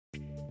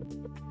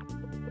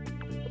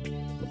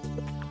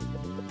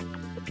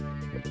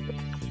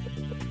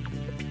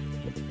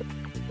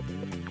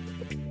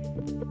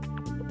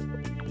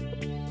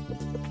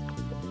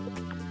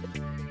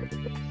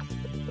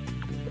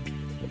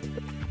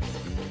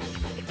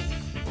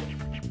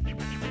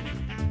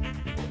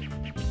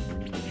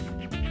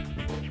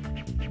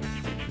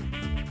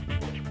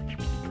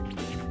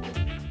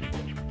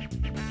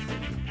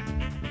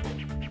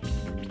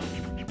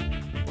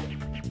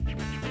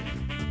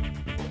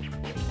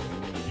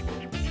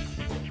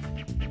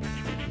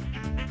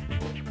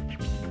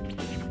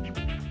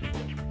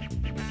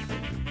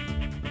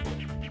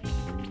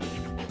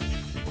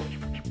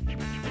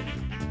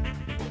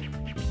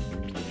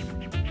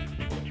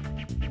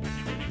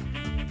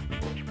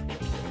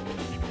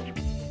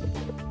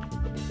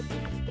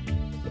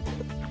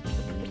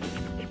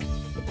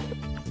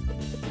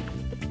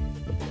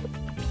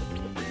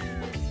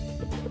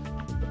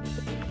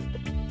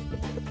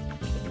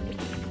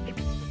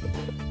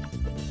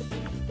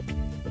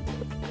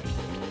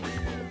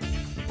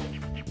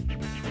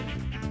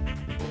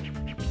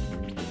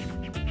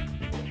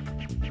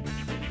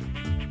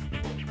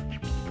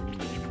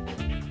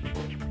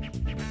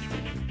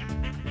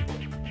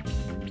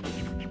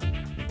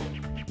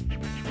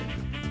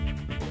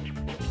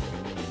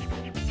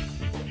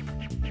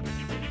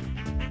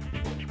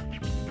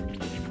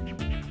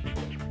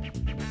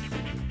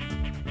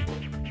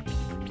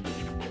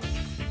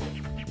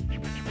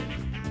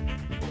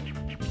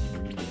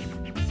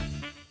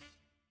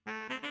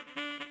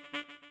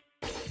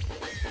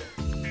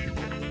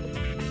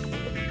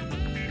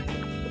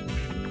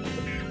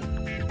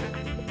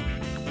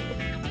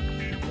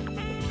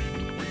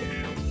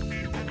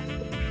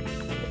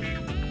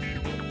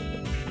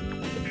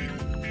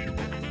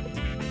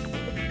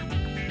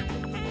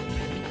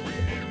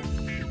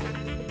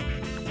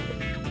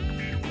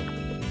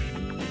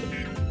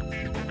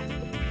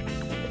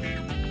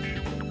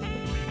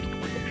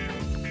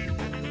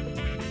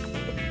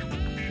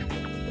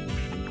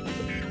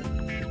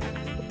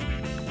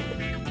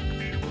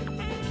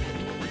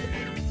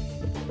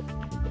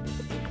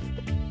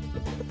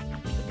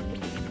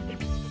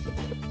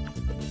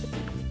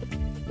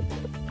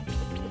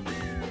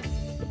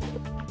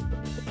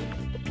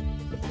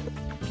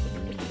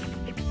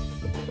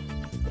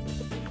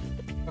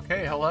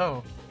Hey,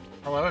 hello.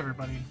 Hello,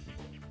 everybody.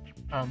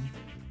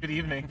 Good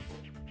evening.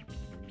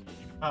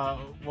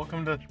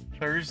 Welcome to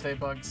Thursday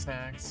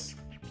Bugsnax.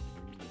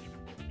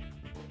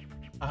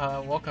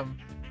 Welcome.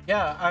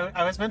 Yeah,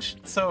 I was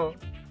mentioned, so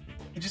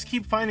I just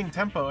keep finding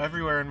Tempo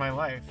everywhere in my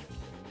life.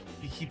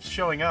 He keeps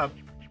showing up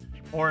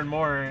more and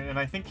more, and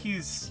I think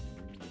he's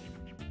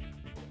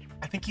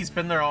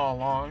been there all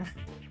along.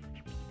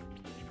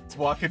 He's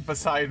walking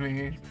beside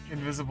me,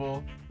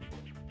 invisible.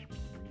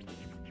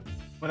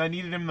 When I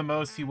needed him the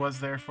most, he was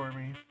there for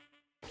me.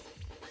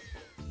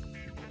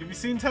 Have you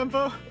seen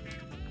Tempo?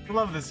 I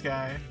love this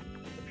guy.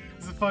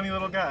 He's a funny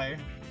little guy.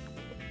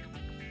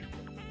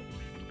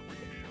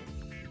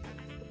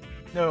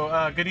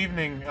 No, good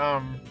evening.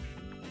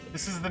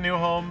 This is the new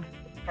home,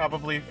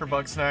 probably for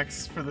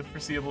Bugsnax for the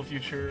foreseeable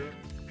future.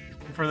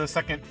 For the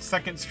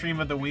second stream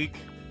of the week.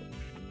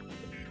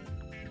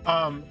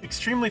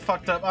 Extremely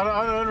fucked up. On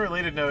an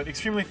unrelated note,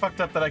 extremely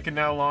fucked up that I can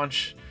now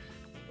launch,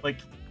 like,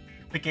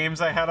 the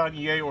games I had on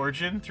EA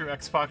Origin through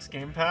Xbox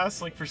Game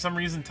Pass. Like, for some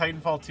reason,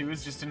 Titanfall 2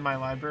 is just in my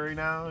library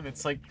now, and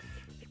it's like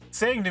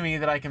saying to me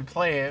that I can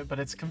play it, but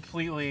it's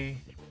completely...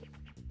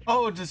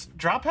 Oh, does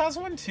Drop has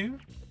one too?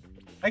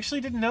 I actually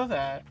didn't know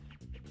that.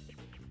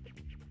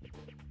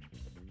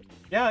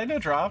 Yeah, I know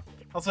Drop.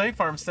 Also, hey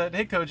Farmstead,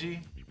 hey Koji.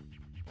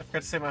 I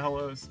forgot to say my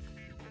hellos.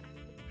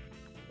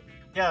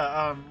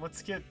 Yeah,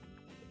 let's get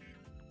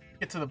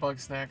to the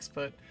Bugsnax,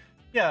 but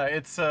yeah,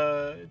 it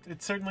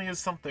certainly is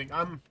something.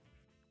 I'm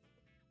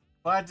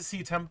glad to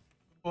see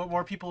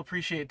more people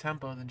appreciate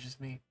Tempo than just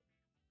me.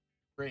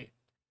 Great.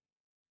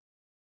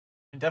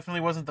 And definitely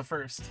wasn't the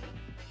first.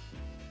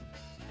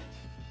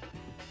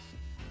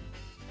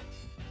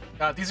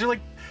 God, these are like,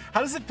 how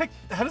does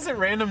it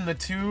random the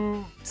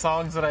two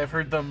songs that I've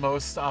heard the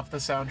most off the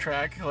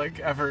soundtrack,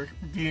 like, ever,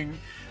 being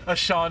a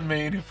Sean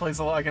main who plays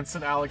a lot against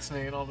an Alex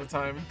main all the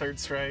time in Third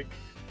Strike.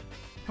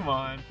 Come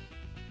on.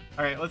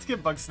 Alright, let's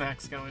get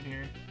Bugsnax going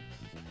here.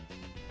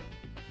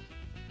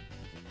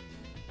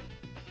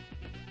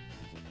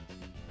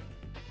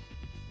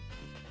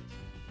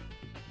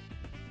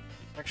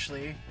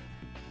 Actually,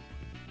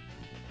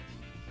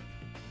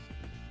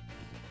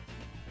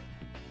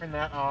 turn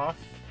that off.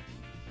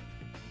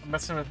 I'm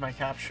messing with my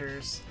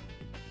captures.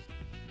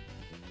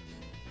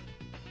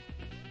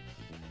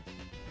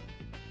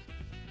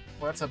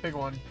 Well, that's a big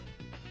one.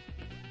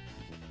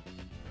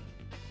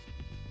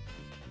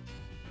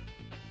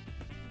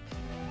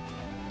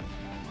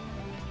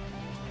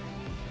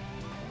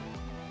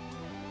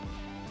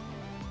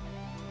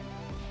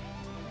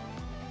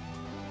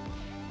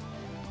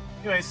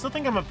 Anyway, I still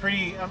think I'm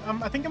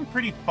I think I'm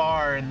pretty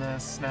far in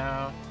this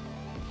now.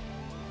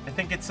 I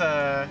think it's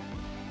I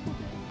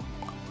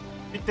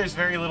think there's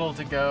very little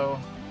to go.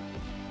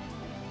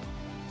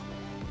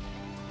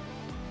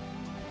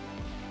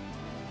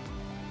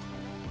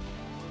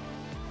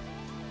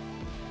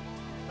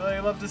 Oh,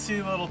 they love to see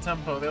a little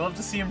Tempo. They love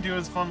to see him do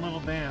his fun little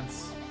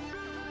dance.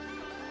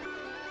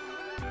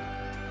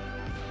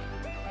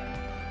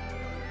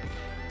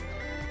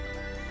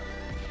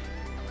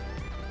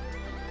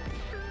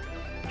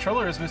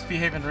 Controller is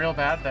misbehaving real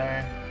bad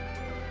there.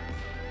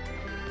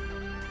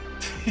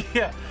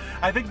 Yeah,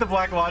 I think the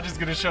Black Lodge is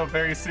gonna show up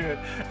very soon.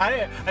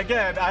 I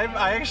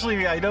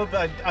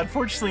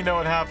unfortunately know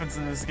what happens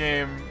in this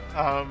game.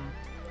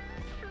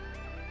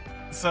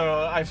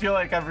 So I feel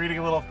like I'm reading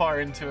a little far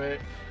into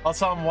it.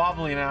 Also, I'm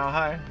wobbly now.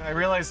 Hi. I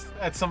realized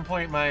at some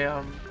point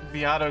my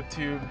the auto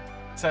tube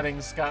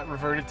settings got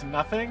reverted to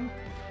nothing.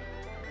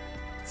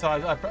 So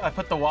I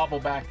put the wobble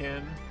back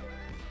in.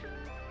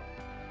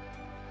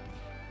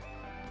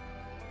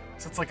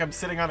 So it's like I'm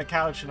sitting on a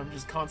couch and I'm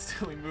just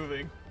constantly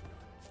moving.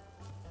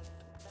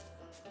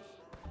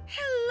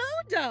 Hello,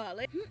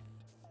 darling.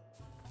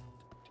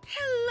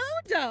 Hello,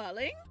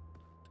 darling.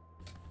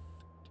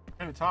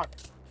 I'm gonna talk.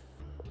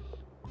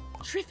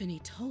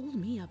 Triffany told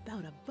me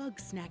about a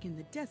Bugsnax in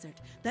the desert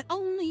that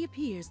only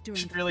appears during.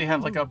 Should really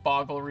have like a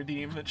boggle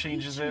redeem that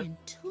changes it. In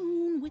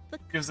tune with the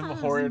gives him a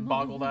horrid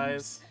boggled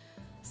eyes.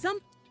 Some.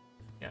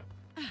 Yeah.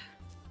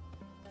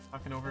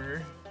 Talking over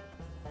her.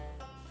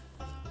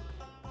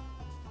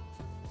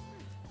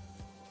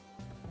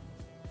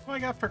 What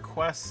do I got for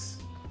quests?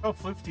 Oh,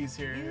 Floofty's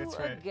here. That's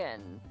right.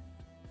 Again.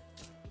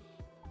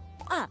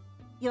 Ah,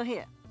 you're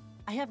here.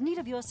 I have need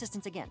of your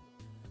assistance again.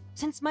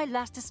 Since my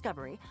last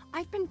discovery,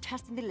 I've been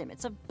testing the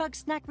limits of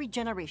Bugsnax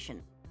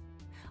regeneration.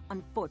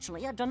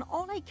 Unfortunately, I've done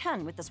all I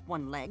can with this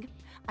one leg.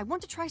 I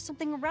want to try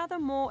something rather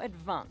more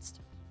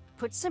advanced.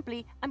 Put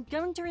simply, I'm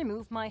going to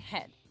remove my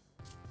head.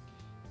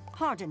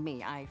 Pardon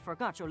me, I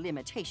forgot your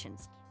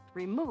limitations.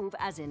 Remove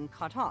as in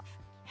cut off.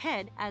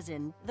 Head as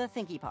in the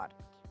thinky part.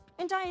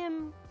 And I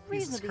am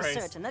reasonably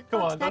certain that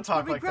Bugsnax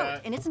will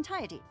regrow in its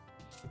entirety.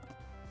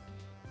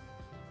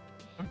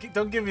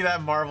 Don't give me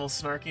that Marvel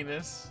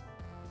snarkiness.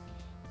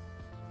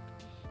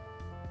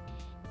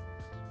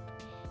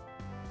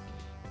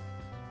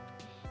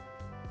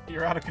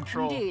 You're out of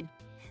control. Indeed.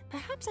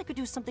 Perhaps I could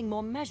do something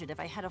more measured if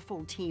I had a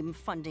full team,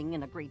 funding,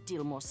 and a great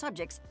deal more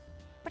subjects.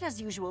 But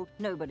as usual,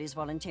 nobody's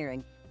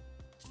volunteering.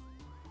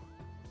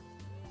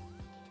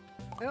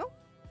 Well,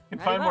 Can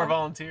very find more well.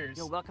 volunteers.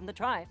 You're welcome to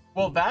try.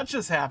 Well, that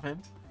just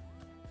happened.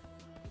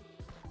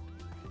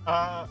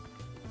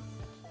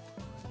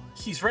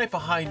 He's right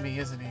behind me,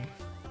 isn't he?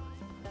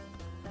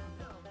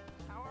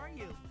 How are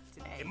you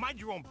today? Hey, mind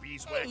your own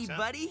beeswax, Hey, huh?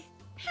 buddy.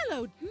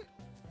 Hello.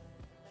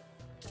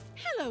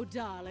 Hello,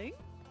 darling.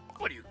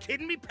 What, are you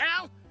kidding me,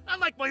 pal? I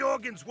like my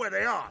organs where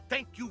they are.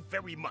 Thank you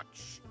very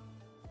much.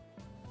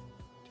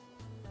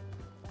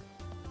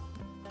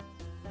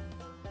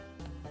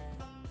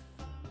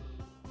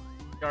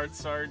 Yard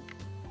Sard.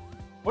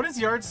 What is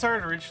Yard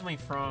Sard originally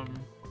from?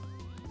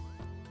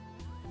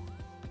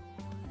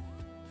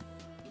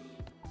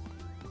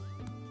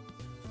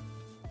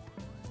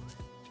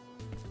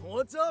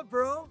 What's up,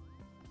 bro?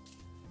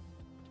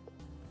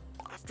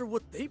 After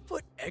what they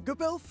put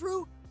Eggabell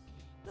through?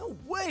 No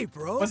way,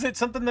 bro. Was it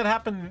something that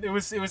happened? It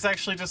was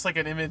actually just like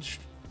an image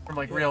from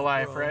like Yeah, real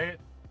life, bro. right?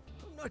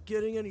 I'm not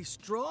getting any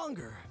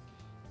stronger.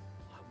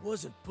 I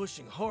wasn't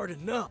pushing hard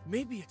enough.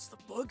 Maybe it's the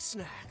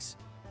Bugsnax.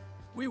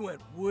 We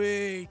went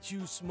way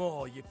too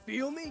small, you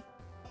feel me?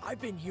 I've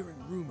been hearing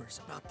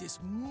rumors about this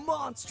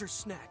monster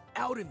snack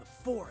out in the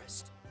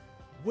forest.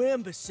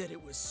 Wamba said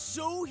it was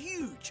so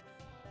huge,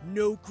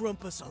 no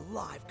Grumpus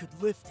alive could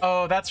lift it.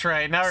 Oh, that's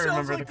right. Now I Sounds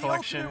remember like the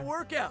collection. ultimate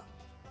workout.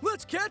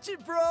 Let's catch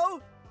it, bro.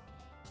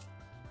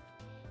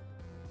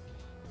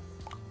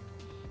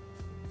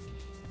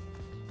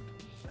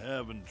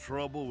 Having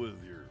trouble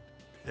with your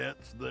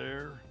pets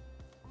there?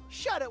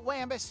 Shut it,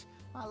 Wambus.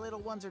 My little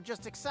ones are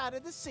just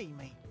excited to see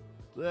me.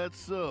 That's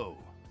so.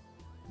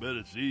 Bet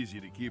it's easy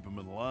to keep them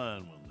in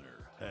line when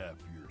they're half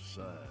your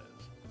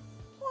size.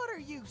 What are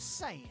you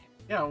saying?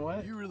 Yeah,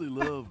 what? You really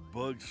love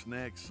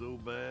Bugsnax so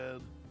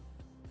bad?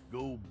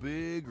 Go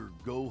big or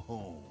go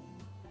home.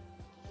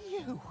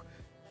 You.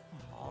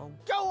 Oh,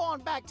 go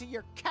on back to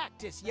your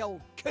cactus, you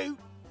old coot.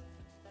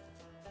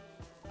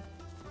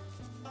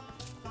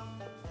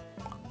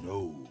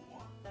 No.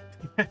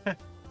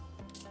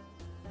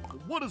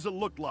 What does it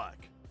look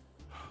like?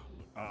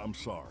 I'm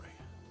sorry.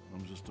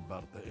 I'm just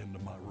about at the end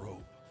of my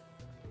rope.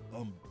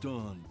 I'm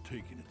done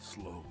taking it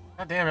slow.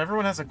 God damn,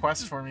 everyone has a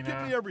quest for me Give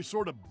now. me every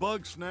sort of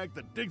bug snack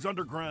that digs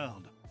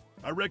underground.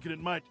 I reckon it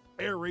might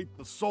aerate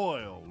the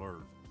soil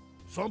or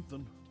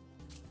something.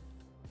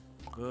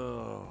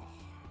 Oh,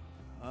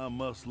 I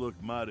must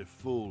look mighty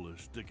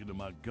foolish sticking to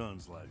my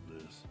guns like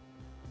this.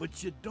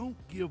 But you don't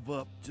give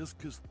up just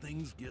 'cause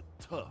things get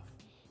tough.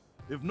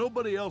 If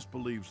nobody else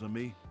believes in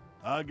me,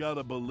 I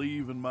gotta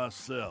believe in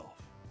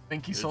myself.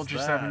 Thank you, It's Soldier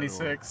that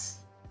 76.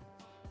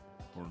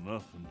 Or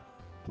nothing.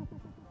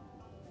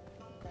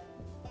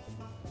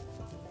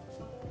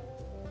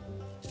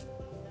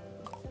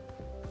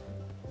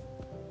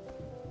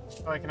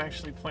 Oh, I can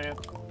actually plant.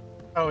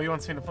 Oh, he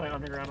wants me to plant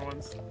underground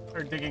ones.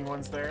 Or digging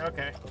ones there.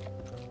 Okay.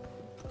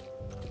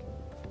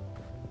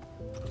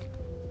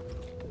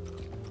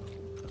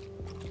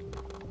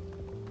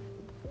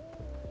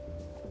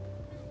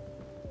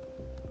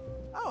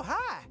 Oh,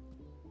 hi.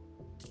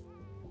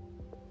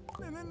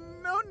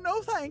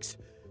 No, thanks.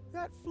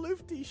 That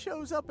floofty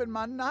shows up in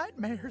my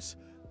nightmares,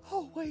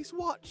 always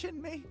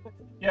watching me.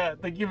 Yeah,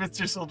 thank you,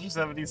 Mr. Soldier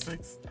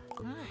 76.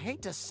 I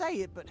hate to say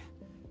it, but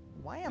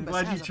Wambus I'm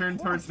glad you has a turned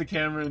point. towards the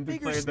camera and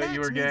Bigger declared that you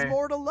were snacks needs gay.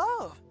 more to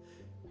love,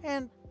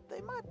 and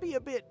they might be a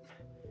bit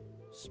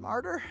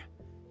smarter.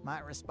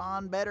 Might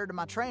respond better to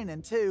my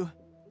training too.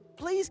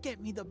 Please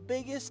get me the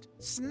biggest,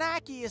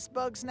 snackiest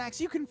Bugsnax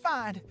you can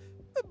find,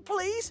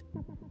 please.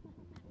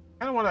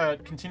 I kind of want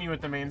to continue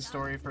with the main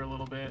story for a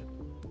little bit.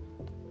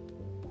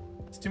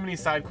 It's too many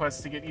side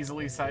quests to get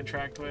easily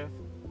sidetracked with.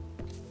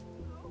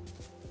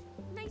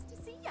 Nice to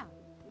see ya.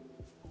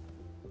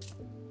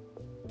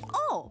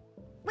 Oh,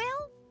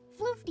 well,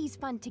 Floofty's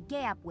fun to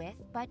gab with,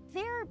 but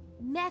their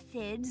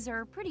methods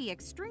are pretty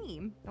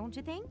extreme, don't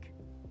you think?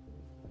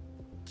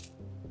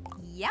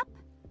 Yep.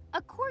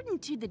 According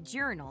to the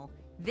journal,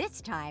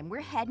 this time we're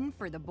heading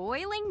for the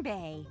Boiling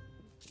Bay.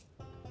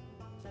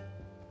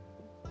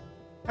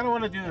 I kind of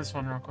want to do this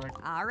one real quick.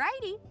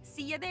 Alrighty,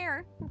 see you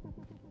there.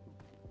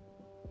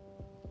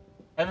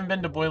 I haven't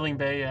been to Boiling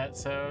Bay yet,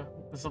 so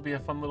this will be a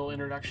fun little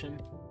introduction.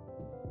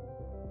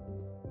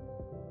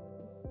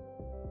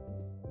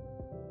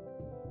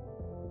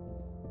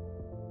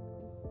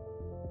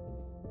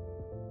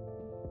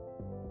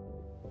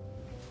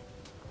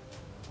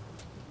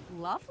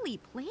 Lovely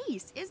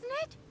place, isn't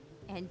it?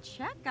 And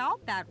check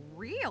out that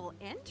real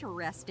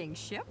interesting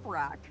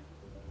shipwreck.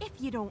 If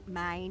you don't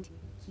mind,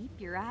 keep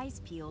your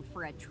eyes peeled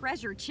for a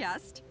treasure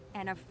chest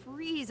and a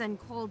freezing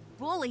cold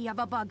bully of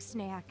a bug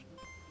snack.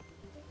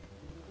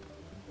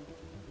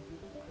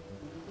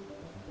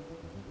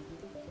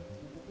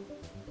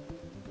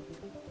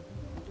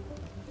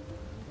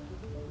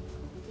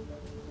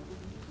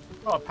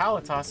 Oh, a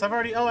Palatos.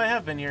 I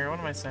have been here. What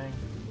am I saying?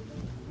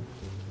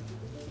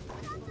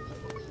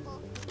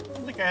 I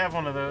don't think I have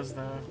one of those,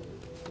 though.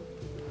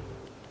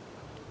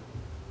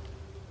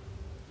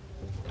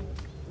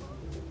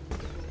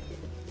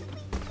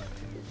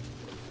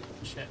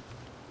 Shit.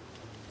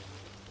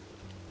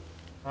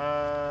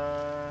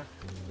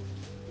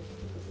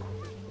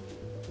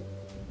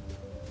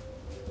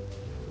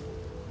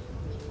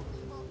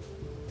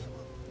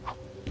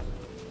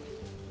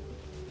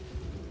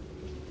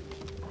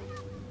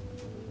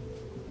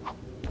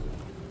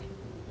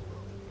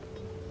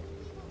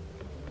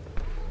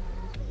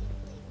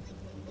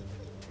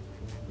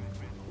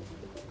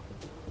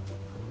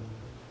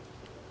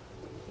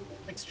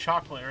 It's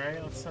chocolate,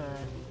 right? Let's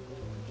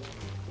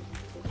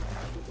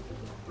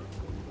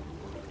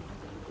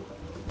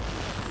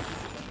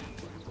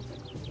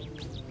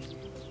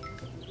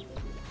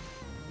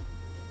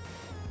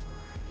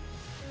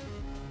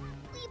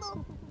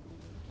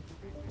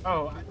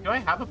Oh, do I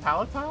have a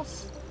pallet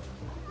toss?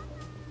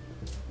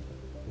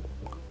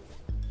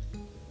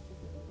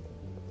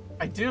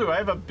 I do. I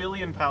have a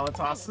billion pallet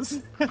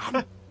tosses.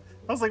 I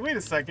was like, wait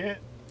a second.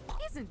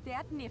 Isn't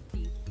that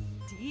nifty?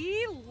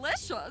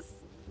 Delicious!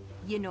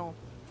 You know,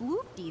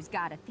 Floofty's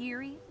got a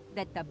theory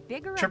that the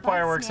bigger a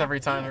Tripwire works Bugsnax every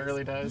time, is, it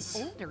really does.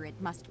 the older it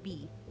must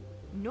be.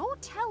 No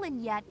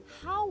telling yet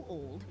how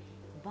old,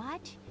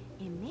 but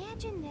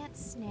imagine that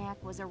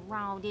snack was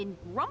around in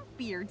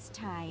Grumpbeard's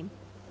time.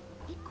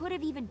 It could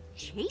have even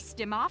chased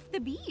him off the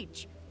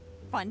beach.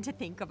 Fun to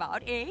think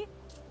about, eh?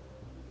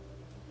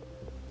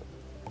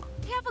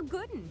 Have a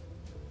good one.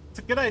 It's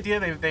a good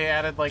idea they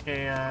added like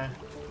a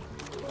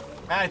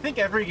I think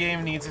every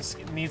game needs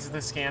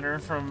the scanner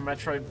from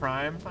Metroid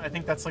Prime. I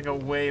think that's like a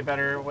way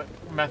better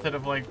method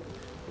of like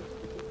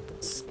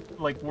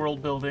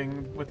world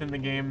building within the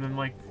game than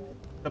like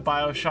the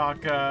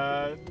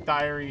BioShock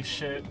diary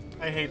shit.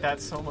 I hate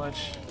that so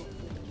much.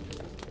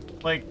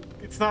 Like,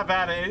 it's not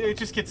bad. It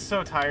just gets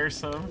so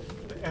tiresome.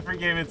 Every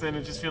game it's in,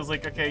 it just feels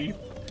like, okay,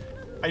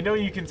 I know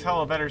you can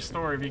tell a better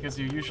story because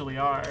you usually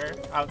are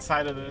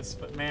outside of this,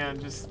 but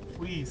man, just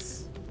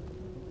please.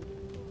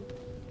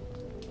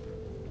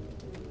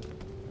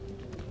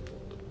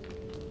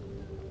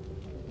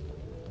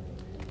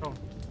 Oh,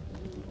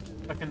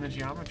 stuck in the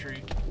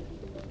geometry.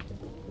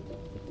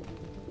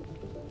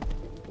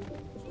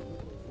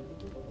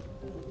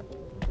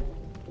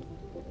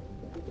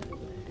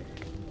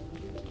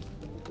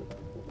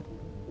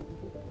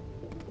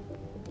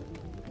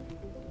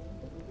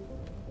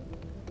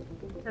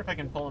 I wonder if I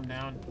can pull him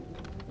down.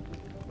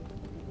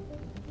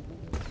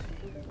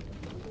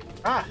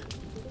 Ah!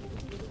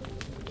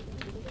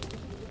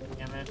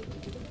 Damn it.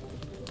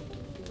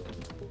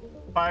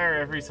 Fire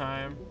every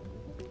time.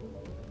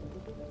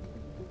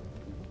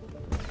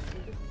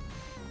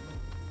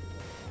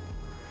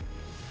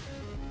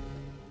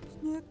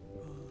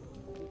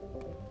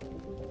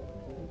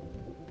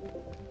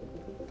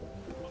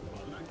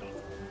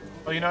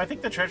 Oh, you know, I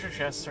think the treasure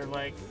chests are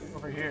like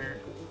over here.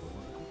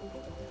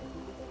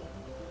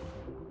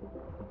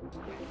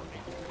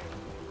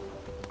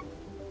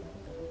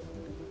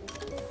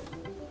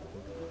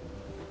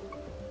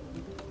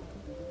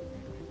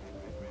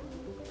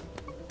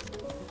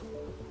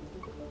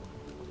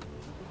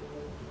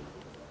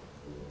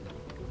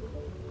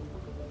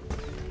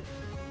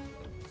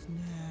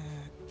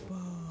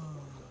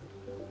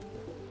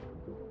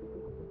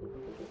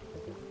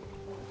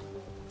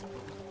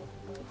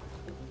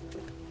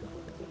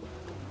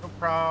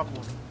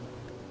 Problem.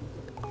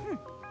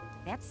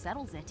 That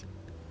settles it.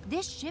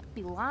 This ship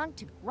belonged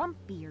to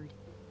Grumpbeard.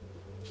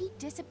 He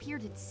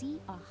disappeared at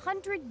sea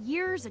 100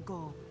 years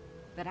ago,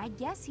 but I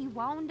guess he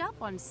wound up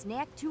on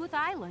Snacktooth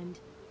Island.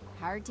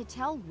 Hard to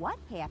tell what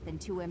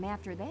happened to him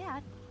after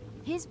that.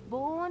 His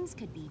bones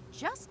could be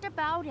just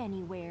about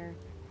anywhere.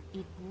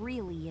 It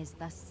really is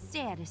the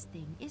saddest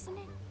thing, isn't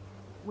it?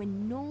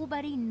 When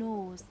nobody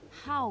knows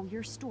how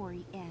your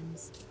story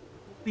ends.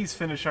 Please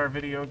finish our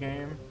video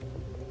game.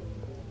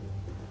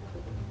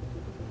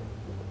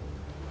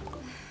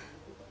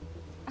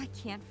 I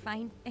can't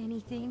find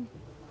anything.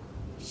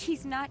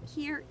 She's not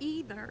here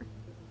either.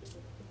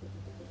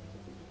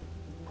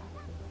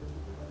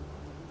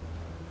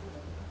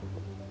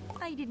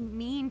 I didn't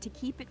mean to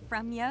keep it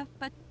from you,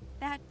 but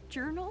that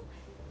journal,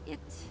 it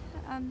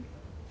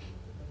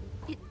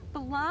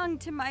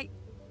belonged to my...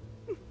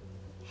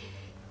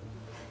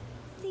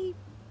 See,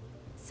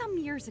 some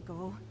years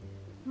ago,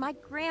 my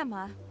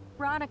grandma,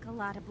 Veronica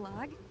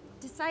Lottablog,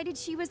 decided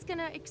she was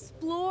gonna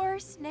explore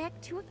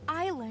Snacktooth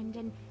Island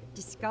and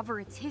discover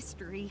its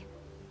history.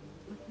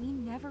 But we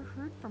never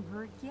heard from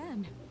her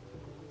again.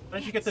 Why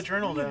did you get the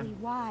journal That's then? really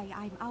why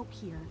I'm out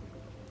here.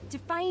 To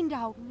find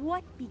out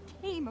what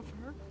became of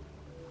her.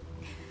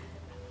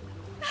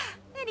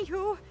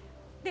 Anywho,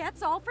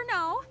 that's all for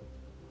now.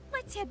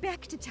 Let's head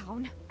back to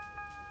town.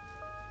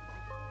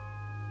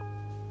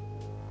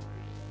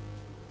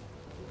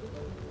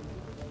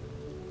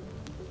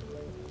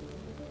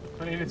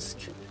 My name is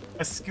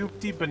a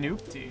Scoopty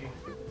Banoopty.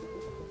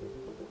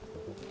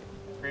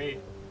 Great.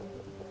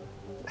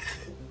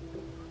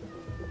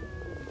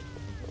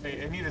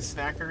 Wait, I need a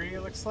snackery,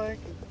 it looks like.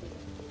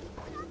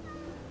 I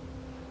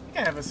think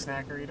I have a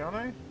snackery, don't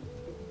I?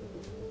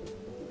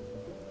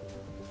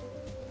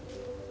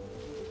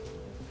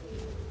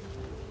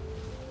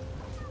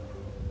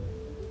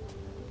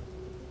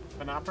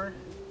 Banopper?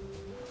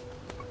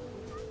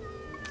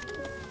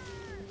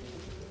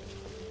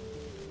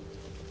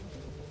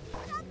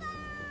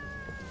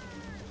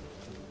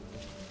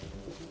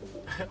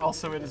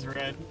 Also, it is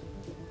red.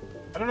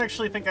 I don't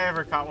actually think I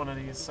ever caught one of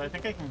these, so I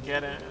think I can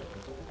get it.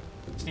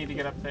 Just need to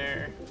get up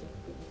there.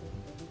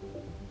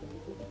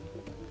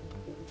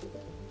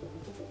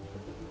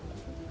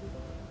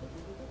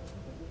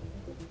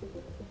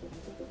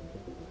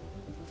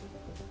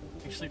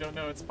 Make Actually don't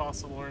know it's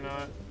possible or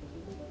not.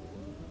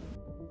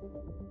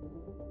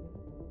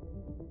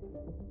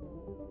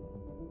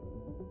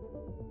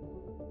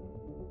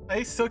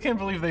 I still can't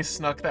believe they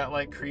snuck that,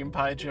 like, cream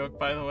pie joke,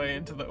 by the way,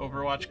 into the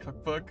Overwatch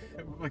cookbook.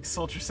 Like,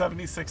 Soldier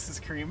 76's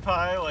cream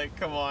pie? Like,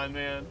 come on,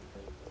 man.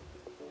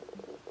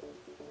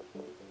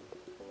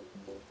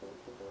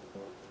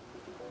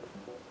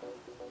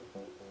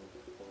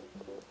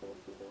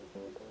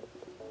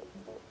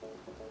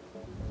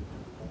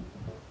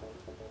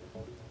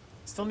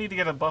 Still need to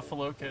get a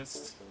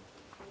Buffalocust.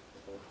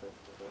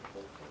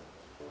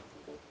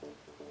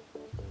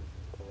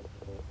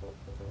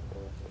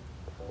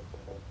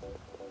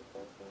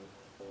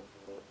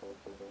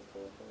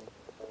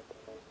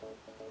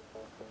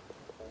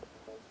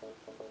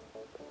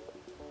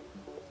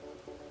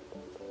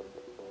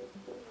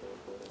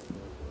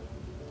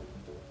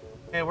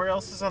 Hey, where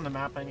else is on the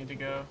map I need to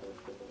go?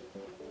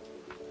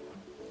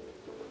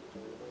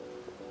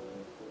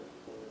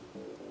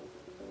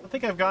 I don't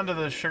think I've gone to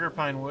the Sugar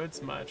Pine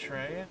Woods much,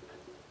 right?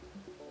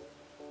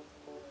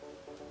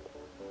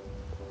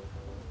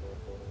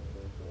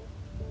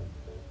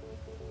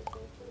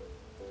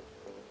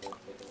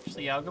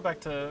 Actually, yeah, I'll go back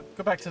to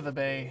the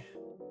bay.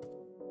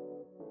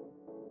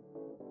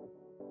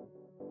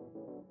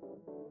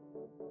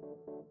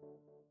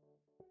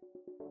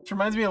 Which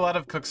reminds me a lot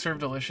of Cook Serve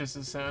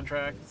Delicious's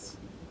soundtrack. It's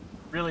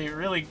really,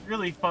 really,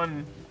 really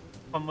fun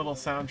little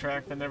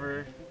soundtrack that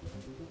never.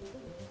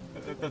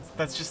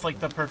 That's just like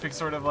the perfect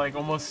sort of like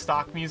almost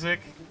stock music.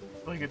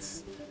 Like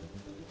it's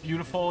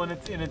beautiful in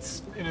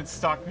its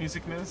stock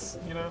musicness,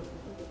 you know.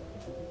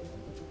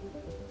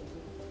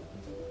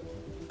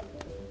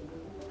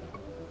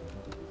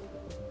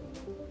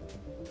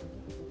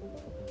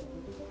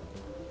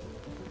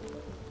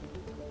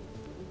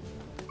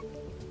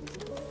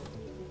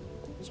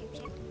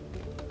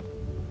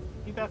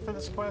 Need that for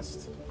this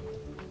quest.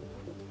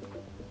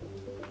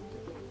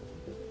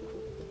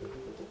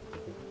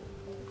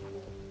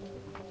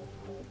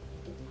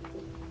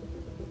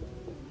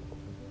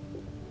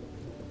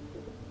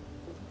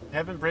 I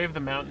haven't braved the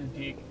mountain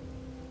peak.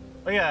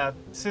 Oh yeah,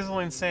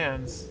 Sizzling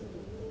Sands.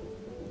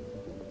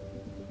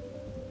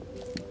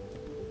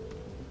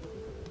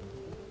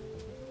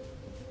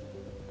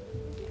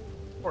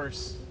 Of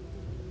course.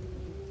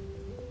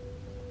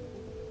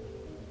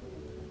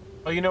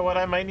 Oh, you know what?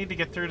 I might need to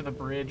get through to the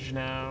bridge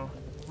now.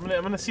 I'm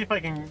gonna see if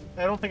I can.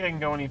 I don't think I can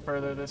go any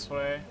further this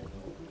way.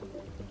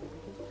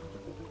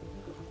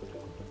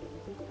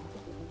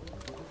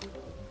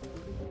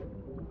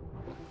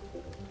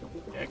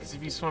 Yeah, because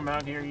if you swim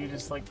out here, you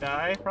just like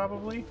die,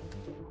 probably.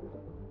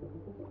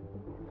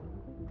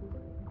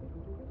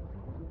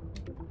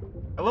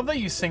 I love that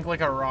you sink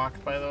like a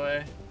rock, by the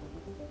way.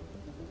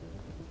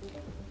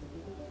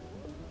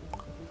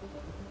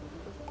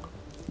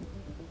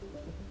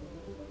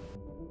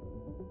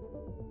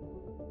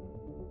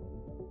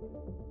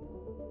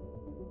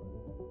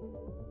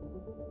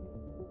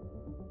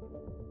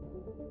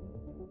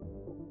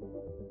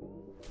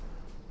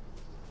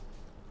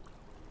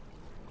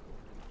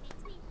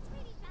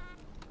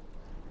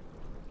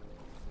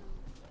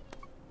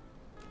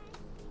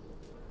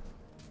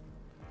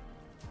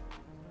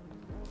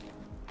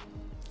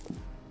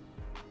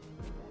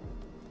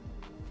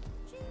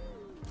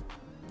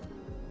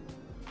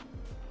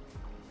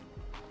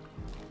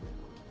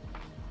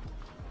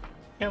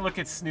 Can't look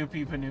at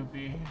Snoopy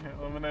Panoopy.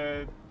 I'm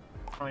gonna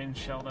find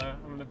Shelda.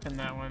 I'm gonna pin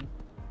that one.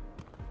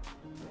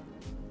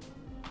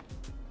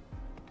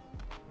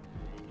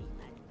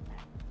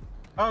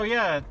 Oh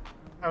yeah,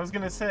 I was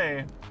gonna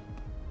say.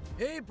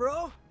 Hey,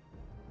 bro.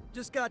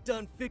 Just got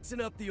done fixing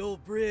up the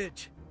old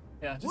bridge.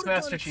 Yeah, just Would've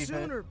Master done it Chief.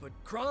 sooner, but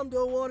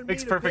Cromdo wanted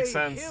Makes me to perfect pay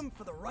sense. him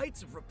for the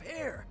rights of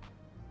repair.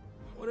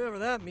 Whatever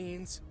that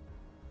means.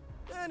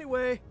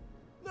 Anyway,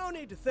 no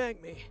need to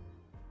thank me.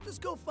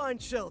 Just go find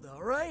Shelda,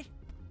 all right?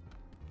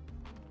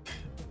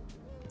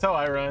 That's how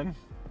I run.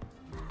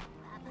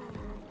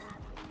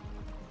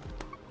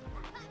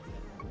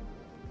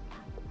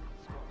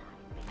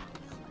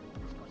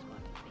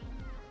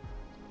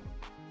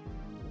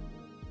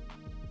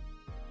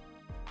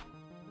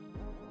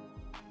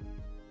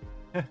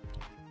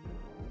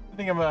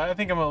 I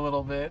think I'm a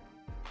little bit.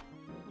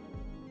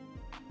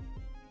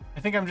 I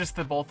think I'm just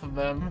the both of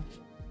them.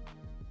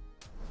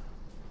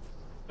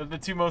 The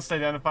two most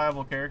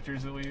identifiable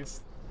characters, at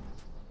least.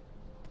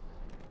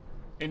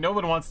 Hey, no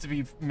one wants to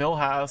be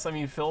Millhouse. I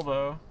mean,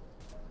 Filbo.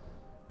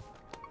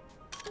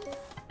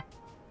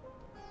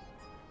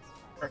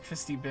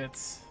 Breakfasty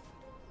bits.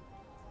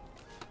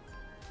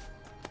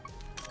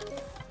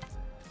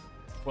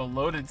 Well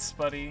loaded,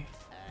 Spuddy.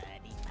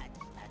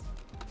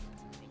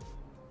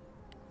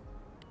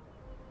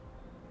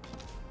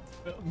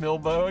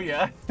 Milbo,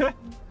 yeah. Am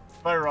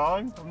I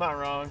wrong? I'm not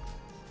wrong.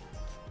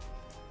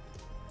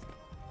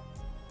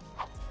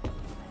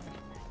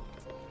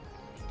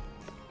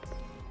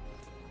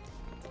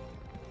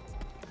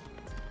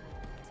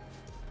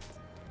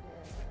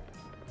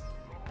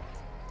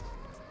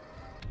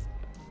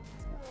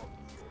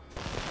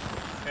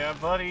 Yeah,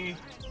 buddy.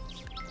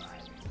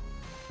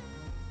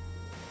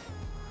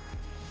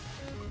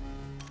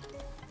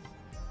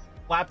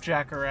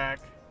 Flapjack-a-rack.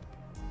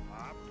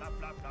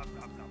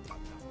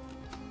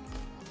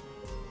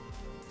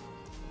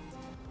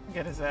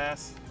 Get his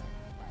ass.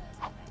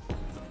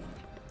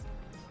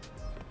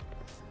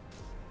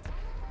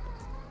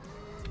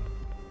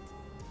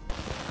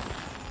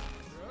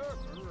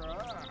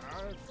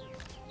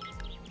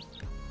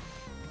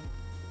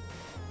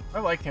 I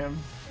like him.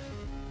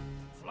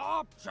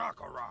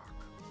 Flapjack-a-rack.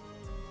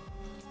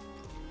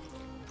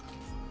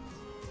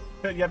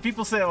 But yeah,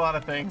 people say a lot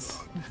of things.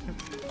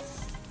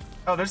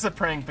 Oh, there's a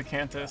praying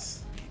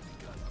Picantus.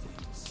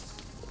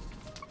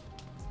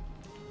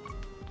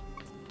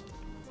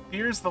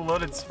 Here's the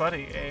loaded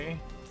Spuddy, eh?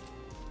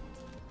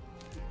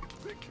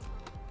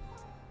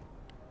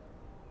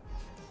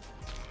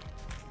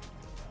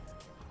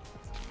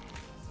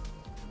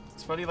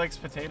 Spuddy likes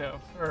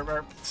potato.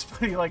 Or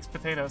Spuddy likes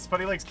potato.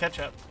 Spuddy likes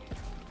ketchup.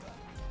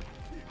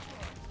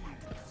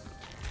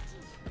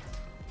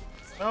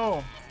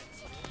 No!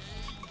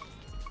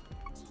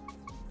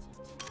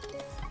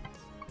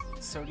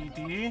 Sody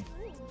D.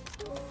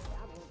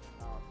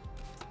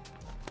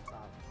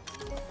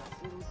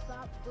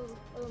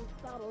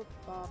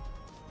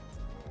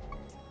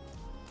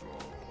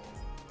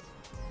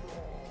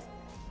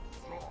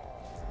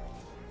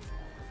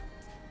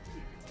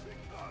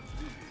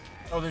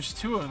 Oh, there's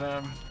two of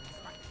them.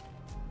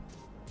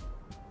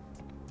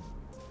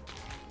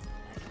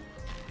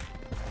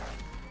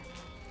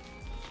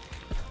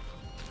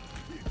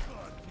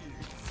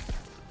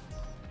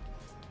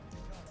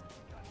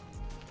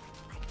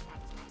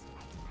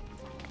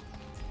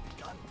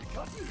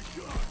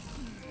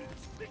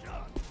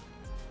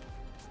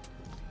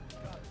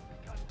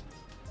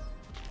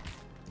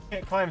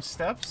 Can't climb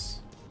steps?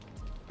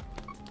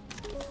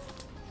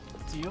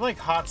 Do you like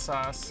hot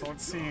sauce? So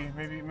let's see.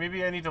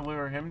 Maybe I need to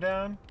lure him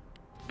down.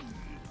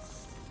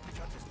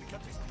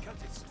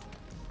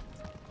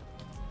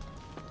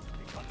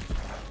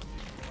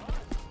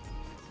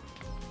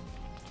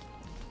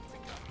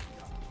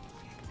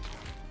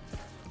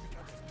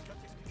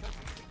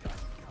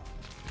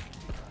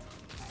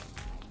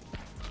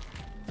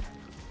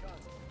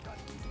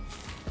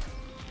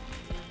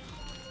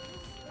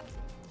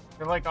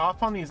 They're like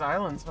off on these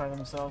islands by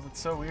themselves. It's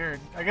so weird.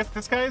 I guess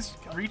this guy's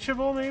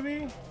reachable,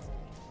 maybe?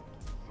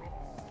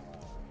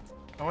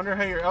 I wonder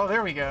how you're... Oh,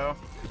 there we go.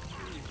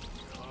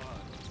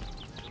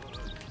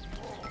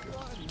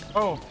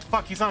 Oh,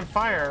 fuck, he's on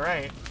fire,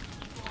 right.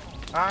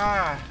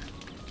 Ah.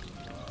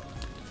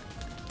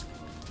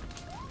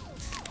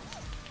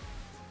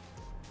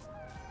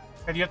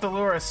 And you have to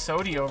lure a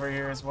Sody over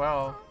here as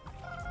well.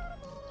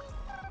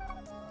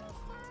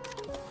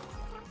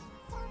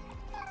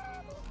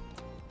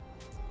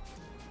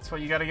 So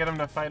you gotta get him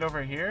to fight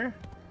over here?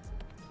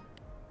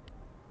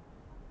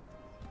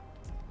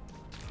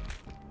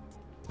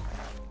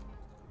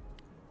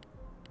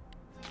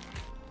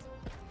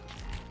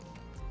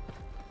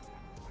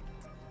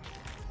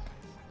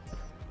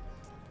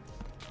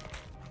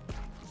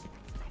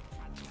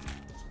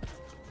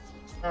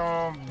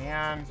 Oh,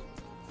 man.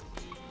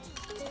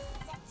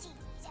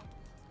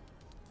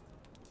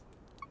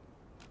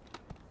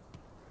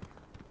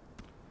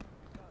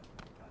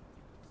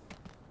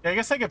 Yeah, I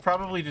guess I could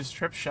probably just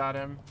trip shot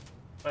him,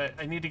 but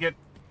I need to get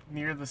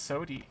near the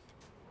Sody.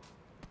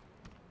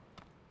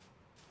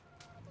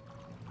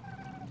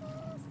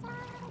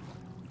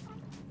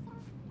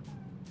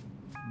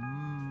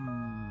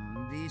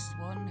 This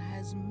one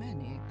has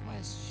many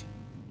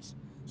questions,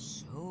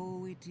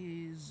 so it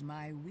is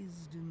my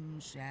wisdom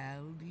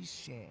shall be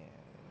shared.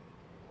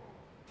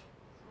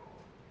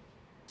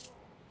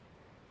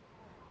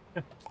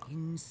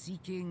 In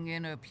seeking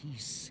inner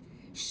peace,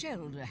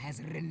 Shelder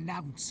has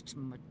renounced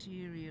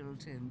material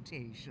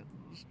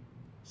temptations.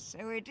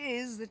 So it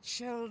is that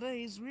Shelder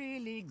is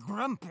really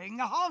grumping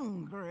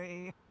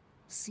hungry.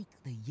 Seek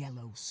the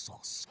yellow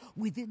sauce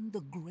within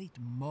the great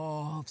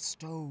maw of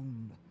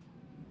stone.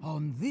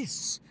 On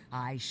this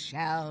I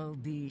shall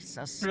be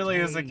sustained. Really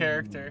is a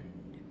character.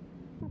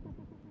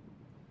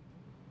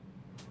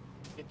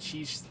 Get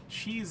cheese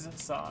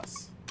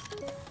sauce.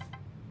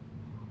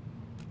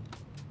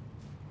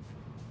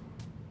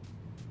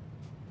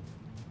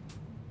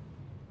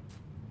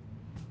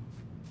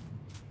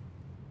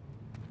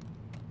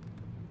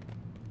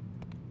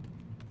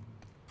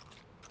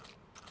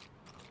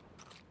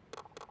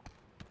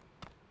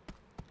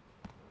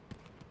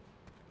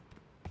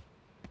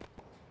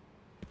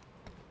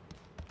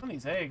 On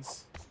these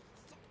eggs.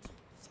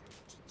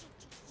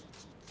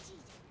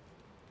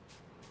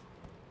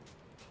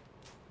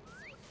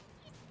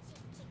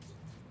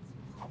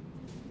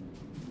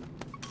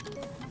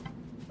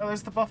 Oh,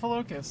 there's the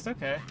Buffalocust.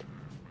 Okay.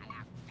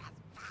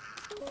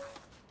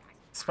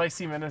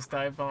 Spicy Menace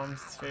dive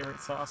bombs, its favorite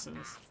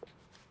sauces.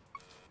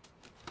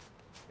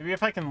 Maybe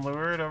if I can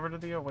lure it over to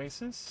the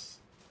Oasis?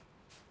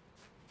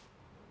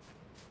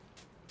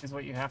 Is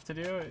what you have to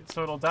do.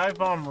 So it'll dive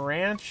bomb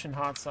ranch and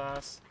hot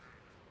sauce.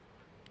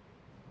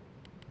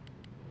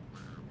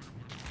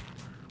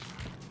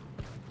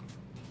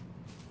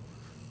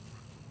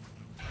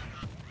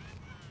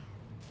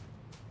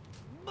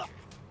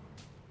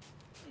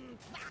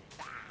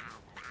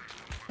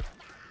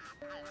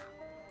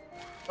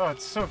 Oh,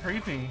 it's so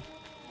creepy.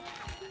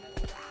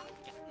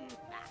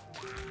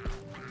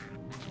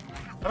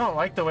 I don't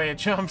like the way it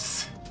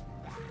jumps.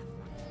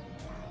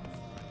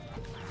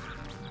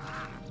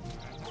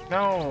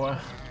 No.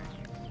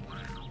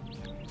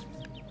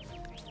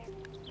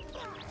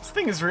 This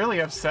thing is really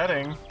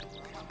upsetting.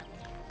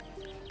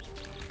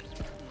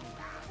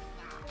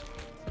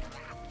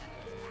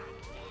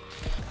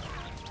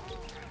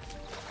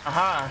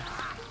 Aha.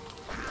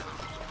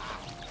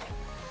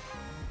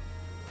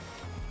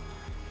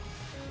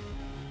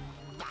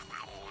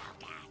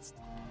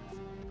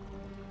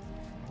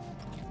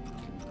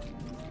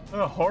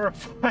 What a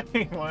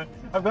horrifying one.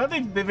 I'm glad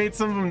they made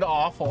some of them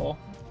awful.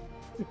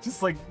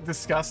 Just like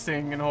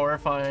disgusting and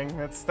horrifying.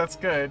 That's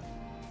good.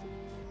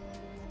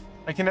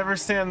 I can never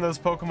stand those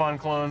Pokemon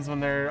clones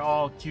when they're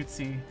all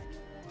cutesy.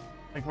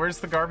 Like, where's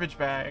the garbage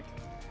bag?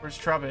 Where's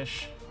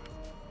Trubbish?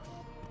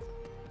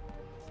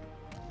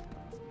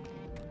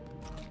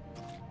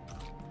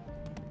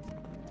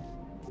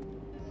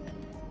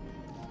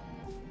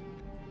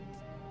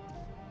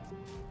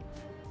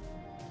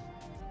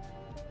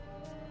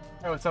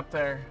 Oh, it's up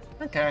there.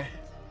 Okay.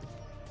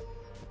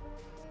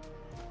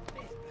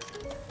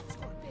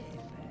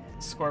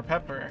 Score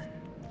Pepper.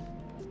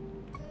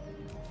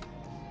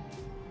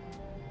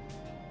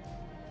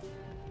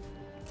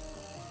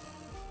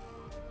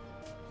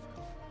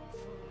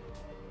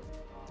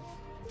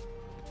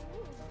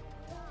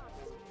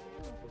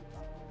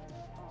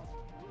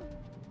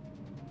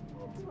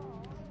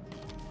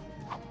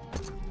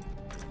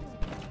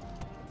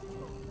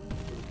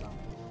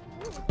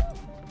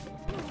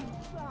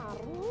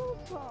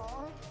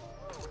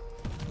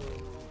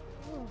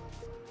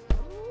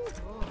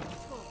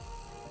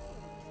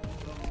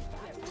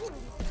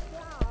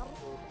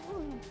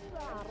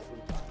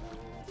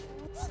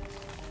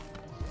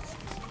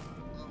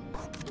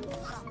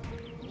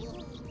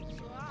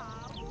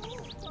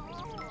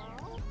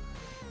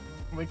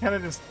 We kind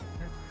of just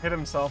hit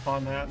himself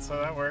on that, so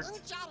that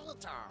worked.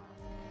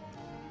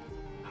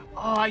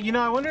 Oh, you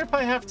know, I wonder if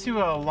I have to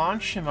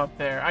launch him up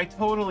there. I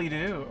totally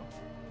do.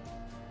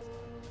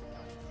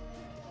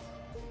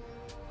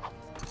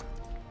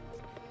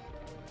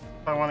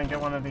 If I want to get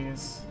one of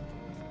these.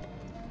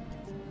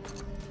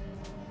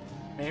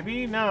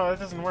 Maybe? No, that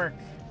doesn't work.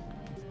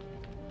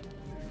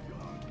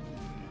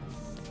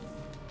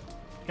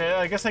 Okay,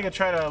 I guess I could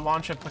try to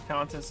launch a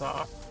Picantis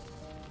off.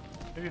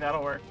 Maybe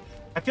that'll work.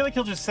 I feel like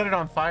he'll just set it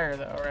on fire,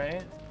 though,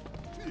 right?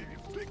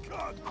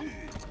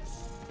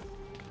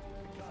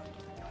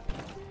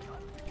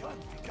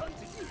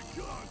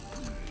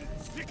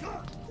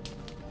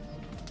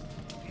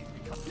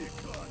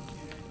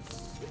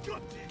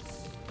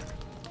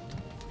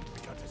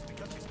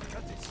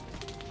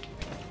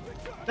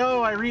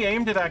 No, I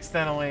re-aimed it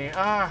accidentally.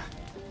 Ah.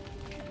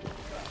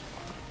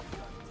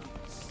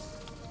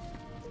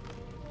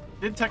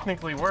 Did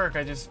technically work,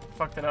 I just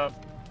fucked it up.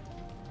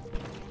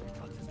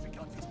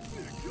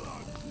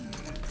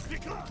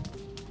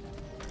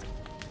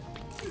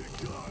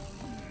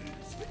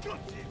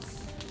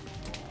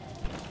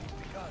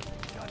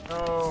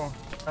 Oh.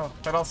 Oh,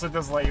 that also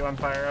does light you on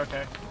fire,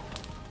 okay.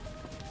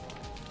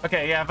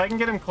 Okay, yeah, if I can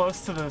get him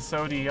close to the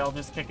Sodi, I'll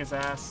just kick his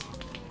ass.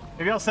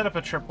 Maybe I'll set up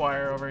a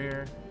tripwire over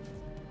here.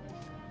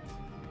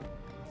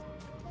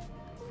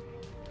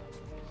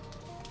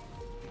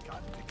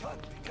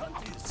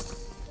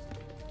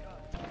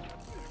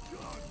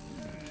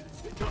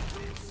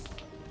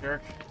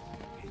 Jerk.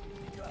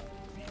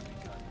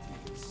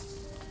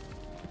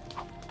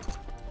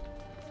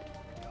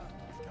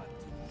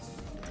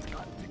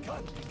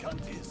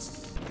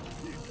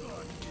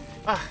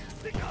 Ah,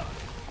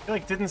 I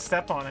like didn't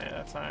step on it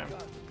that time.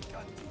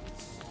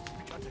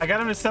 I got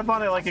him to step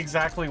on it like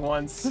exactly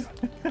once.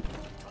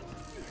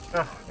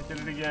 I did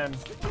it again.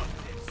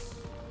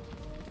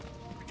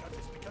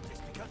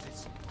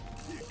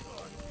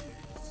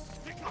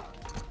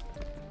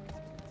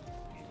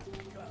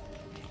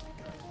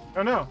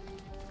 Oh no.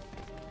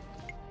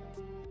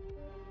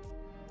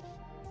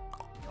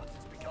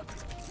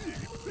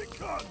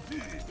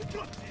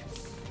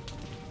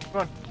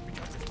 Come on.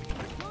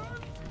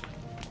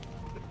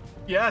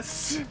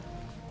 Yes.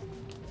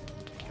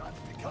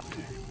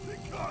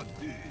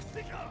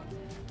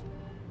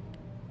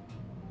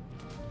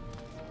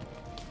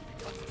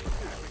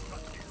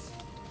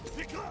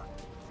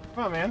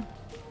 Come on, man.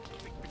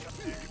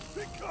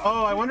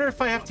 Oh, I wonder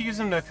if I have to use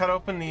him to cut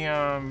open the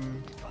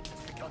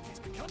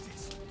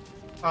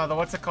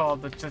what's it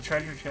called? The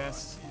treasure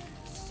chest.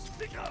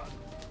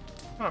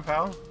 Come on,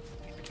 pal.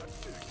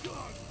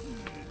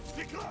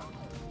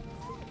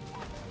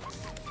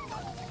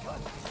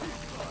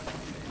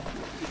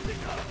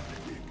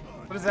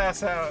 Put his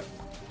ass out.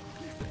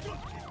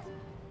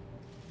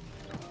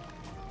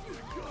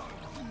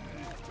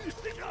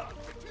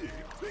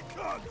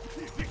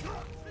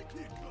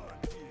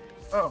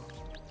 Oh.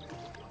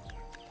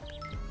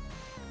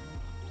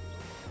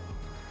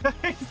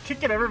 He's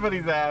kicking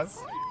everybody's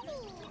ass.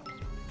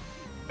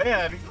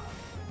 Man,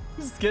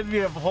 he's getting me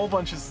a whole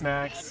bunch of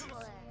snacks.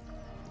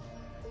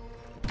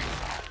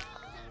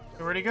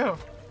 Where'd he go?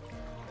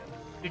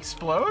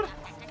 Explode?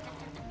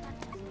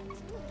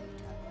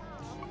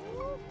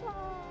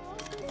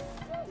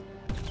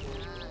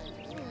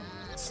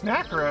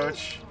 Snack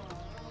roach.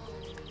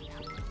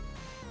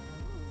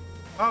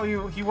 Oh,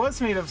 he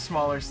was made of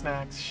smaller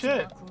snacks.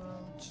 Shit.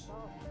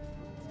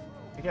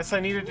 I guess I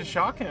needed to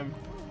shock him.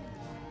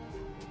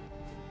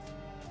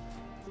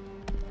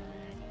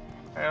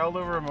 Alright, I'll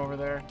lure him over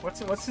there. What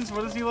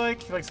does he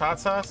like? He likes hot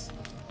sauce?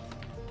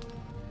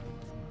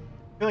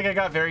 I feel like I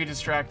got very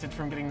distracted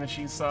from getting the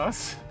cheese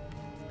sauce.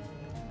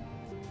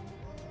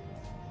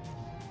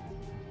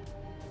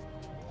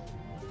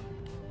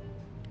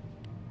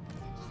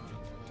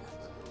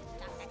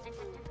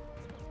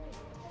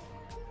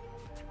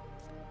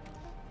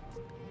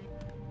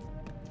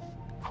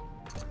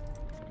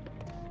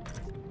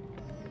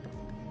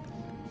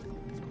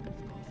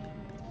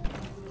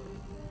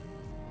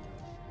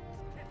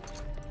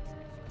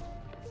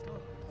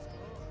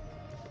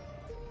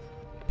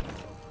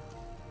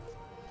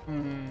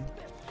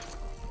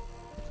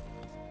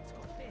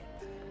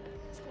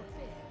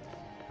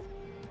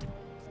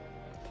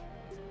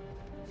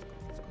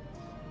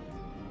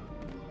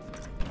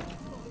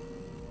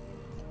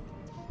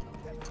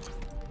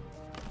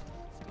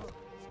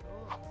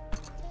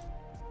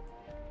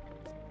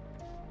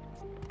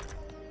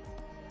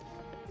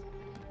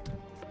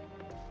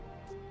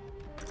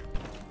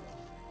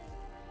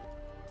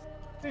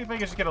 Maybe if I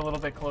could just get a little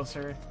bit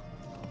closer.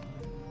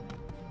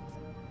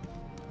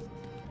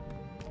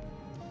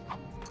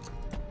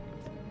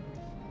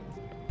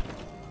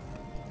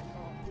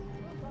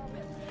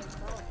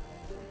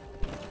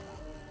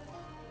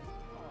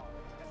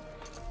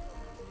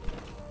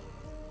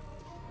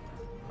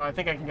 Oh, I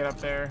think I can get up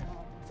there.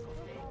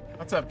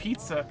 That's a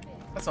pizza.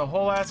 That's a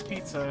whole ass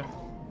pizza.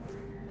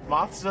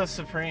 Mazda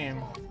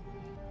Supreme.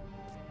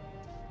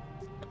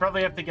 I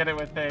probably have to get it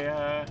with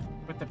a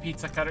with the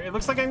pizza cutter. It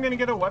looks like I'm gonna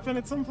get a weapon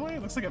at some point.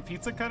 It looks like a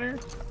pizza cutter.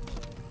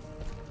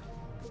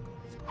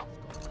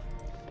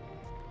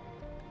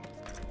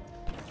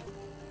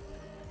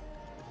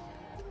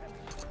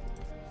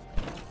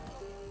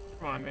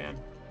 Come on, man.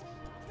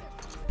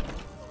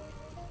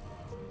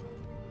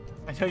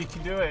 I know you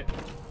can do it.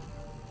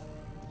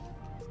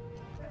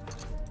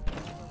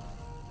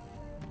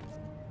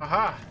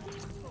 Aha!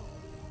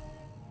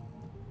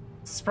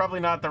 This is probably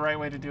not the right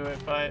way to do it,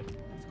 but...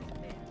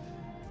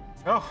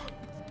 Oh!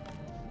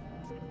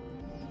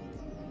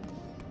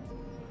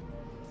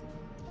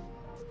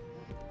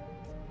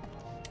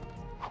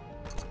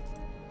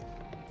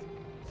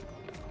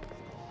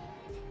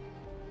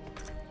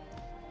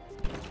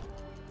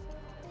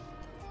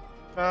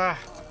 Ah!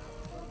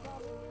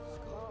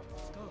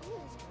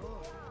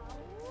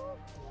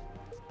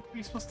 How are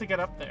you supposed to get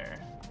up there?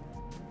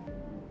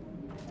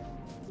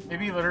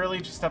 Maybe literally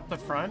just up the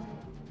front?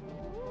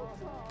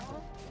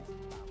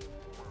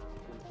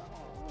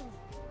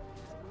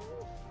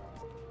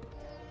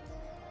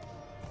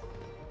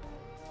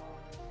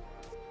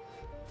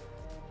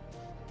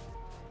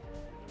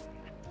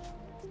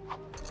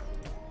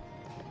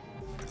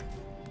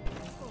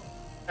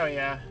 Oh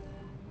yeah.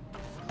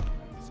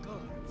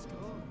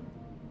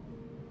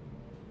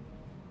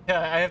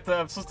 Yeah,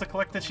 I'm supposed to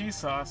collect the cheese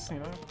sauce, you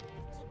know?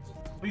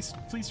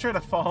 Please try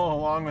to follow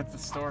along with the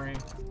story.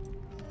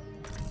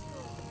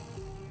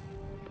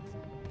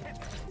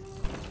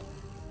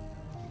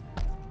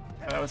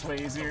 That was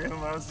way easier than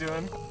what I was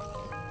doing.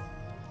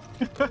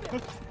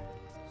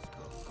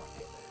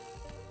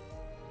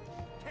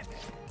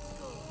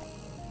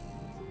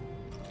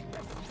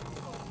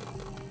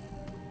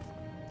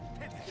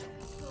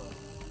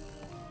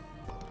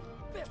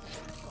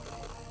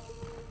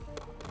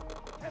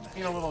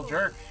 Being a little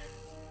jerk.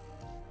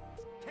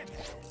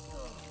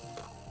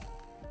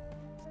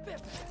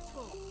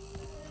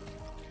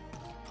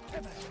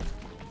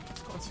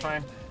 That's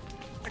fine.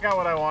 I got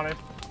what I wanted.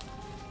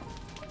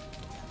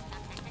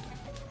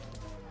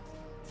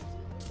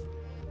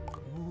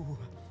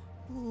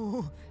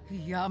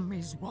 Yum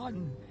is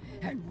one,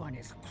 and one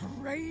is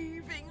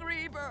craving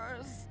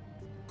rebirth.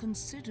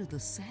 Consider the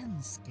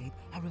sandscape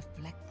a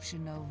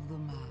reflection of the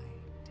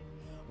mind.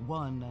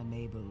 One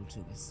unable to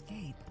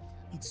escape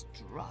its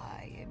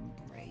dry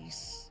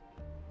embrace.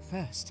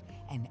 First,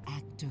 an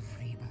act of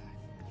rebirth,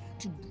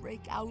 to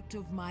break out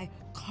of my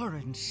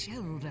current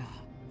shelter.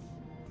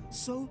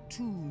 So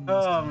too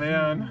must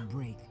you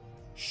break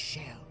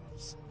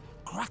shells,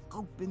 crack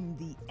open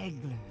the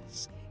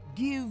egglers,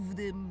 give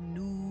them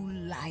new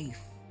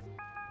life.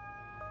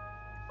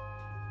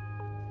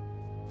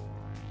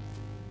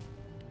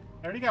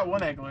 I already got one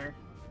eggler.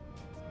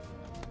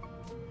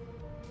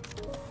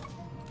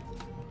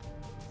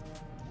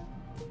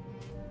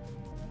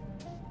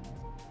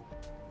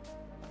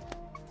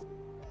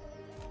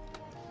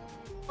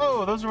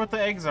 Oh, those are what the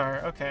eggs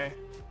are. Okay.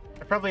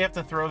 I probably have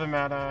to throw them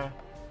at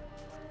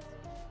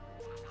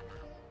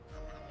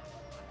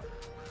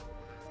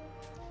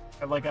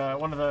like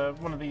one of the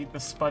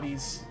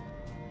spuddies.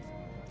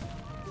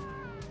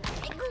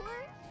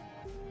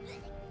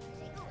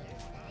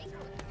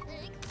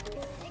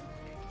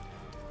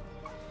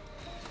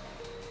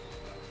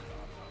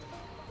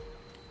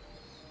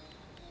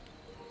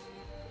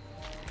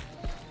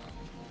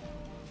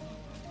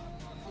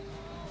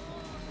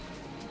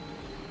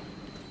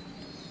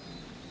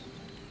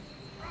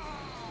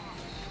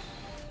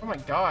 my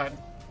god.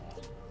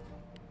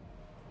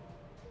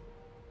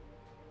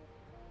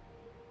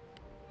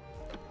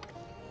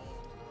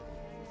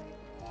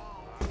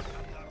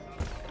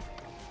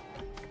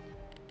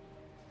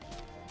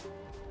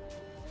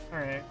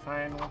 Alright,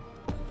 fine. We'll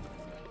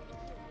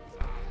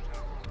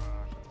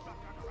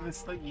do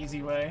this the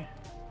easy way.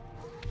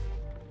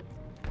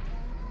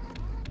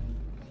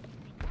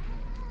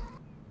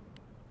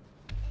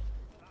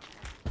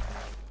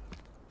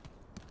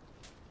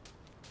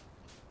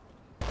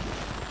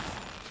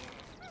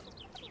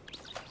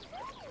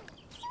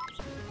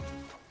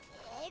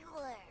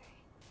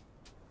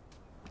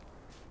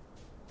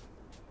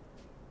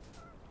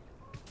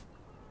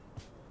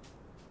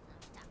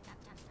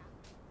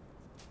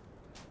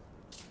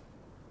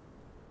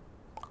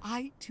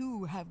 I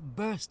too have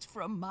burst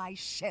from my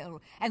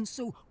shell, and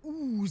so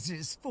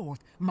oozes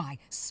forth my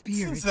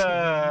spiritual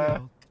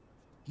yoke.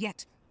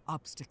 Yet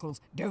obstacles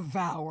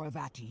devour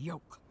that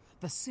yoke,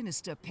 the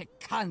sinister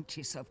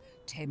picantis of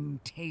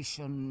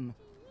temptation.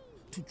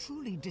 To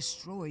truly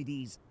destroy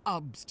these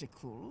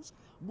obstacles,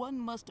 one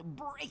must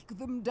break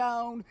them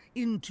down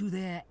into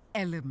their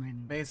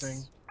elements.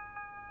 Amazing.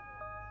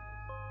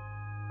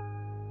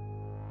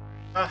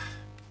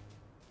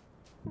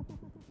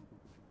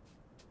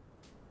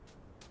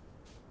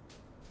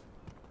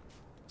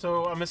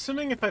 So I'm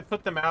assuming if I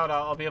put them out,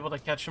 I'll be able to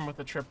catch them with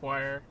a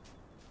tripwire.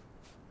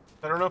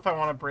 I don't know if I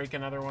want to break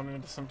another one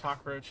into some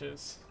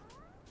cockroaches.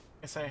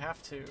 Guess I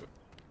have to.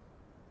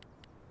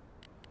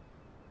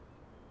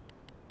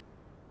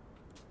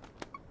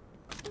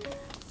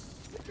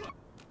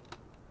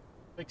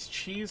 Mix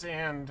cheese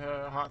and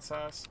hot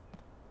sauce.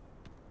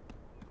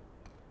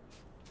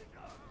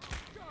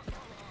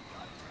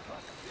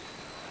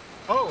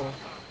 Oh!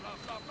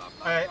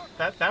 Alright,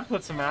 that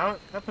puts him out.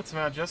 That puts him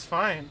out just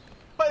fine.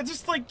 But I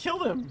just, like,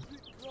 killed him!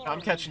 I'm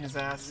catching his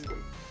ass.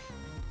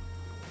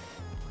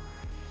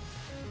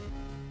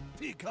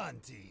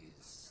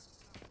 Picantes.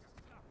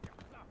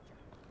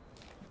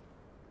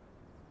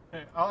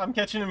 Okay, I'm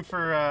catching him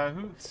for,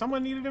 who?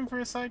 Someone needed him for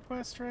a side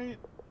quest, right?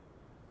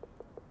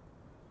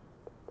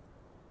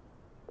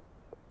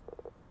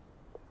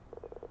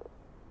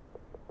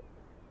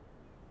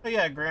 Oh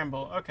yeah,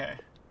 Gramble, okay.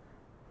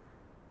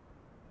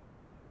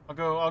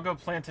 I'll go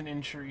plant an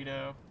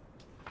Enchirito.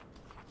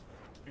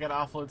 I gotta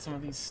offload some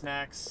of these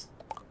snacks.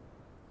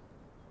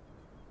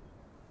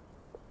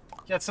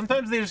 Yeah,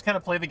 sometimes they just kind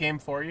of play the game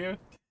for you.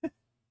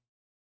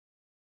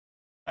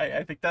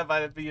 I think that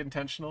might be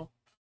intentional.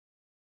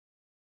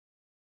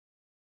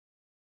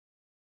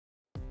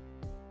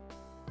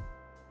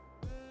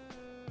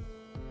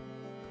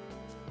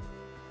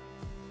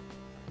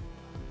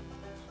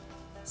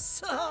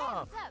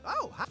 Sup?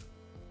 Oh, hi.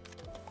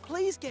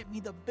 Please get me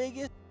the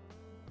biggest.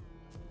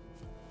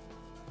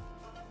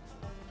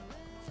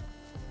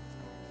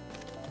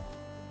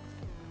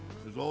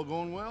 Is all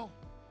going well?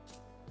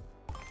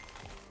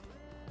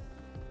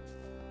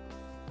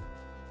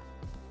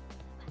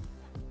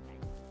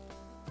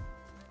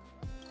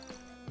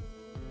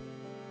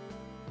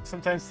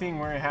 Sometimes seeing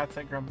wearing hats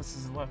that Grumpus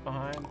is left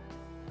behind.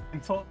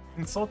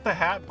 Consult the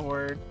hat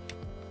board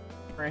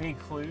for any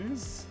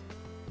clues.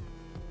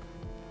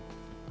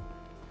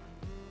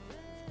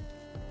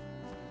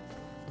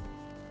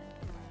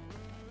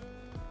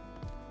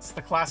 It's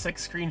the classic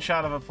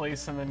screenshot of a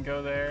place and then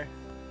go there.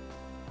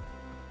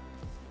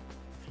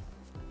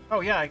 Oh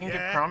yeah, I can give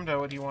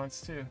Cromdo what he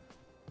wants too.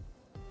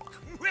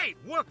 Great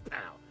work,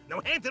 pal. Now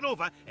hand it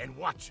over and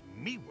watch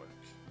me work.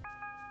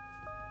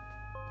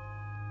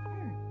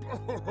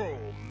 Oh,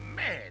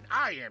 man,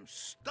 I am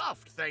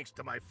stuffed thanks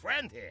to my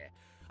friend here.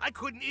 I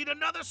couldn't eat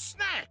another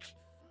snack.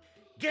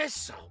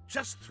 Guess I'll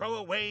just throw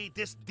away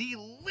this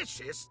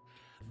delicious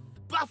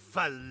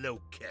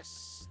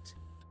buffalocust.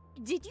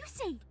 Did you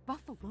say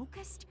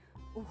buffalocust?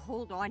 Oh,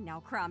 hold on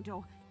now,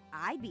 Cromdo.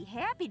 I'd be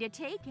happy to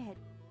take it.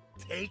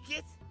 Take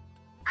it?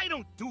 I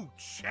don't do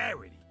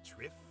charity,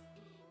 Triff.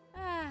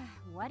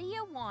 What do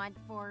you want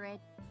for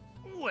it?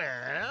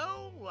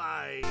 Well,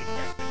 I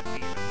happen to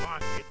be in the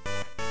market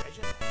for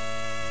treasure.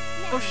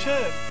 Oh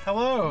shit!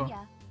 Hello.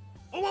 Yeah.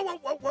 Oh,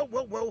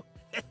 whoa!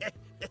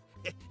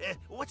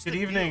 What's Good the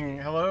evening.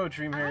 deal? Hello,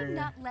 Dreamhair. I'm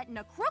not letting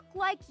a crook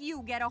like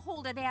you get a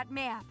hold of that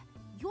map.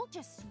 You'll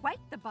just swipe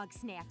the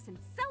Bugsnax and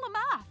sell them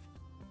off.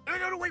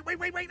 No, wait.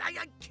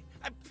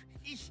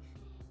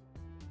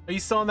 Are you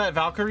still on that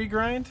Valkyrie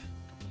grind?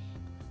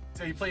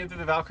 So you playing through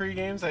the Valkyrie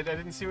games? I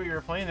didn't see what you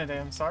were playing today.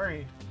 I'm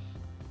sorry.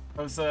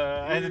 I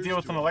had to deal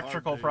with an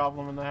electrical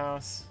problem in the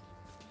house.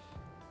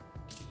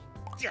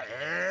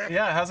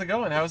 Yeah, how's it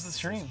going? How was the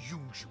stream? As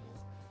usual.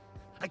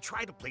 I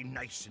try to play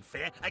nice and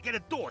fair. I get a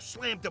door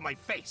slammed in my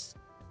face.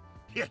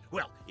 Yeah,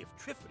 well, if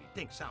Triffany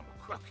thinks I'm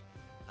a crook,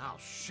 I'll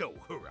show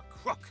her a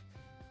crook.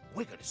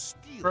 We're gonna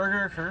steal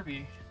Burger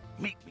Kirby.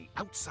 Meet me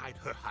outside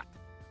her hut.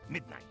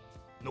 Midnight.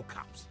 No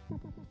cops.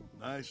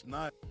 Nice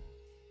night.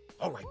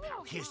 All right,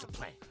 pal, here's the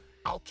plan.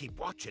 I'll keep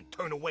watch and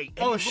turn away.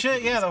 Oh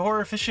shit, yeah, the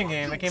horror fishing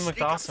game. That game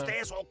looked awesome.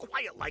 Upstairs all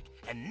quiet like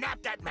and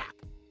nab that map.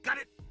 Got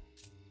it?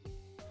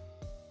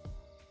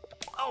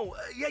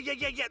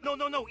 Yeah.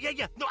 No.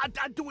 Yeah. No,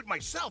 I'd do it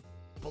myself.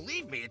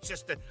 Believe me, it's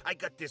just that I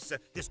got this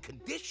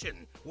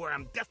condition where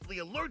I'm deathly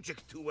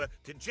allergic to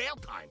jail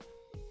time.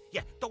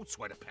 Yeah, don't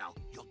sweat it, pal.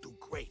 You'll do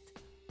great.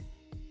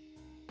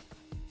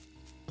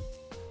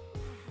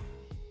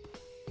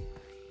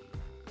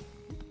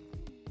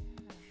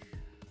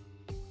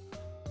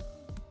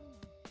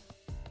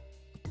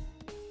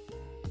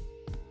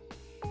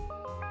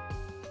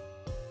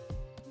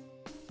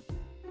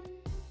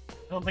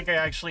 I don't think I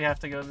actually have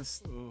to go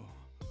this. Oh,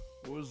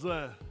 what was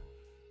that?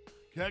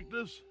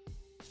 Cactus?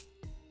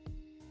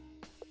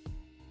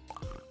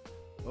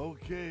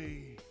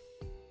 Okay.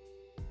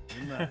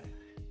 Good night,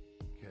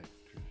 Cactus.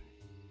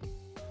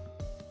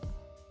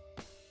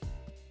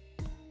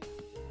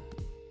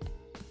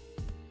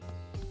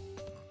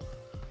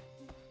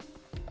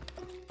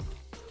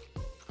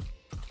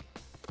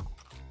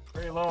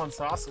 Very low on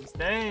sauces.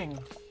 Dang.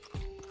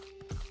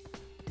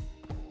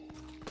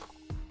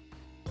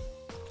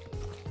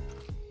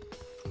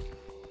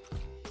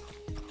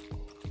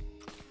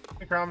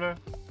 Hey, Cromdo.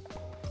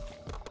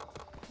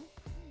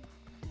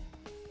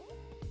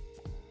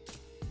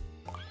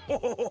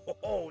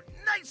 Oh,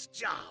 nice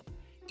job.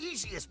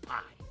 Easy as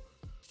pie.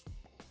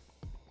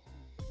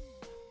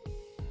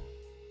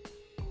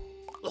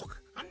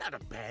 Look, I'm not a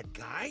bad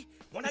guy.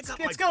 When I got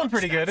It's my going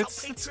pretty good. I'll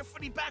It's pay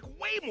Triffany back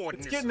way more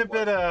than it's this getting a is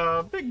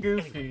worth. bit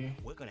goofy. Anyway,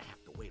 we're gonna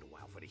have to wait a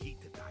while for the heat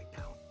to die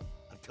down.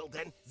 Until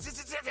then, zip,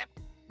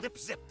 lip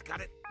zipped.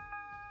 Got it?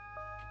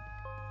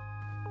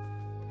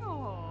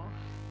 Oh.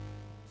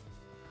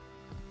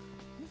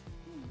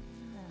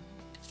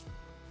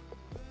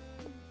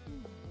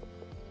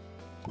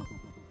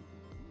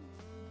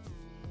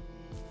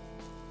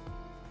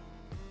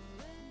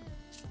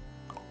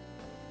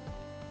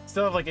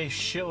 Still have like a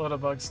shitload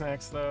of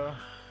Bugsnax though.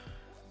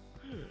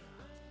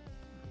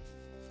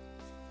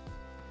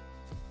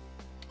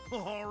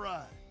 All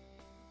right.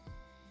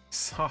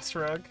 Sauce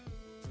rug.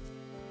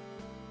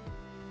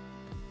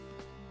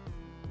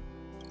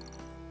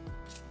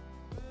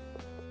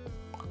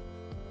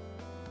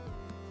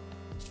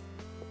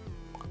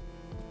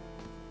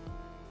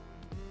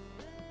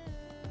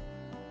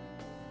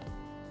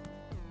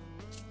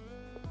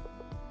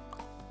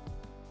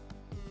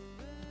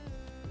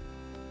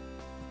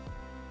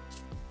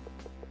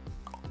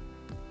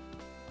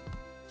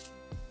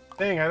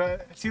 Dang,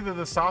 it's either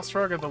the sauce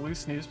rug or the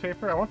loose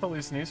newspaper. I want the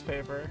loose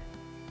newspaper.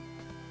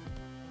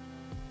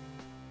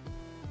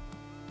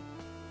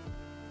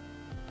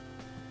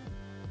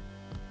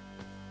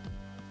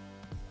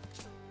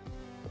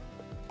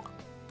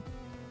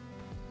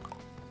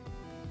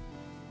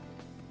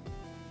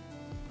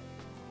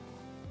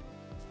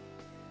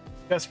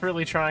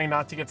 Desperately trying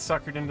not to get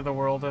suckered into the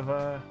world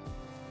of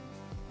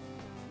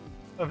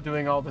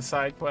doing all the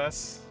side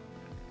quests.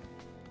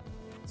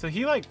 So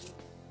he like,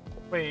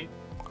 wait.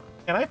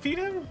 Can I feed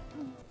him?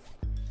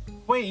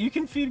 Wait, you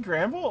can feed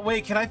Gramble?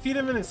 Wait, can I feed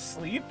him in his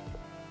sleep?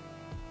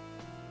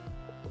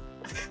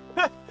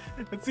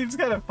 It seems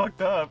kind of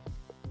fucked up.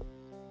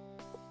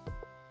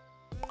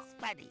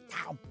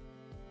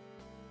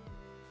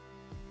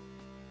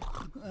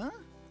 Huh?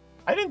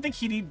 I didn't think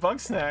he'd eat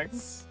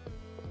Bugsnax.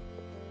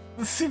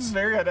 This seems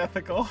very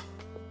unethical.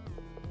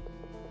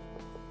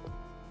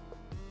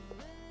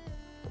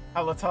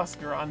 Palatas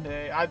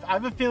Grande. I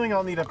have a feeling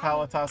I'll need a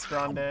Palatas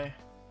Grande.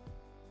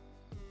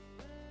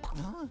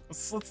 Huh?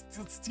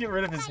 Let's get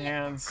rid of his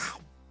hands.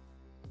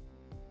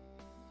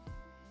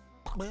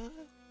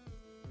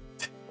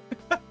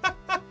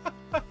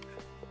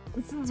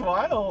 This is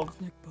wild.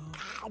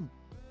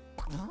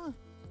 Huh?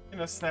 You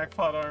know, snack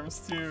pot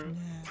arms too.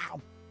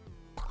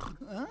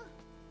 Huh?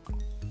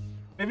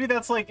 Maybe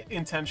that's like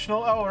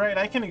intentional. Oh right,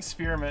 I can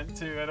experiment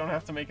too. I don't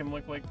have to make him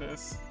look like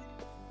this.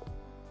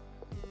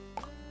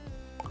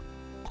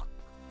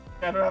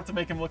 I don't have to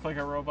make him look like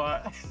a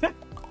robot.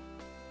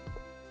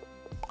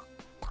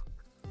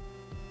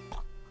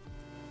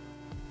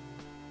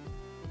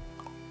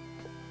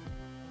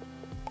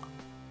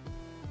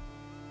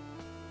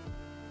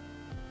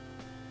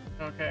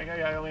 Okay,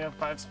 yeah, I only have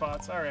 5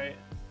 spots. All right.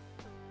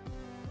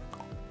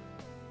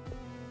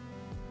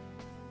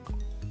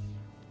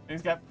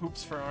 He's got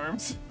poops for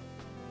arms.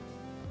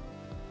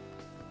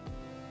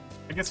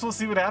 I guess we'll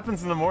see what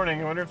happens in the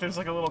morning. I wonder if there's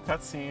like a little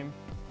cutscene.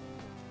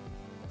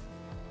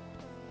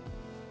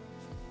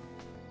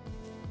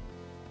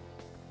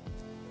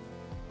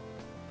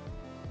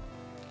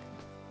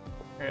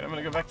 Alright, I'm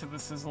gonna go back to the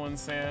Sizzling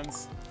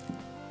Sands.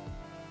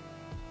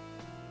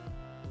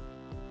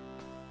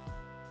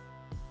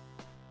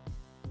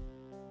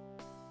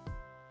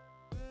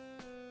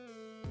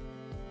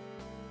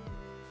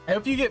 I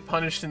hope you get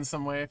punished in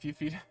some way if you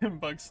feed him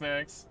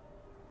Bugsnax.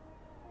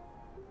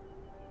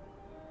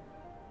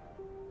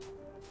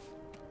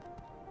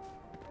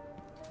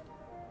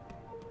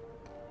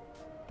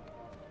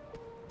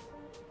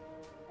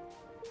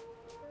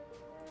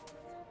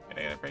 I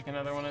gotta break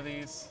another one of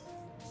these.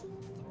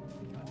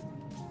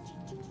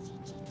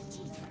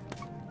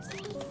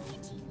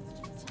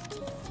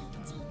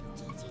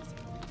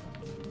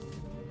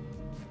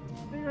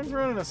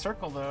 always run in a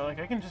circle though? Like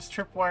I can just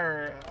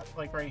tripwire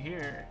like right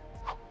here.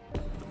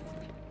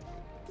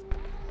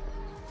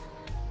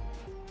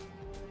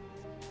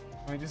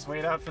 We just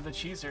wait out for the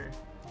cheeser.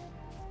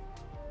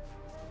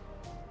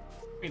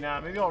 Maybe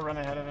not. Maybe I'll run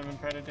ahead of him and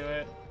try to do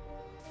it.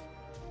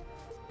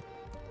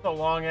 It's a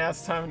long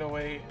ass time to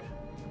wait.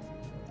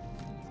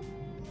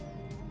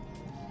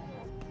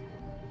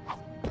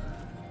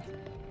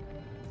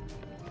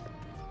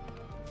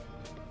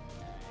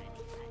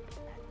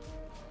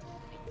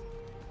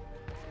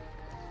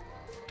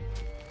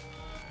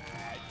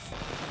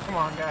 Come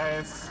on,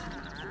 guys.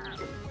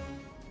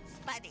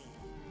 Spuddy.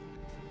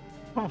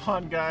 Come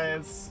on,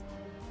 guys.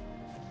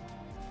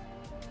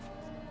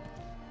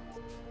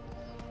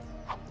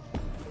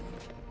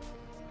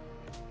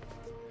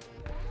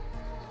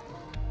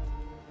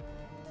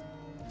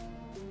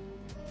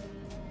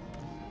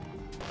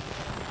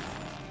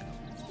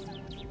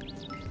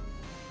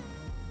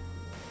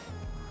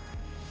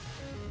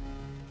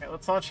 Okay,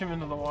 let's launch him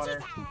into the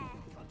water.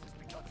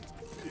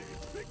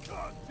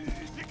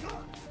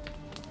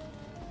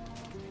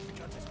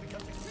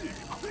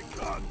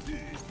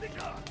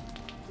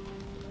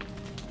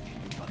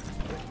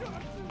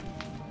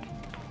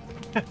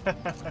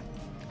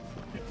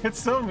 It's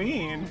so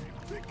mean.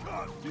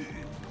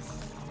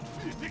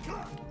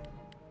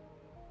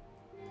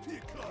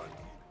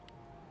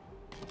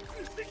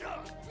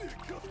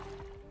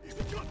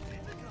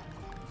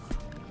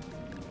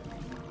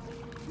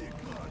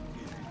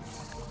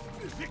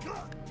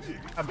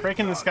 I'm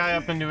breaking this guy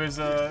up into his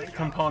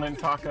component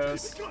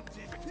tacos.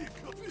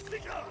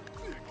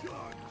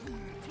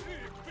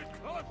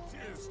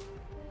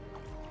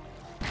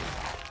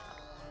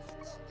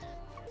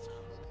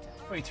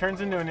 Oh, he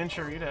turns into an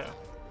enchilada.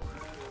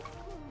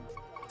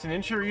 It's an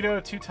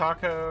enchilada, 2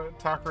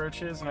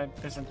 cockroaches, and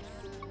there's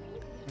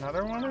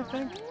another one, I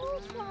think?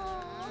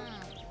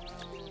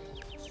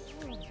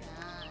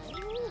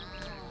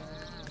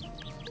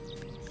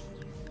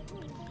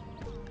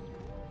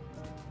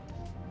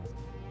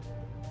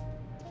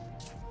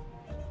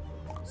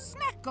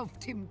 Snack of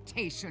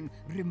temptation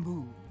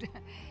removed.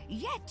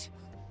 Yet,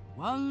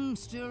 one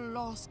still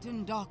lost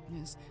in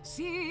darkness,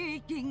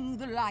 seeking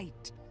the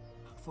light.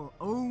 For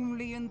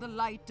only in the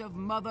light of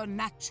Mother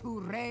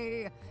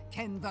Nature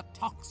can the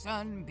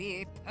toxin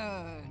be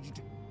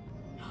purged.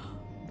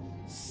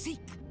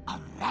 Seek a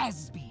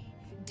Rasby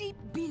deep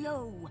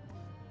below.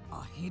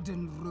 A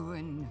hidden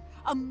ruin,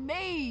 a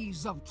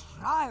maze of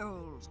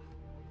trials.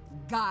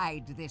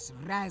 Guide this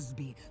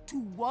Rasby to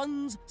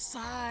one's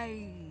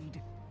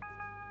side.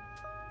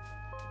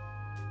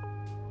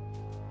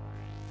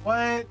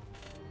 What?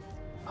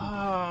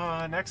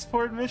 An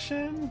export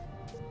mission?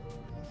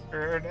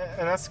 Or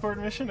an escort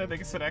mission? I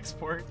think it's an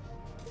export.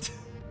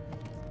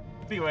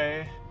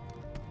 Anyway.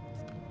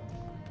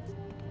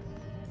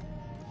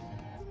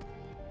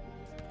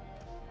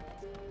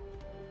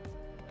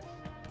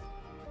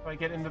 If I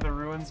get into the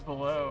ruins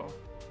below.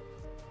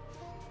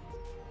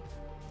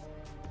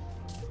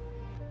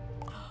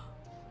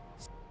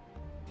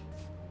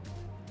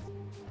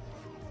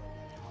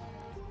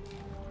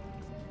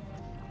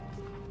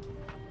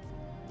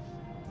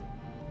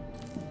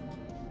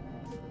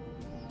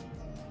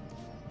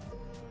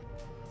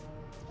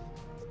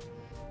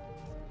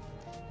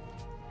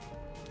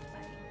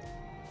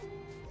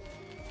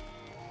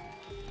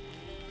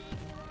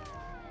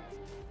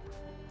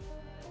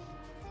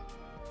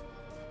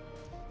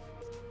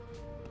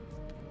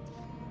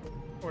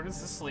 Where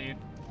does this lead?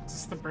 Is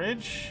this the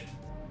bridge?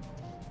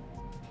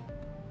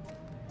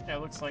 Yeah,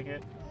 it looks like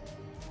it.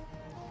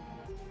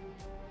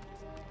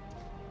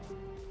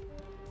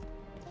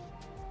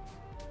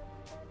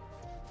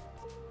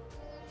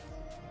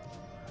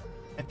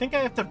 I think I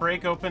have to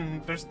break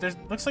open. There's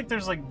looks like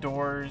there's like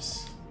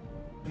doors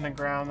in the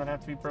ground that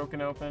have to be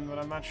broken open, but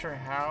I'm not sure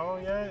how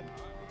yet.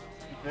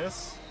 Like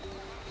this?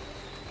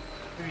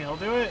 Maybe he'll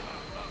do it?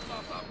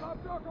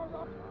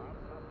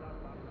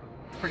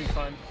 It's pretty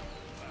fun.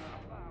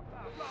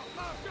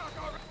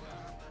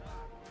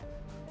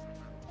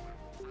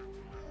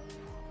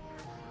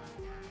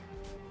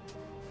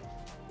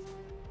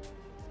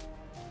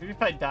 Maybe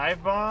if I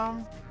dive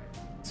bomb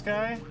this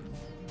guy?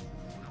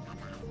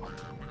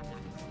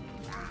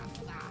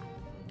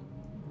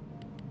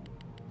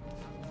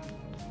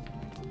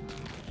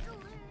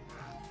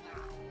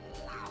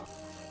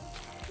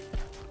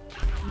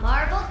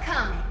 Marvel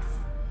Comics.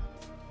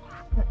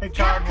 I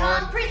got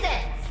Capcom one.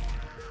 presents.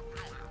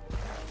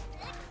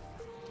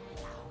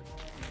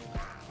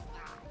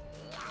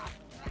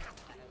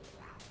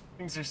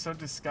 Things are so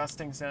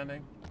disgusting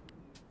sounding.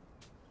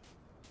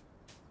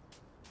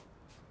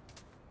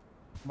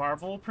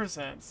 Marvel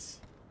presents.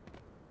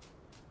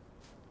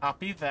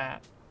 Copy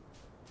that.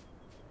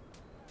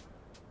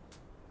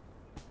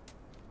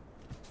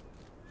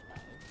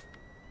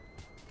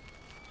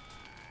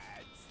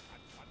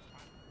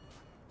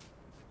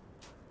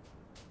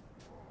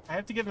 I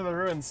have to get to the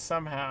ruins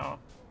somehow.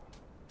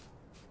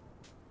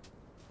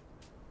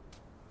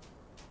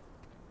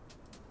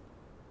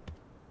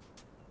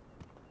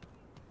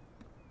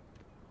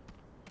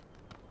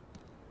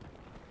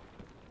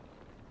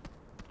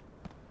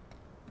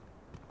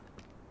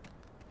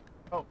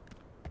 Oh.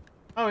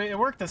 Oh, it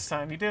worked this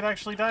time. He did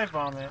actually dive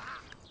bomb it.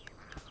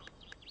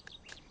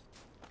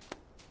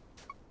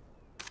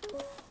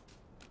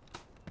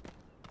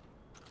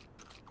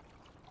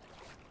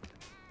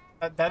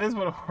 That is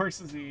what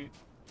horses eat.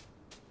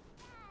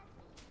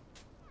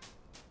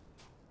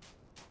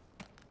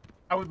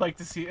 I would like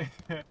to see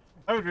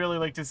I would really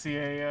like to see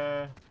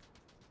a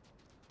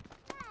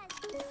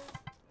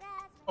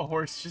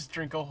horse just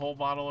drink a whole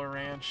bottle of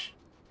ranch.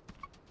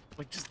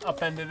 Like just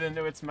upend it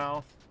into its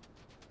mouth.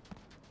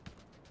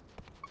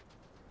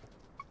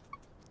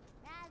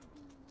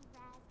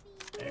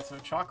 Okay, so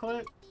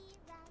chocolate.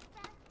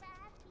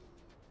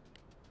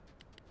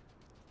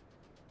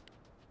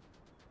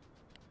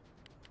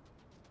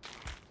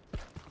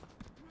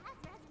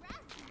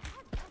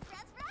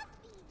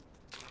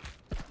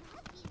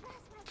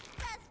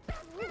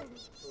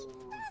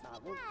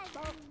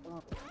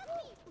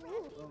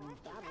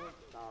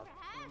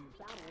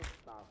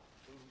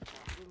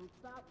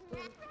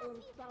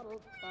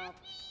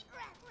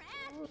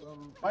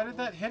 Why did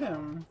that hit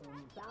him?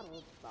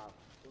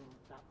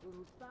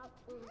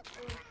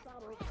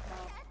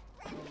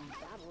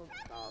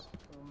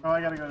 Oh,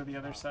 I gotta go to the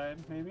other side,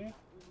 maybe?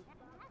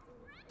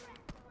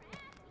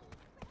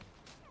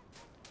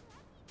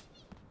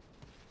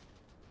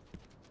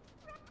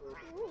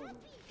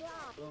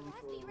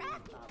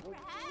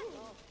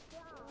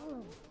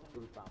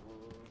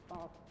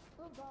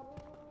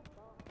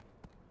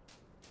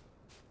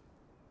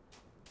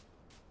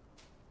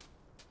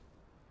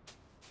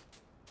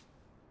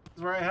 This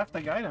is where I have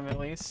to guide him, at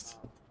least.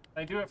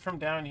 Can I do it from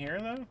down here,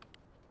 though?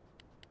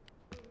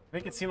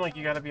 Make it seem like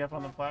you gotta be up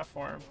on the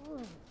platform.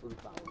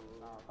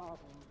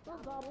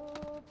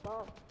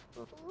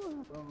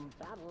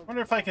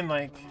 Wonder if I can,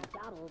 like...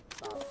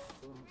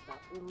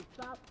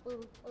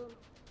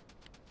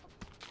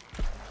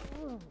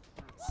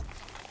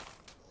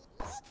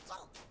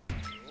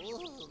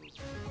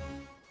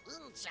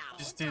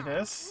 Just do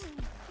this?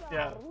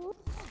 Yeah.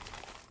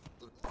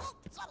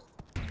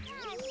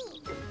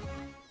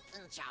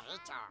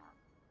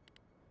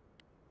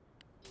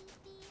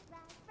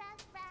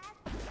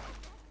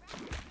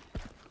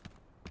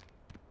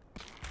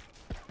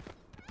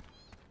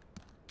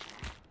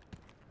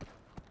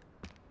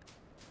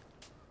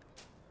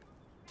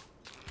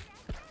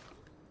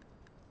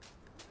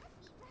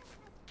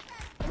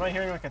 Am I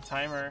hearing like a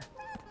timer?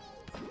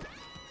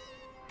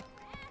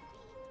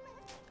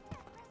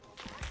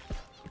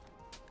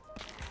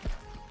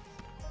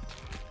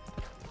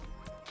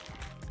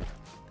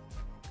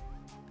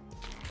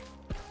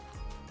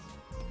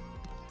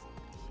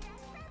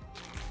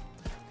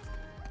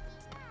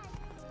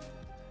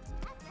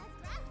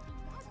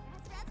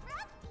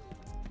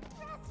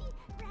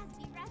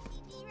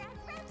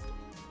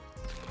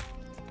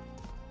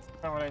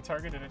 Not what I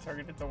targeted. I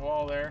targeted the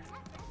wall there.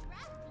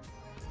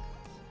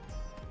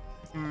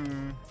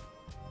 Can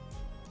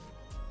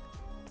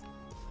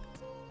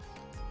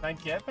I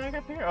get back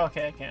up here?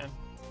 Okay, I can.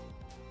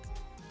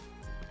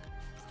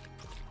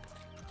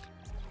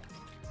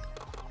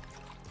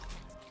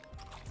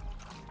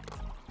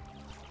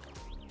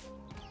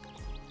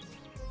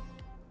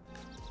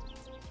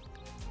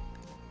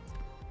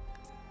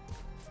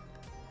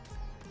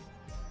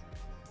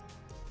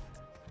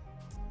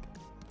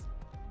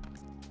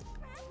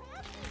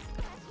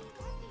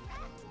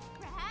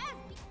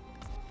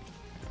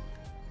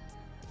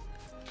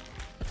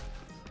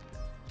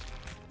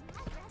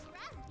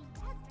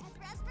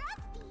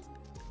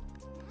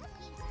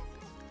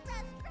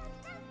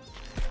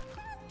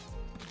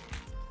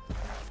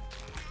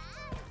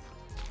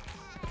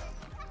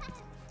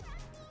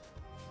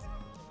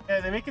 Yeah,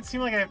 they make it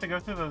seem like I have to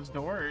go through those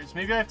doors.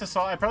 Maybe I have to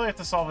solve. I probably have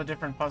to solve a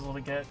different puzzle to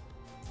get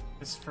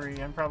this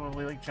free. I'm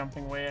probably like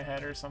jumping way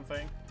ahead or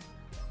something.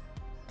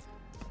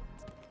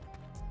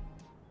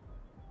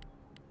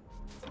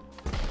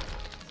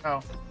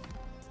 Oh.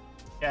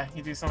 Yeah,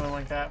 you do something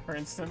like that, for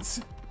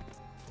instance.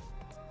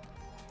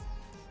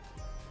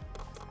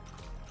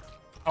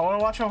 I want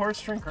to watch a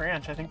horse drink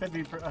ranch. I think that'd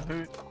be a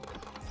hoot.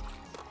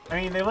 I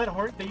mean,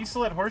 they used to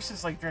let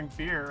horses like drink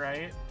beer,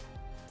 right?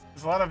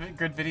 There's a lot of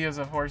good videos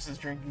of horses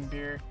drinking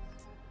beer.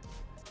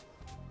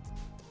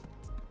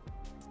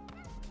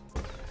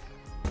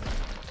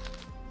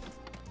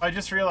 I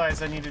just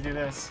realized I need to do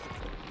this.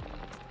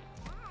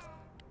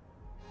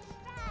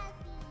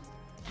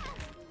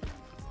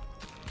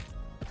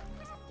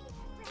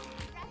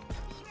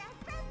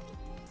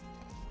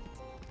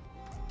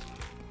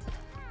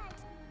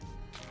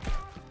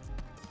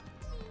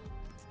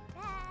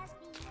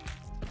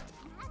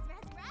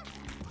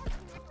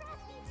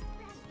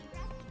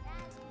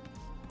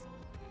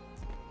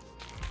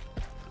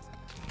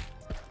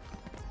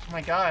 Oh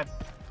my god.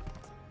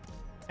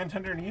 And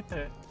underneath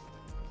it.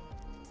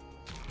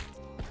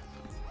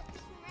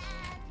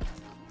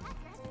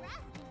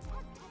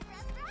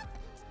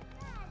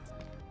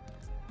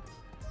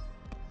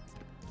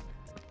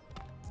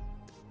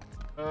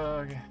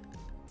 Okay.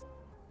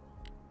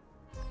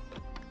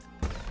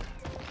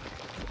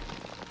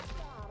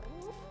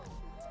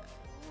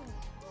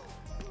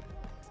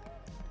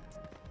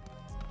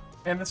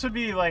 And this would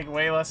be like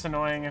way less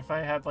annoying if I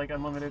had like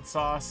unlimited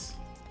sauce.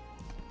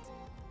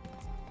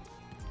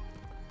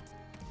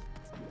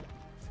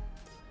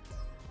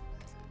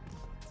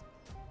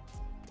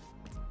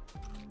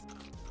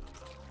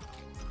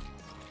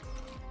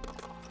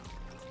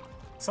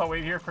 So I'll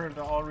wait here for it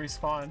to all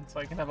respawn so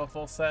I can have a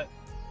full set.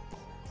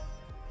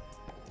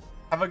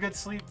 Have a good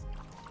sleep.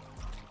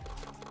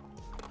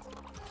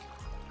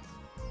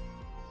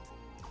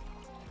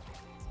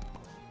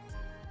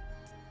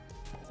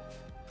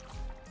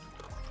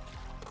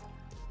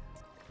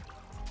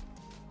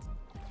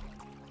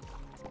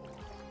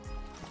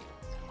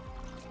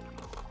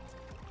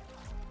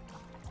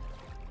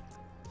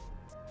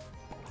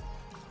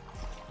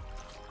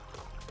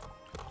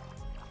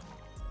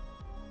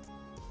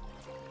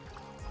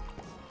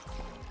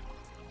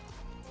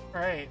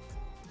 Right.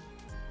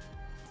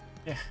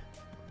 Yeah.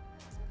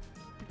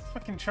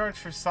 Fucking charge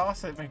for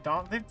sauce at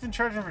McDonald's. They've been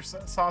charging for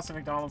sauce at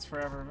McDonald's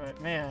forever,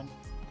 but man,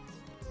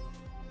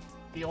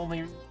 the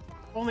only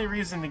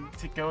reason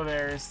to go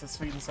there is the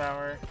sweet and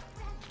sour.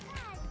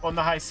 Well, in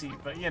the high C,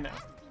 but you know.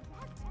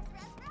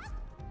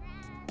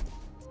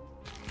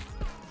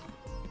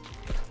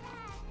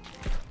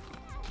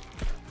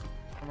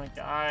 Oh my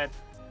god.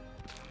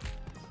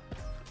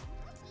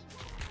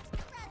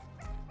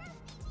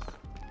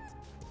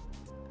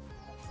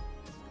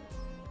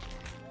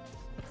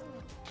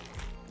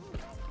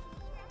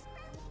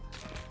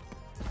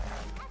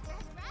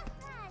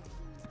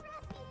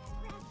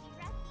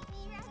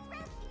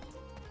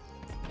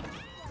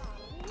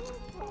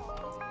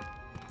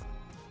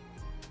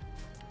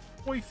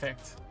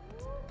 Perfect.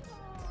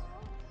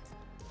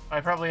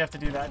 I probably have to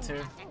do that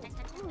too.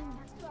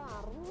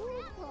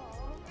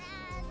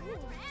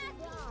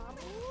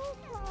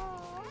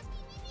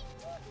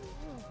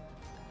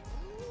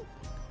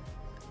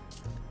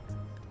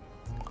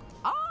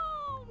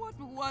 What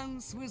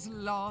once was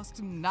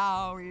lost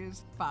now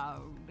is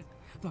found.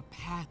 The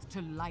path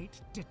to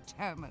light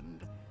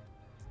determined.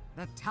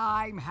 The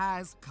time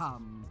has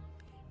come.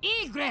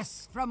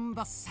 Egress from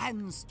the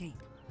sandscape.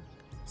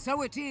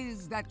 So it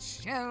is that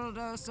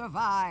Shelder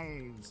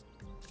survives.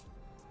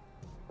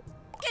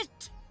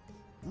 It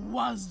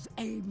was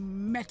a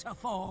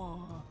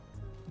metaphor.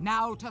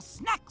 Now to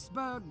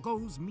Snaxburg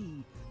goes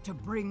me to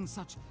bring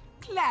such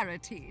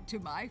clarity to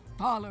my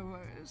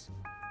followers.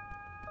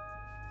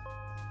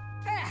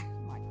 Ah,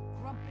 my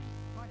grumpy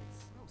butt is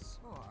so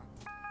sore.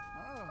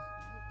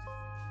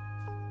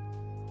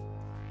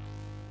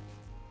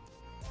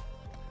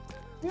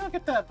 You don't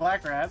get that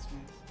black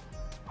raspberry.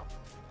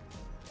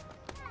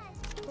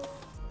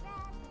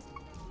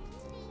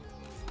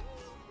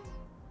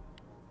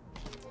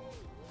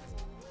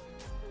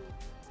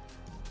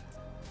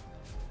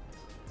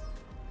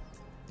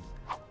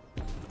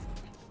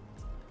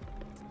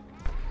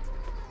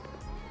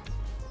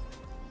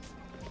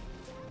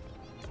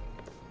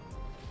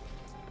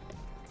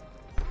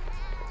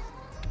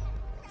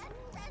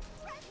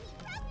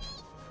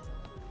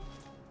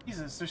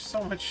 Jesus, there's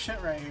so much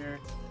shit right here.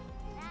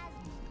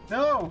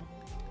 No!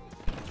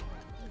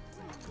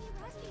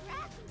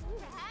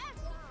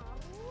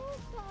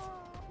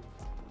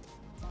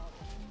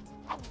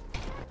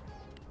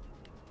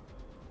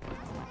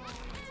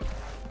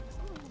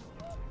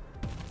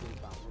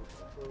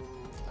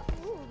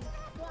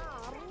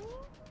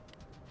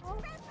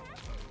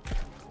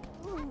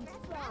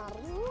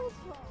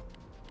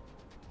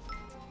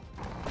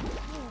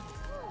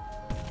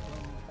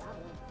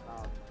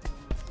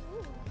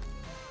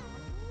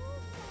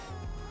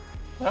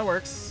 That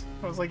works.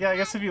 I was like, yeah, I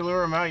guess if you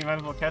lure him out, you might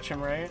as well catch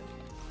him, right?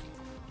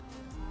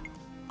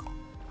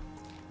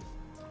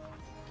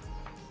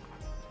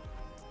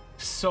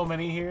 So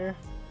many here.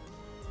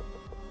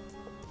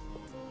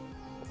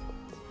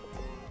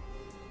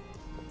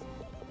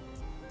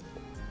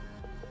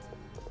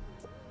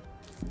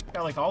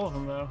 Got like all of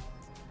them though.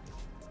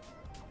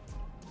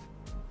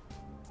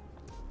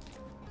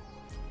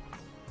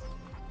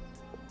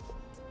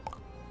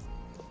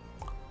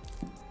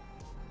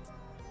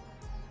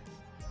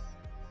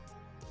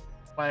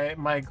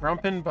 My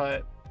grumpin'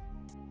 butt.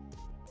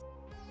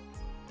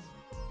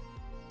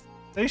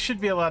 They should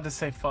be allowed to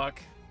say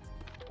fuck.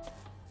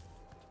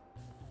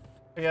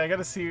 But yeah, I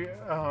gotta see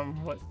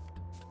what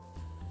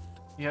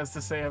he has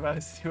to say about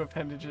his two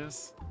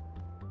appendages.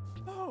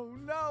 Oh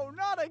no,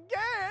 not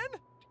again!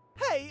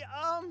 Hey,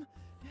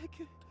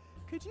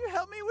 could you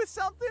help me with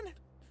something?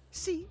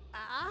 See,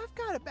 I've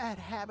got a bad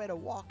habit of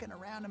walking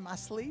around in my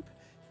sleep,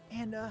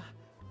 and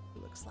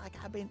looks like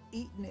I've been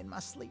eating in my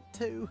sleep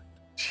too.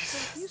 So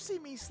if you see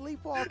me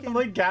sleepwalking, I'm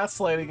like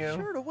gaslighting him.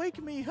 Be sure to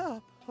wake me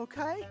up,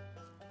 okay?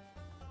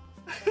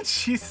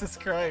 Jesus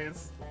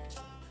Christ.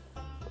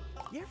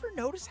 You ever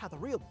notice how the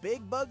real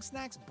big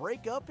Bugsnax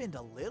break up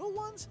into little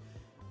ones?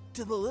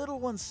 Do the little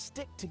ones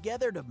stick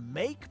together to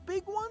make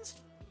big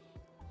ones?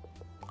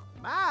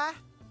 Bye.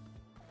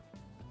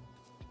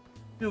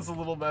 Feels a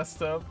little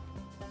messed up.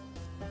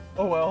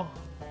 Oh well.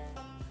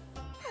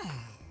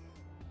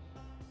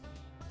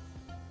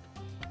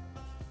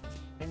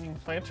 Hanging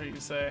planter, you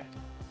say?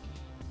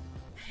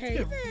 Hey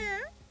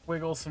there.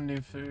 Wiggle some new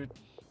food.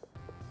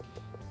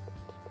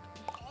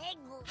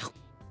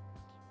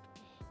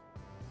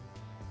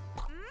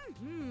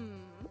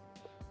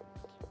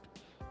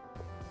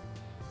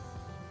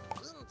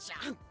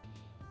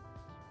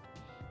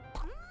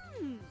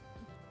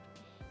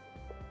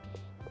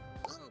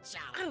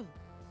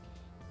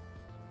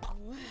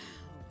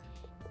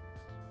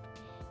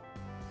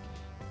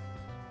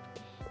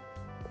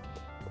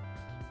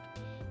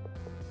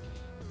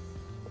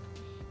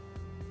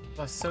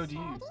 So do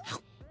you.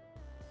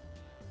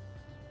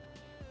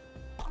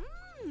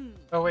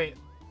 Oh wait,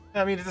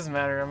 I mean it doesn't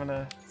matter. I'm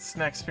gonna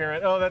snack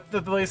experiment. Oh, that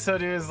the lace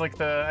soda is like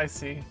the I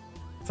see.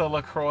 It's a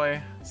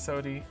LaCroix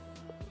soda.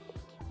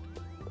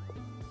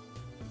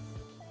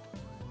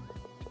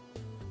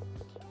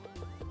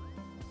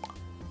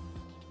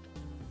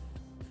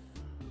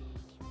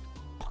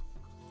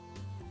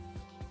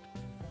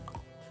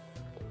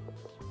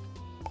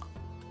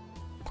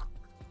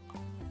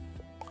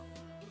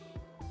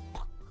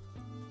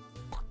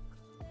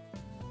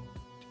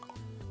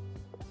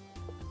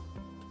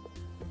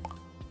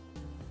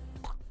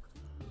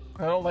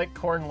 I don't like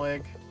corn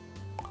leg.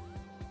 I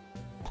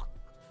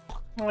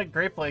don't like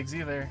grape legs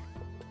either.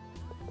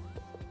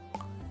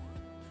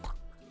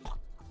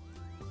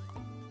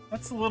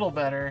 That's a little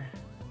better.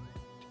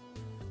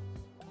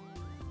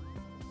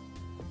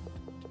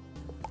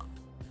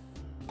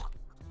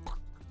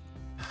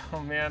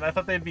 Oh man, I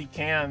thought they'd be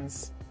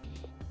cans.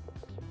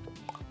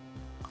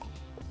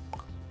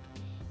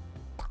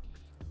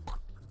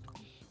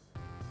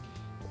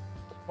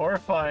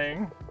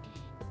 Horrifying.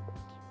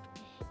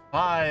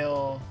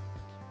 Vile.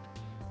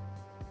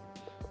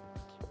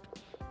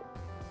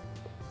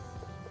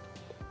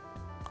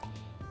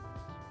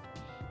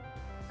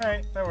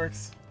 Alright, that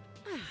works.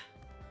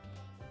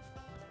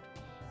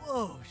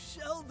 Whoa,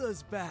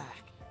 Shelda's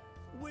back.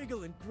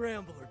 Wiggle and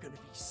Gramble are gonna be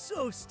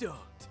so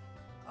stoked.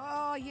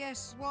 Oh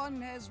yes, one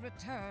has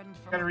returned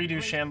from Gotta redo a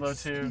great Shandlo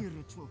too.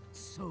 spiritual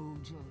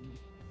sojourn.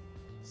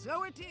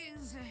 So it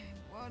is,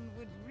 one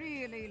would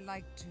really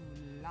like to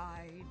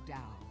lie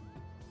down.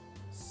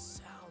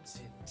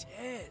 Sounds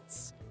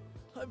intense.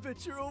 I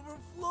bet you're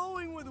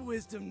overflowing with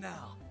wisdom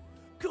now.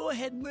 Go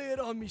ahead and lay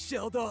it on me,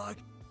 Sheldog.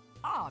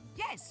 Ah,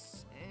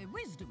 yes,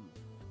 wisdom.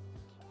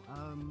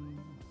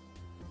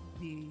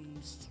 The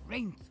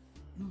strength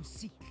you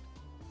seek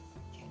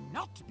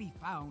cannot be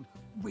found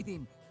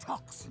within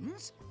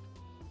toxins,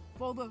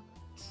 for the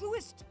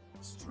truest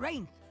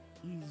strength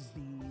is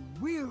the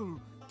will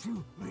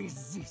to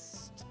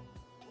resist.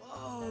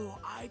 Whoa,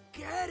 I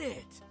get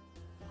it.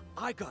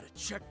 I gotta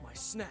check my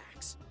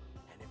snacks,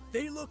 and if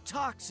they look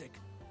toxic,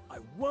 I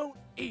won't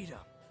eat them.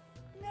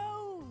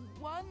 No,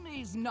 one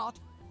is not.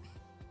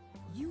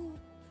 You...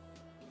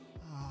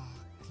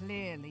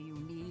 clearly you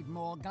need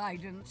more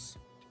guidance.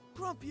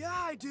 Grumpy,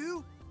 I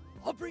do.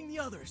 I'll bring the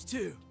others,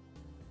 too.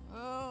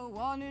 Oh,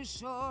 one is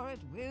sure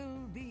it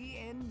will be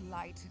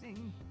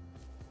enlightening.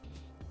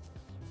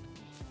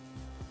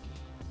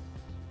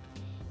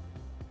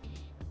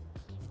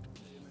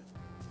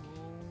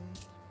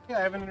 Yeah,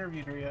 I haven't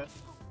interviewed her yet.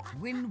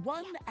 When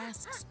one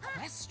asks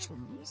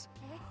questions,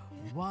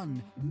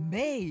 one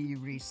may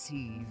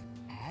receive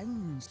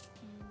answers.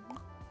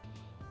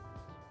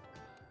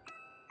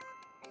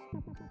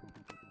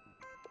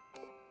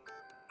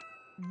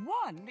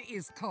 One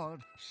is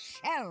called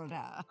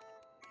Shelda.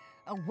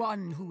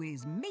 One who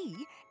is me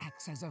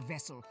acts as a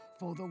vessel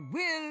for the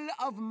will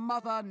of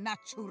Mother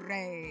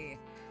Nature.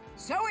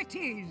 So it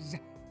is.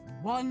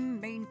 One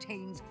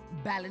maintains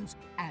balance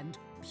and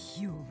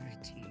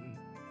purity.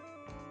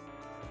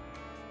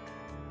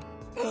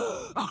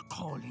 A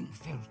calling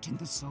felt in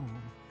the soul.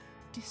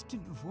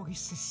 Distant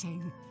voices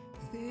saying,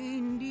 they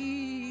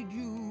need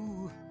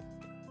you.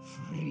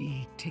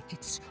 Free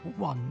tickets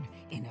won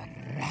in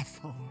a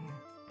raffle.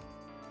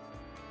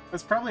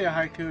 That's probably a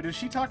haiku. Is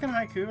she talking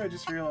haiku? I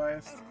just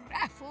realized. A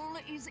raffle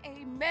is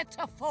a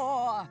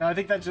metaphor. No, I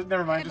think that just,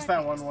 never mind, just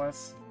that one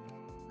was.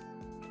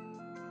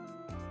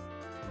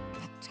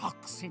 The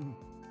toxin.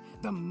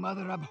 The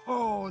mother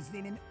abhors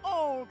them in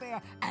all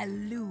their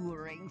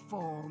alluring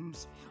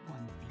forms.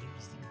 One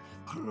feels them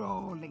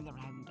crawling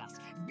around us,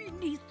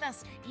 beneath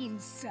us,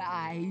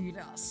 inside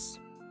us.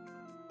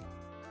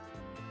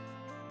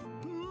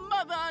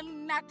 Mother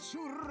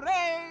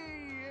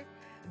Nature,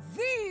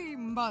 the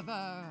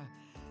mother.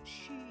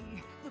 She,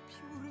 the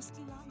purest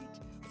light,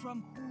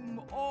 from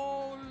whom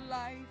all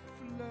life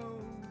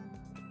flows.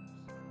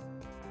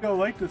 I don't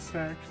like this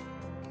fact.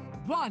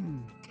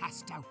 One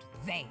cast out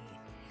they,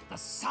 the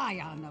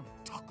scion of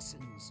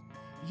toxins.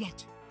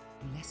 Yet,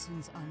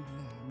 lessons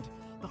unlearned,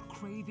 the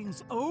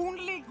cravings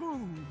only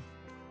grew.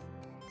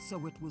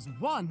 So it was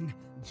one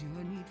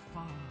journeyed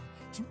far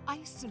to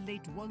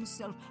isolate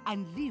oneself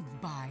and live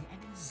by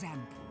an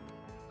example.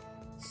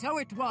 So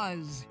it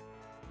was.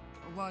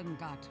 One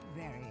got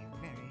very,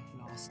 very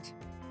lost.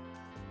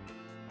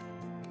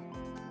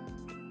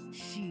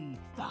 She,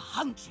 the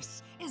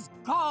huntress, is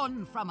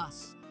gone from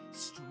us,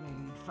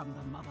 strayed from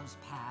the mother's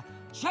path,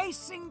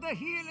 chasing the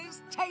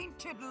healer's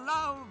tainted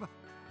love.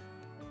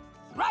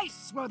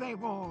 Thrice were they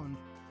warned,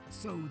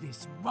 So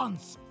this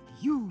once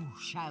you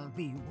shall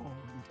be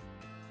warned.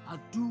 A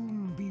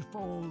doom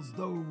befalls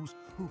those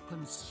who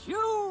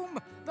consume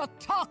the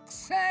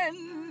toxin.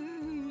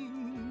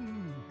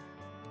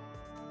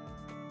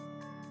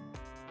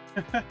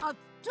 A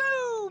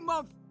doom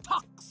of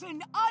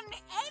toxin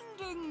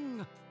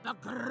unending. The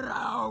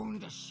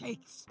ground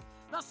shakes.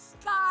 The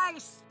sky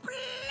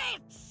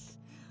splits.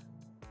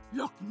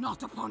 Look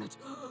not upon it.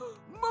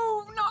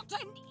 Move not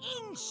an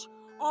inch,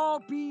 or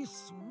be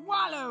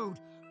swallowed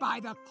by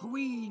the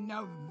Queen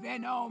of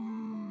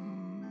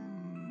Venoms.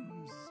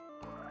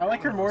 I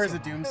like her more as a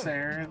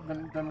doomsayer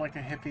than like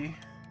a hippie.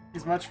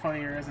 He's much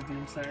funnier as a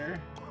doomsayer.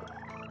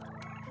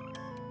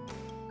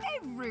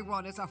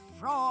 Everyone is a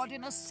fraud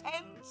in a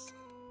sense.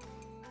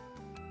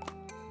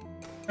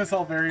 That's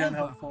all very Ever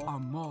unhelpful. are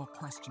more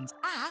questions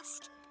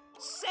asked,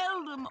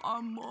 seldom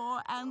are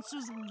more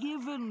answers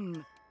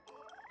given.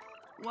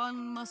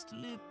 One must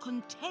live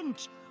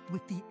content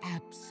with the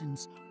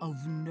absence of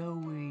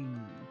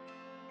knowing.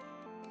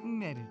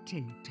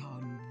 Meditate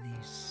on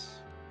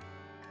this.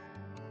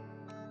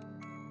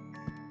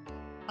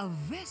 A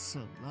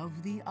vessel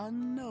of the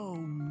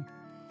unknown.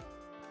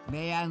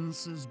 May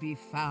answers be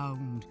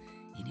found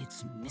in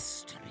its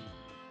mystery.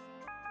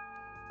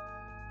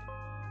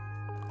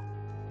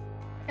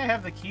 I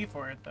have the key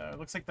for it though. It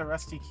looks like the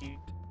rusty key.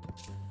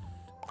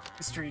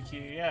 History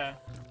key, yeah.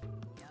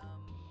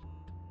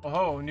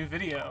 Oh, new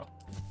video.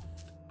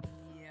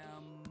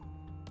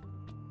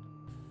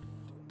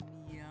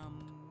 Yeah,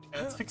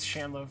 let's fix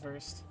Shanlo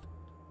first.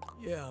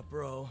 Yeah,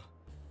 bro.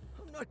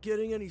 I'm not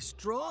getting any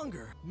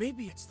stronger.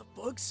 Maybe it's the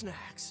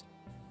Bugsnax.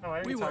 Oh, I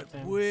already We talked to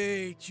went him.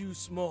 way too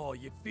small,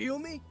 you feel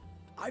me?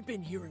 I've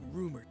been hearing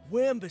rumors.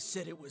 Wamba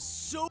said it was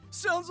so...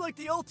 Sounds like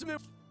the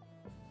ultimate...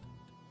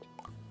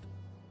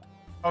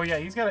 Oh yeah,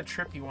 he's got a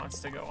trip he wants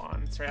to go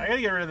on. That's right. I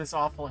gotta get rid of this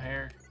awful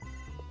hair.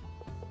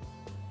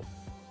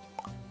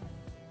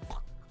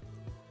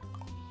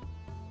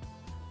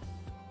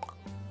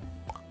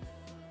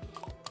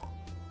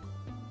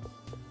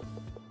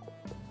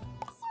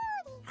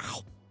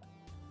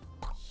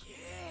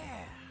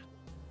 Yeah.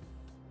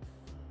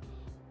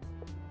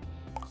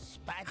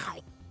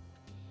 Spicy.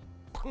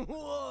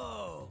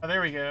 Whoa. Oh,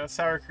 there we go.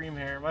 Sour cream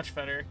hair. Much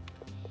better.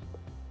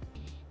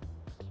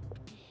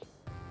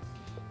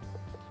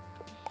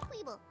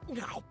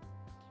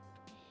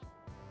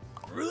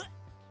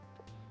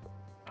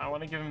 I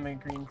want to give him the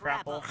green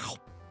crapple.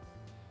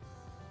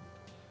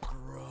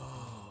 Bro.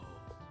 Oh,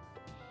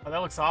 that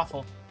looks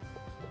awful.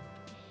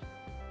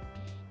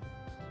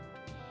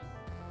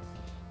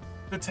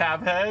 The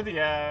tab head?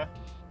 Yeah.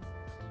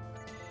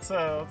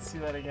 So, let's see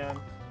that again.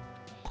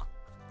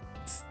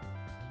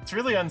 It's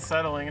really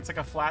unsettling. It's like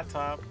a flat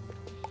top.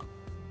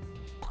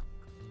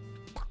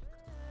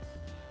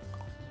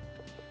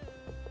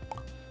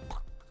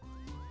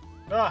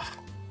 Ugh.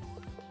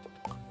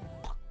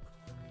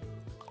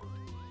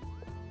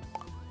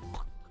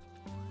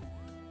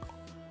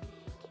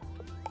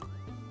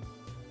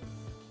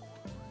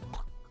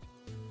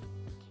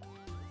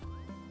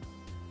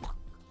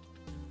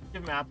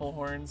 Give him apple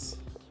horns.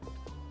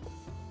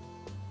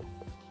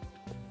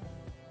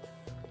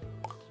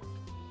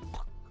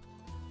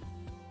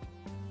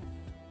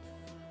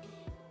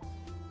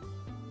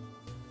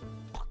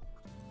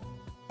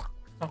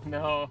 Oh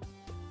no.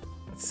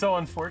 It's so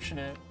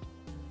unfortunate.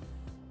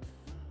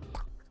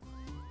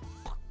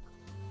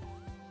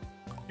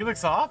 He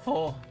looks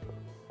awful.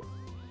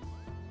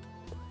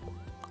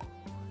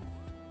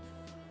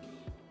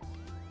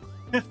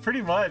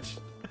 Pretty much.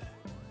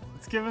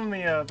 Let's give him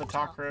the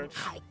cockroach.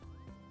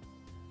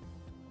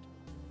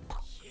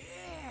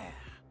 Yeah.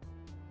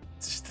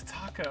 It's just a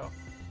taco.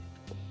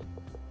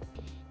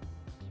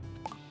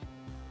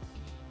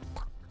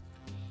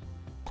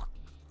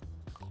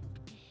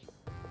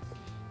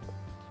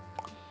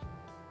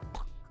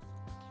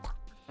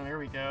 Oh, here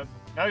we go.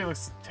 Now he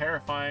looks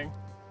terrifying.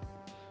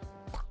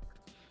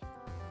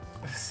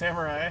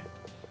 Samurai.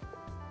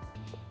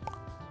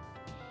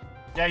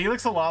 Yeah, he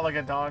looks a lot like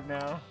a dog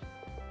now.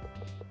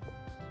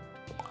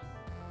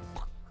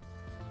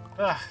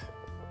 Ugh.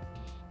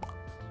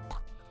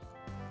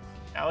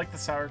 Yeah, I like the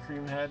sour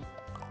cream head.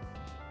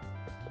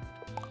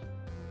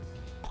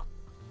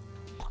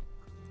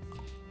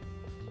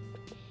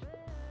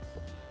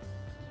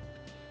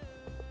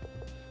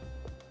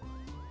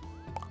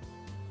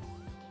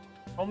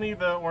 Only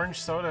the orange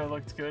soda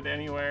looked good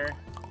anywhere.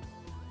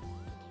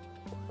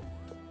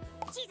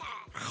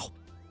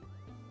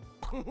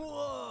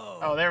 Whoa.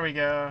 Oh, there we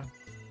go.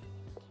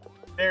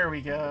 There we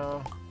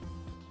go.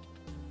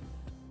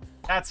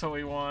 That's what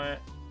we want.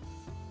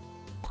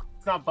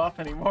 It's not buff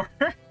anymore.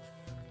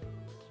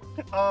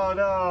 Oh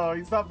no,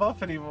 he's not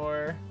buff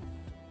anymore.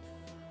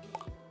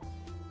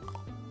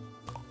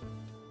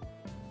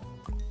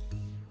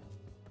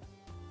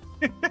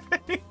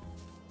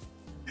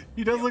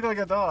 He does look like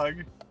a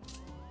dog.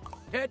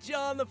 Catch you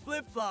on the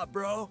flip-flop,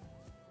 bro.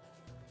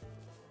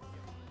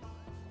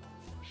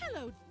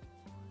 Hello.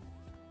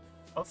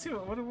 Let's see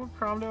what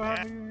prom do I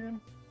have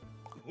again?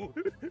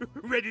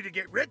 Ready to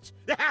get rich?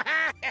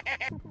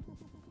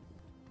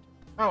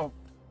 Oh,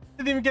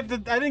 I didn't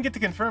get to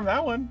confirm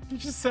that one. You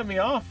just sent me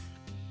off.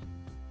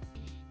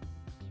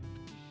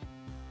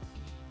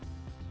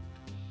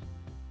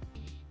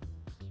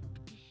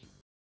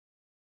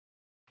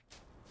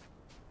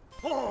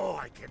 Oh,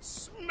 I can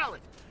smell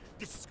it.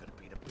 This is gonna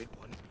be the big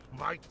one.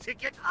 My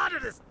ticket out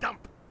of this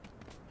dump.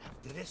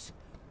 After this,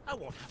 I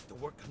won't have to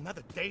work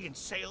another day in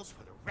sales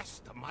for the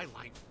rest of my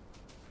life.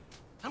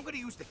 I'm gonna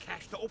use the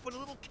cash to open a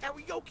little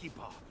karaoke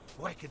bar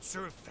where I can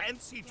serve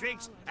fancy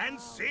drinks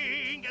and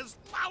sing as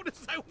loud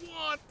as I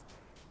want.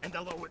 And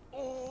I'll owe it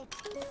all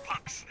to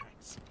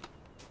Bugsnax.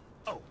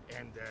 Oh,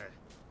 and,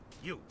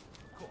 you,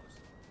 of course.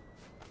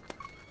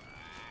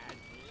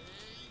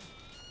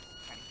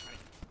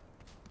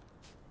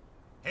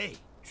 Hey,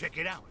 check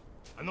it out.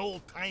 An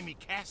old-timey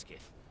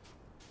casket.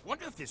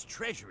 Wonder if there's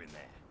treasure in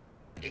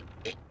there.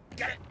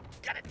 Got it.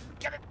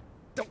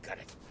 Don't got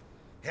it.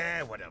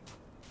 Whatever.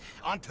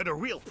 On to the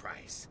real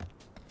prize.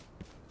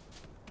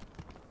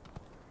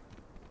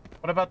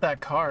 What about that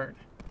card?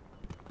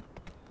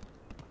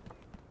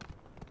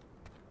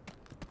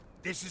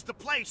 This is the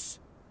place.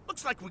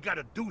 Looks like we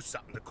gotta do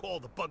something to call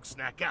the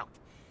Bugsnax out.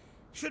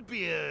 Should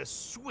be a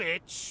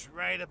switch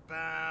right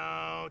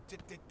about...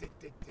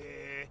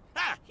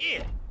 Ah,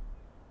 here.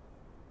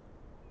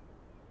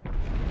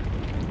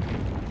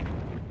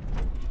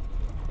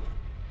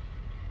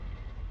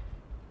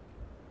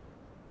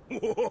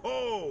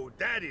 Whoa,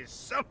 that is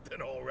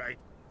something, all right.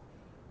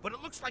 But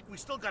it looks like we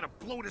still gotta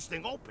blow this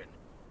thing open.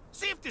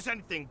 See if there's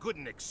anything good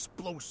and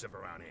explosive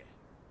around here.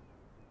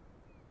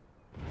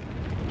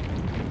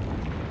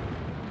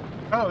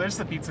 Oh, there's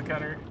the pizza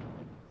cutter.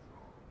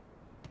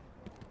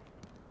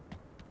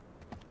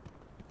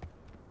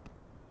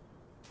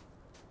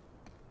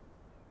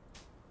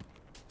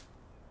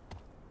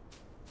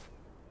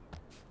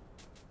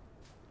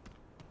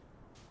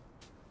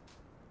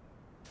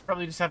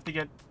 Probably just have to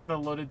get the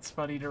loaded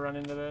Spuddy to run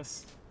into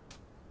this.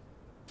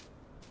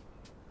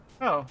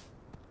 Oh.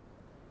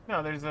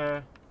 No, there's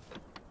a...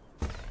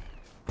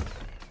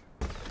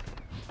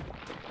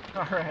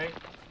 Alright.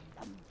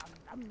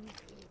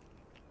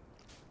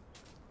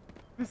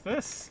 What is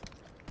this?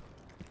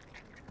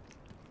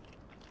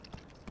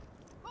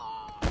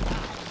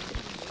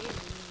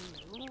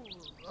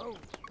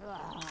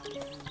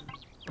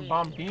 A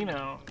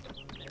Bombino.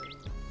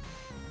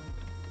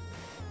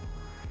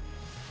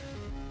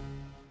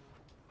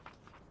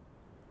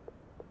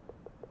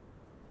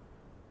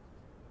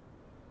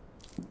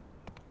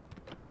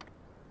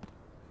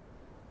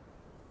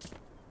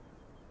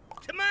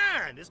 Come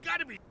on, there's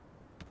gotta be...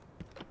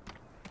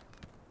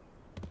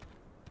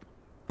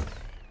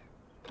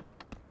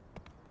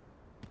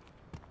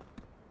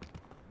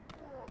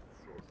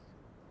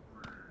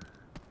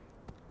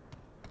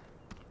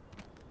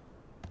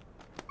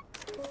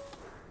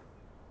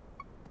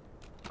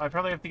 I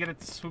probably have to get it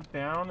to swoop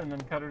down and then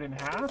cut it in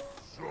half.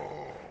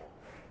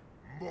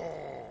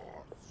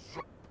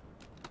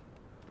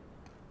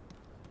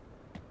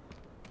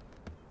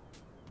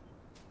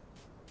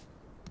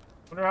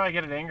 Wonder how I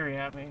get it angry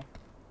at me.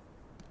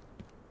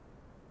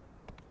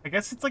 I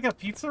guess it's like a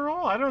pizza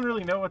roll? I don't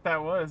really know what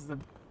that was.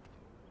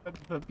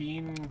 The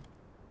bean...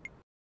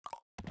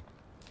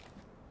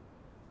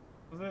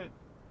 Was it?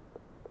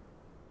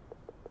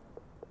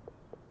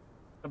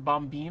 The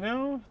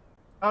Bombino?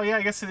 Oh yeah,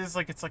 I guess it is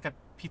like, it's like a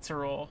pizza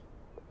roll.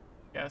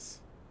 Yes.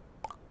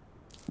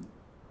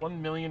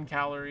 1 million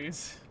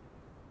calories.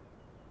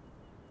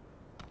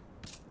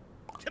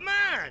 Come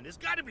on, there's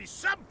gotta be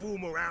some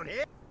boom around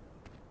here.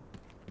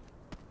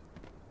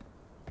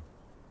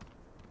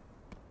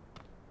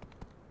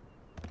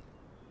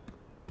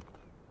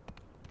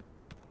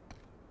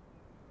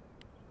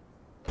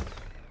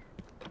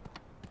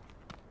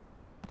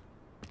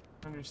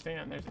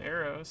 Understand, there's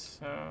arrows,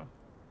 so...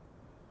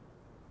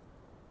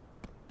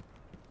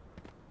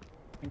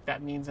 I think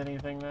that means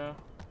anything, though.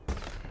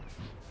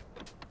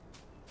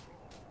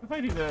 What if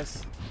I do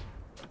this?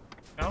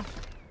 No?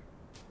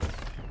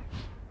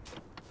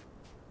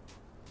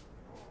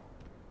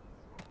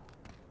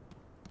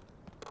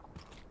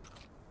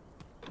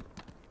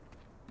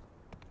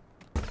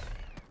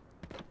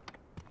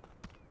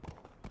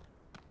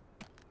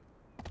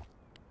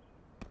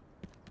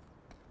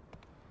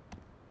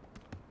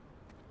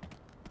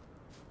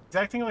 It's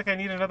acting like I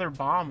need another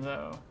bomb,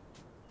 though.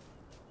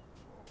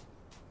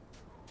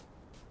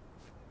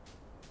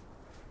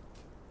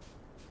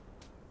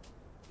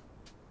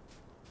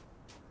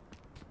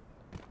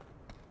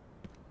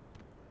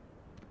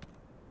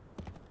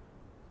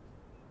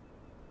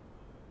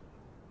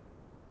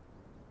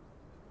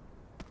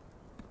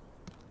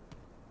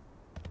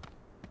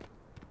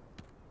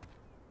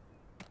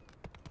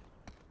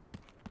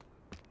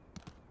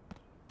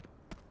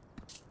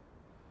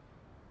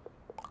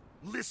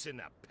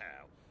 Listen up, pal.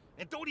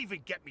 And don't even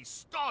get me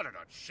started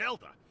on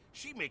Shelda.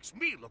 She makes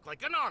me look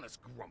like an honest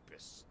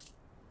grumpus.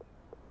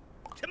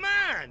 Come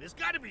on, there's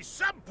gotta be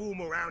some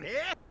boom around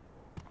here.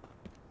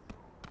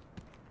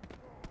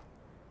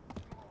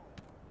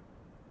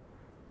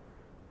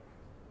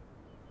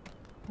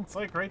 It's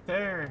like right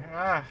there.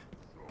 Ah.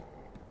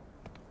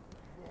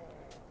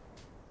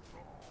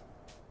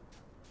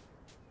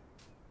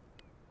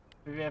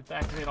 Maybe I have to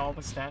activate all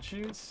the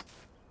statues?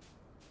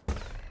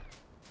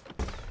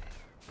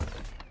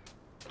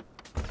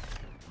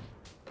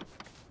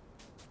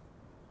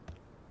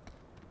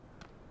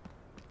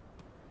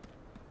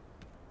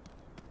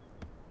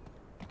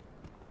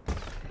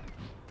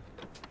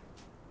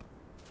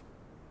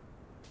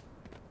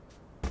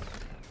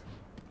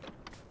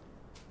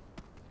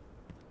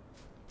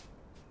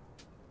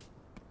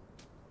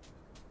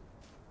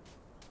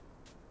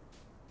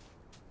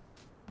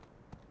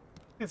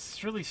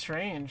 It's really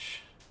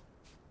strange.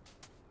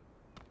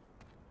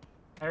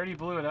 I already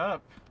blew it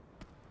up.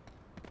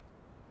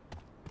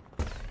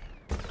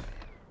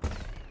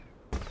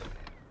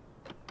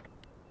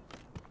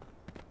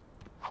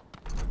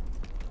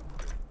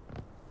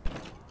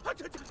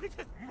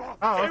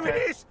 Oh, There okay.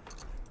 it is!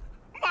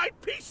 My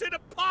piece of the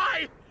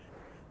pie!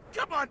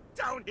 Come on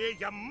down here,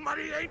 you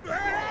muddy ape!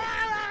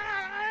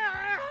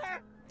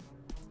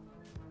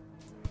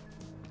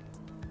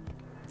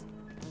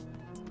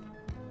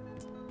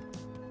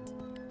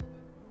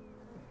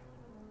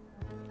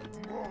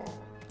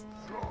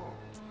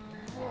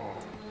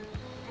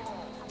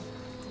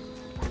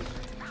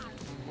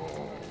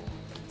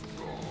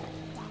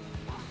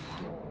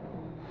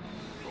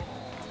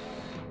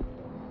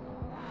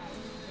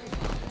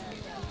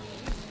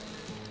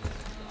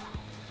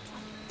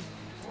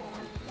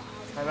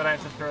 I bet I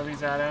have to throw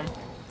these at him.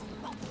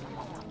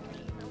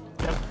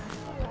 Yep.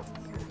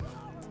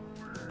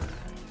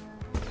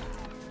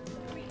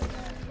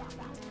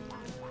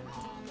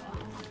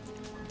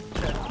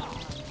 Shit.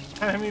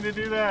 I didn't mean to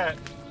do that.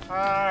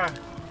 Ah.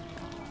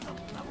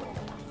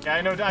 Yeah,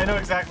 I know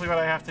exactly what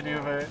I have to do,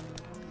 but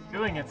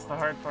doing it's the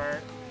hard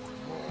part.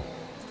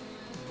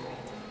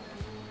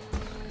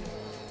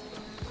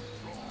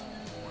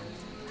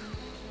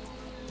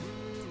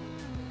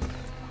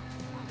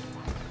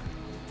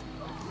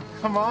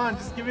 Come on,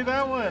 just give me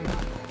that one.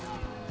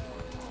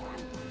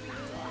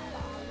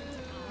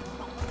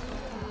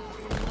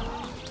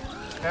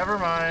 Never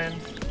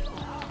mind.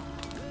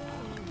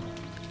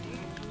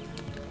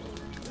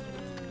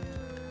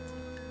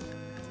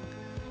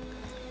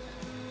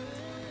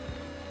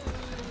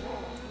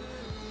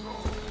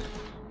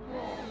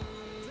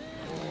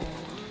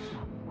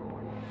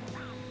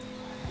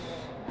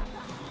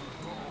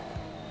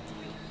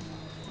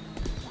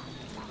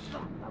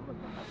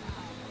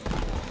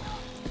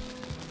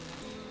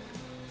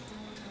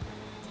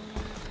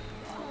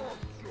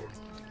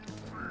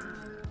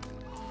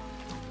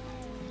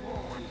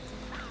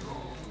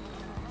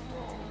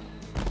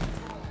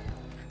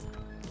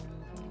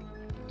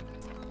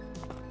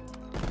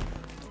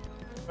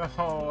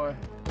 Oh.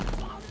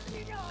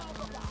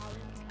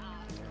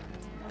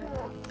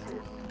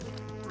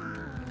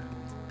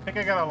 I think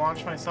I gotta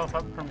launch myself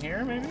up from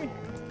here, maybe?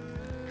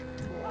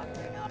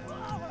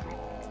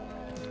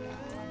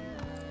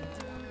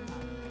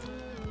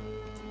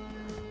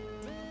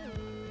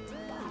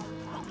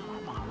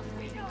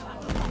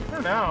 I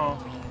don't know.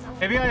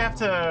 Maybe I have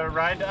to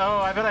ride. Oh,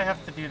 I bet I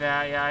have to do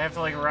that. Yeah, I have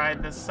to like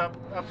ride this up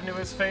into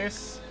his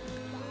face.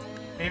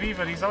 Maybe,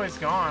 but he's always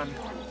gone.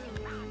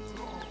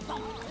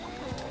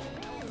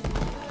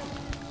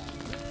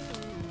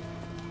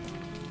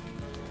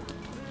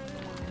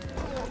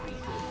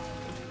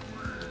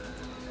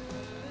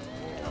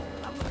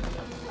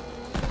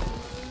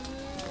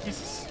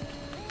 Jesus.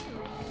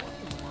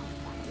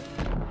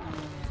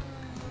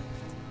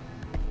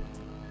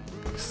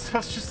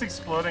 Stuff's just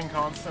exploding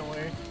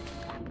constantly.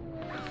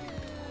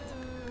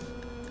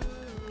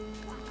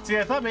 See,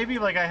 I thought maybe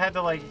like I had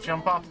to like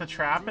jump off the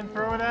trap and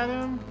throw it at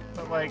him,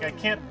 but like I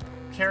can't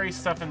carry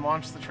stuff and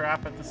launch the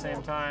trap at the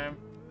same time.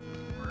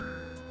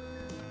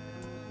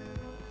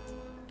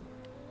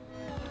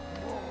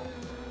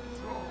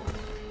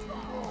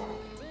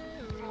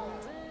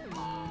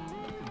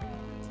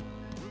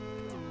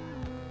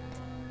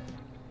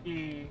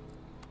 E.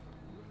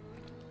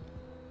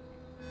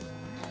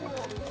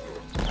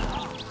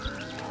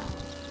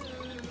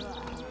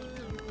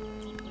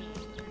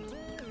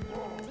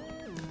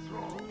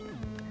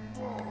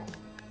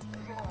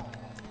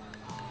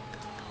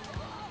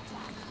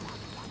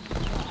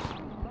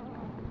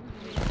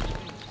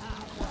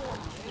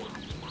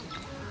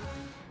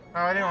 Oh,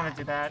 I didn't want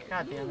to do that.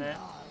 God damn it.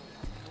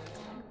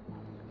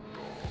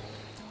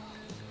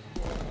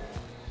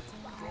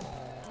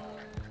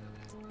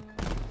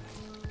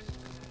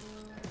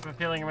 I have a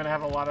feeling I'm gonna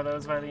have a lot of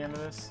those by the end of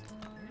this.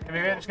 And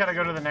maybe I just gotta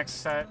go to the next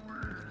set.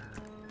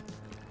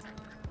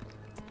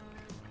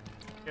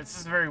 Yeah, this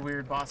is a very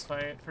weird boss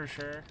fight, for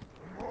sure.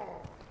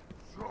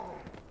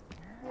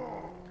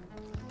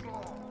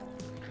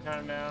 Got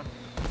him now.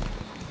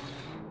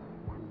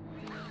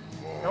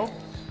 Nope.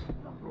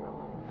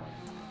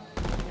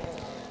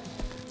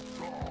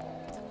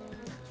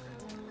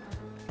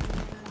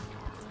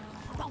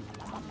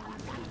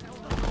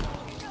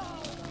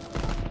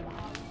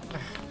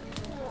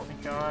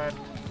 God.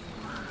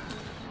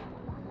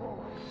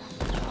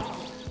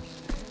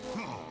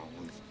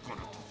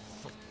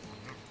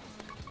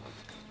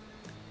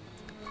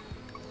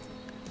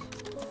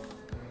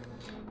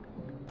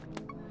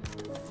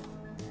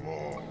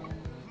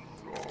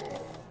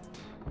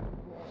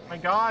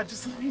 god,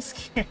 just let me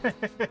scan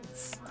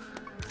it.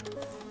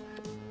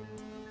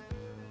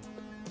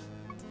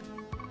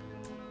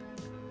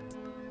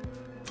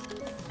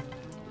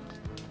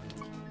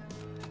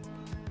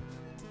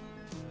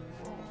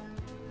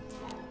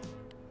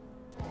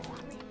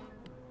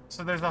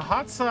 So there's a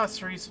hot sauce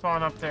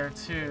respawn up there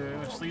too,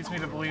 which leads me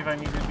to believe I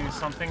need to do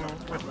something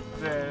with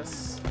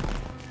this.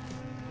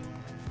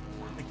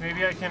 Like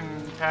maybe I can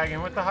tag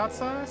in with the hot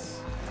sauce?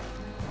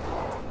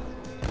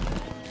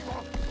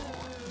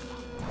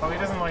 Oh, he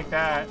doesn't like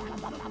that.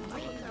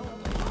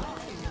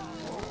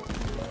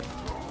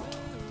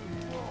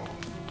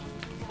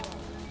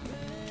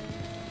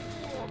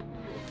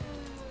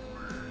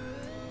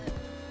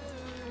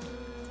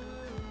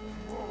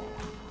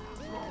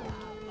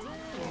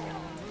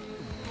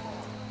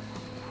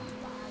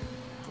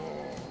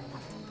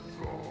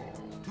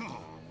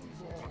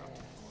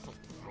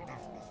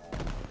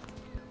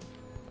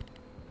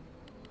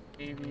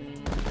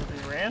 Maybe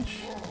the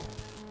ranch?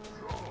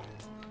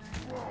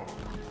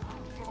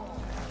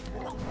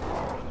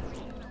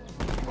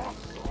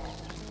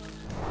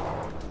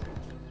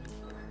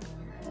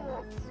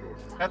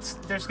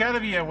 There's gotta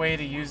be a way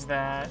to use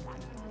that.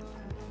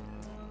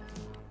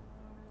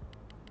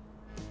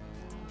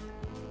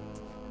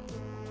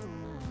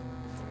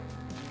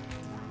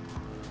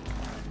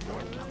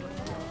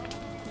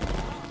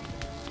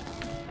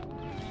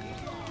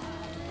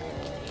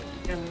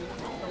 In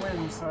the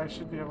wind, so I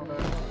should be able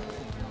to...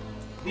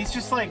 He's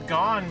just like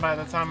gone by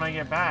the time I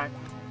get back.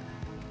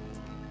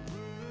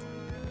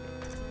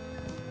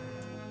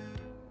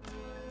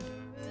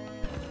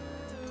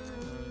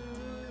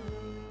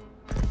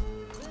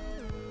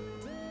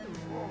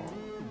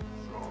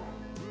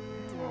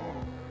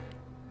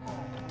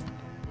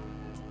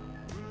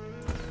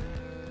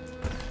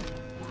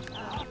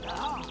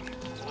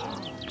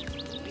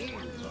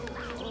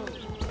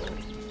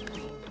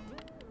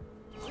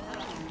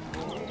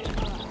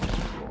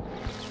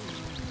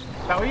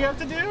 Is that what you have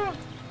to do?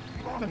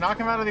 To knock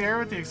him out of the air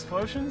with the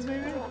explosions,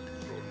 maybe?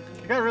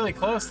 You got really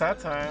close that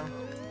time.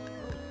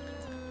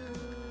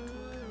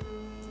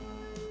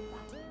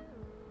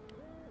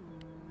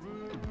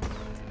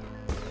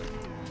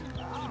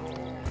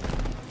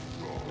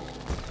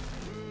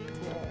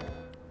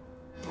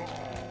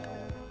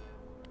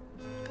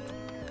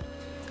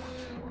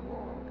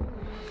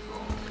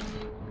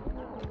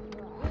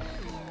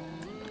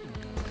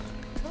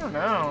 I don't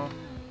know.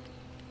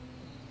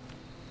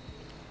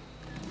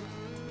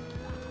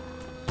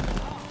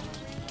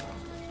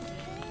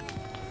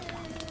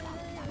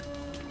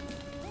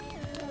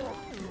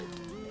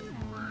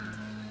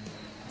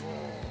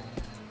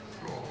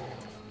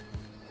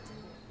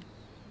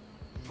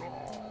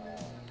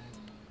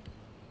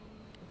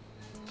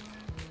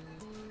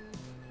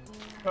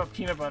 Oh,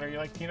 peanut butter. You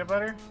like peanut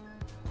butter?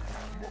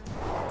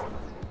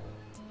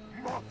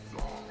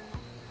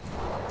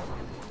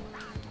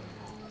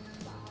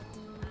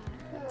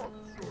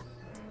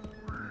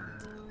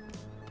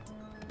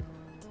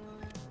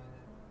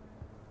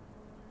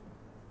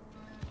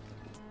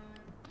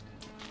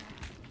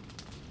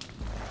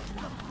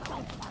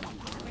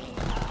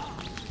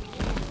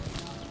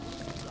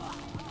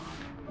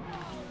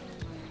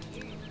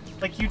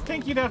 Like, you'd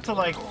think you'd have to,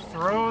 like,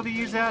 throw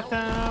these at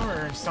them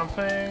or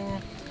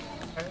something.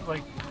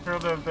 Like, throw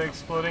the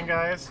exploding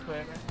guys,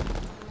 but...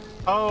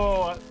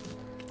 Oh!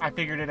 I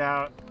figured it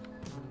out.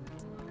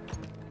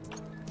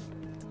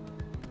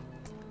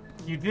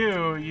 You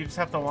do, you just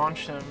have to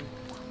launch them.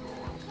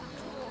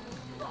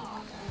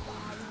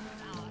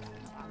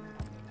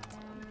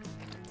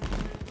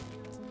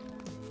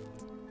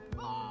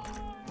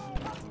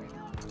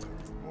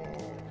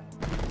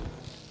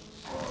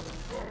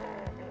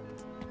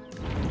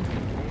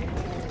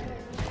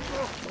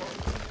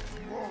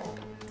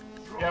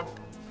 Yep.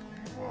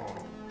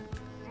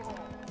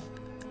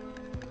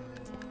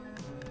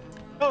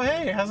 Oh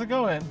hey, how's it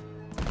going?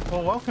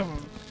 Well,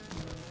 welcome.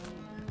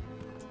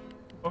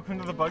 Welcome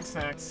to the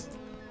Bugsnax.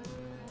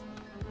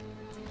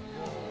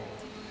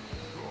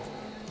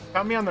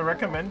 Found me on the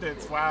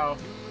recommendeds. Wow,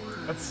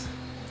 that's.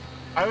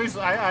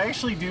 I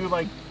actually do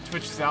like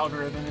Twitch's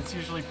algorithm. It's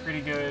usually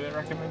pretty good at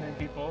recommending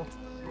people.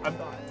 I'm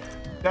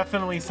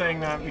definitely saying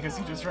that because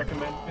he just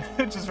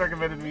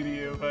recommended me to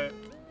you, but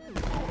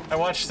I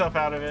watched stuff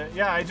out of it.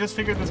 Yeah, I just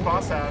figured this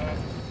boss out.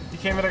 He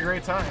came at a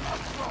great time.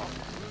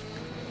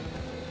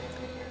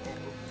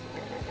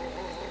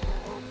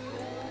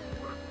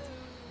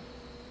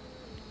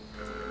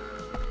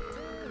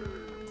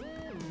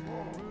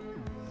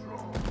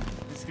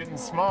 It's getting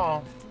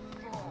small.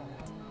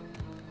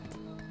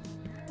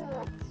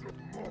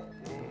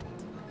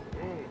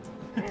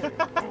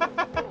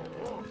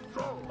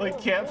 Like,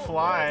 can't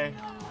fly.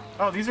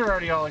 Oh, these are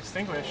already all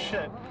extinguished.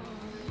 Shit.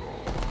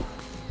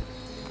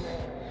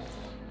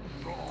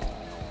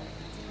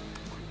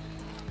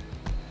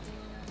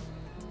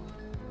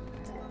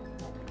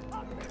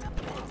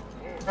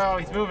 Oh,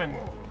 he's moving.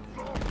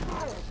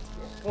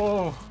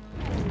 Whoa.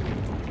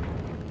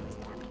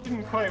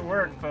 Didn't quite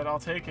work, but I'll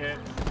take it.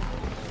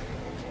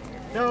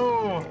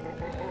 No!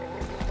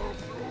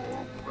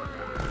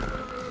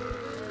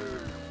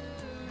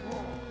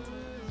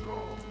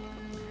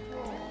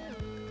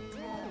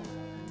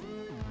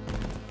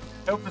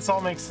 I hope this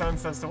all makes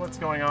sense as to what's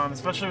going on,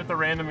 especially with the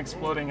random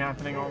exploding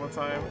happening all the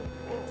time.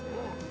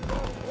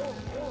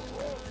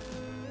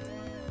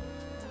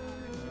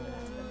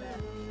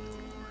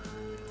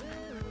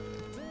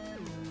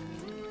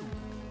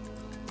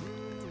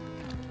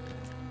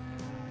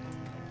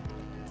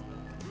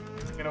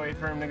 Gotta wait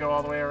for him to go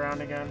all the way around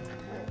again.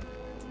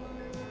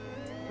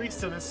 At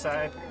least to this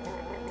side.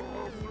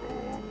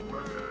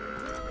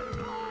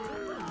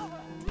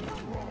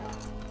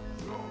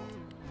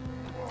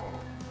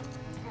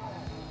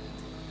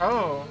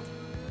 Oh.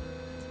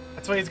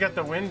 That's why he's got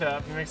the wind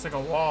up. He makes like a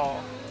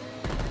wall.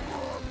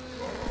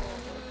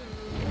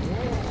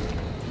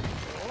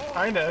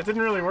 Kinda. It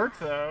didn't really work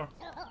though.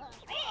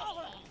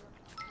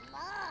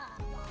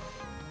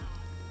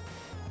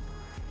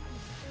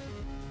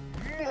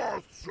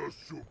 Master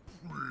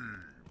Supreme.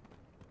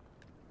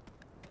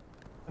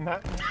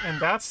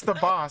 And that's the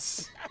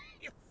boss.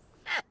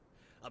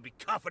 I'll be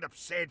coughing up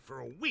sand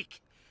for a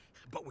week.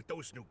 But with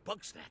those new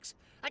Bugsnax,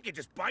 I can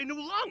just buy new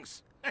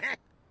lungs.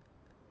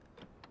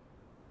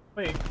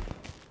 Wait.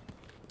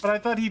 But I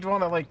thought he'd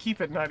want to, like, keep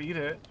it, not eat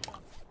it.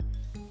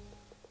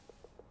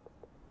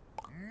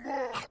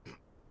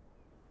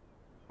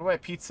 What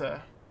about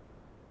pizza?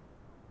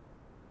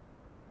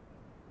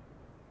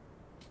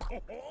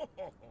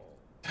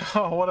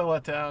 Oh, what a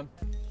letdown.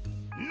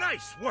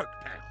 Nice work,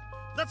 pal.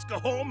 Let's go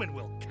home and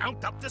we'll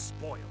count up the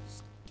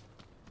spoils.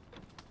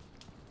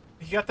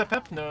 He got the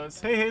pep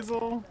nose. Hey,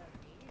 Hazel.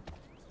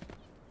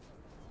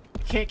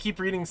 You can't keep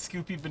reading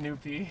Scoopy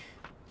Banoopy.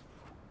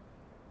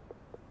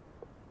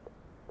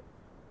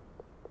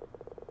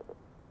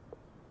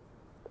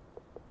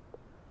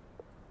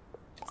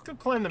 Let's go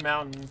climb the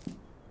mountain.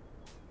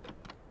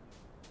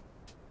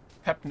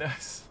 Pep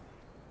nose.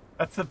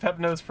 That's the pep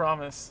nose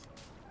promise.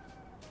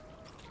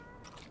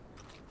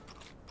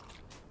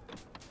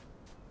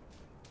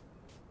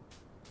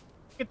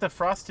 Get the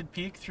frosted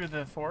peak through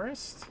the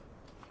forest.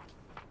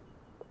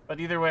 But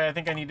either way, I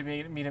think I need to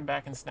meet him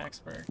back in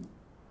Snaxburg.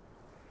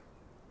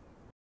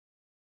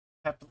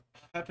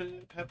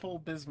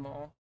 Pepple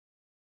Bismol.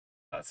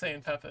 Not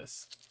saying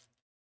Pepis.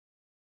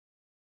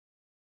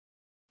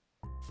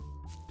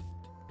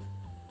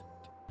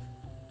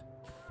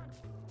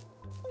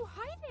 Oh,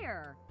 hi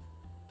there.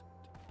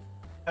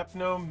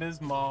 Pepno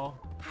Mismol.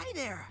 Hi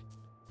there.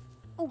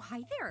 Oh,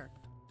 hi there.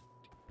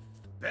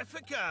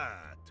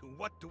 Beffica, to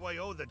what do I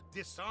owe the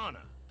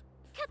dishonor?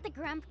 Cut the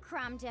grump,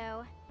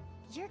 Cromdo.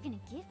 You're gonna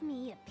give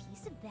me a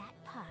piece of that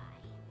pie.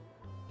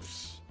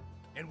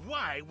 And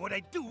why would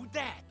I do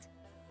that?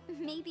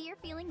 Maybe you're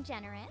feeling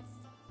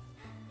generous.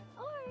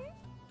 Or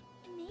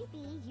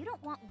maybe you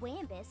don't want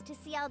Wambus to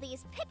see all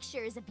these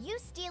pictures of you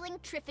stealing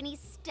Triffany's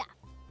stuff.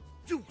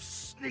 You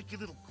sneaky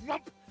little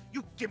grump!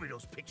 You give me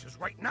those pictures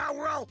right now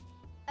or I'll...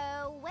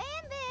 Oh,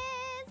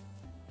 Wambus!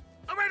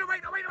 All right.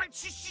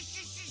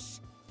 Shh.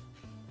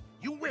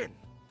 You win.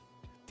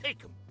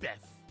 Take 'em,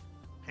 Beth.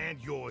 Hand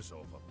yours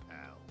over,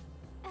 pal.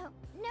 Oh,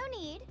 no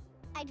need.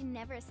 I'd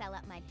never sell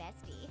out my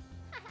bestie.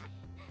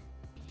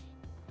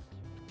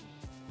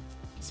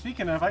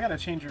 Speaking of, I gotta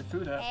change your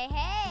food up.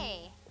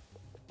 Hey!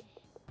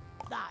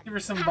 Give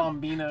her some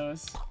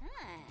bombinos. Oh,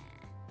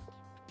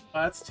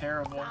 that's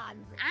terrible.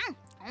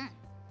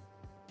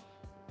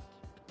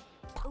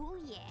 Oh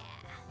yeah.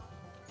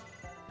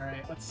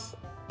 Alright, let's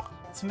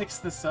mix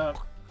this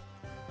up.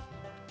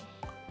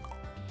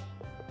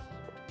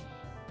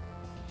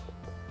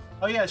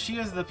 Oh yeah, she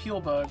has the peel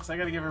bugs. I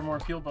gotta give her more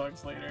peel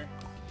bugs later.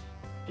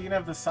 You can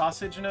have the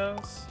sausage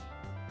nose.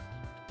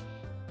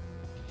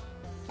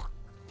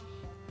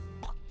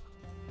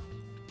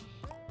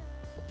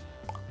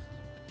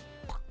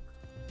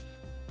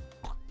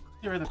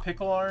 Give her the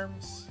pickle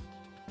arms.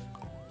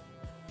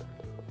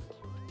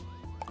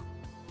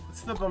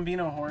 What's the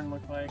Bombino horn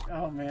look like?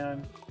 Oh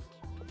man.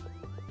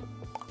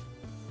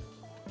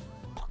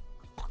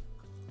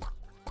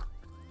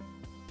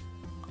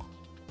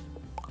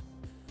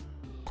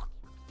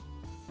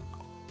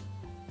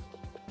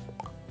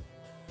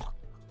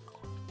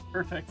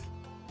 Perfect.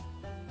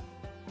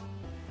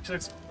 She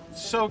looks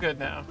so good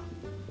now.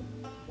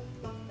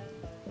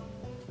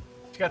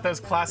 She got those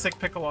classic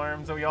pickle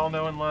arms that we all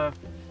know and love.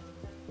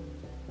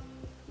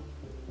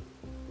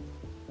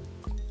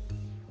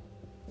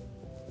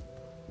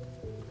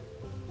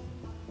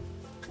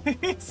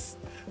 It's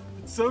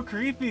so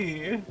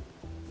creepy.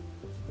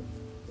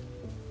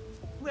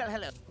 Well,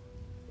 hello.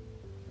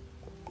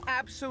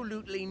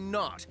 Absolutely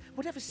not.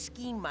 Whatever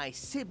scheme my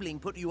sibling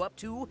put you up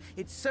to,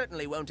 it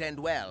certainly won't end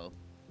well.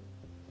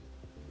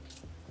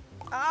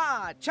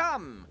 Ah,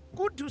 chum!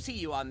 Good to see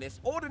you on this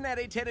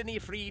ordinary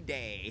tyranny-free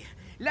day.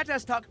 Let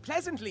us talk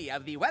pleasantly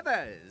of the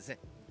weathers.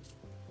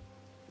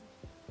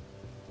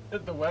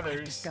 The weathers.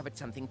 I've discovered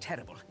something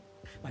terrible.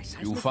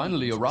 You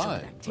finally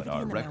arrived, but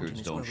our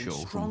records don't show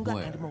from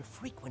where.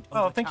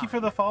 Oh, thank you for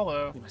the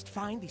follow. We must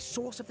find the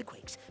source of the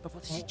quakes before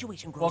the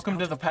situation grows Welcome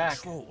out to the of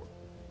pack. control.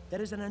 There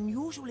is an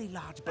unusually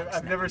large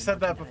I've never said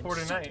that before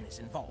tonight. Is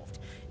involved.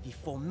 The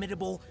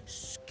formidable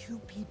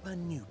Scoopy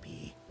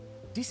Banoopy.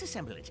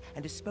 Disassemble it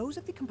and dispose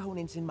of the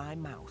components in my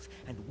mouth,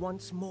 and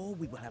once more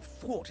we will have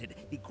thwarted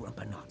the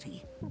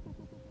Grumpinati.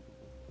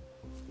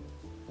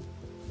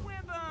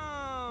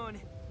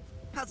 Wibbone!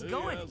 How's it Hey,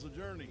 going? how's the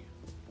journey?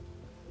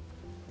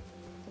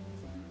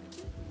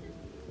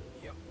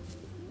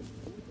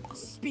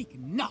 Speak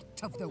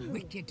not of the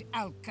wicked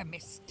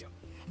alchemist.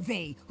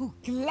 They who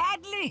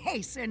gladly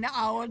hasten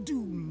our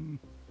doom.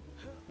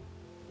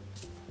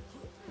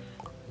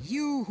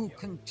 You who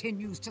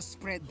continues to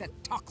spread the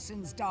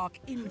toxin's dark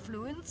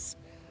influence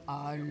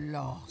are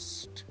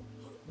lost.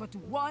 But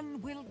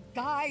one will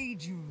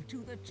guide you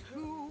to the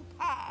true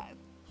path.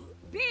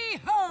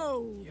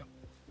 Behold!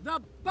 The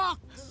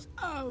box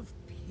of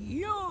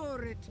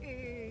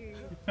purity!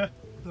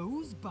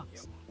 Those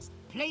Bugsnax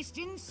placed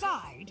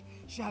inside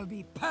shall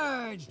be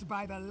purged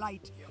by the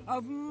light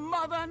of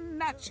Mother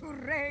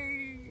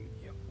Nature.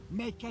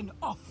 Make an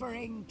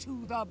offering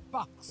to the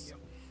box.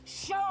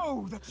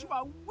 Show that you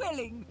are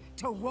willing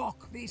to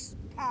walk this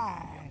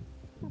path.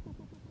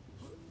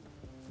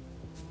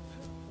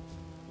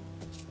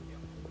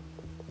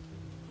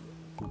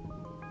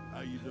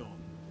 How you doing?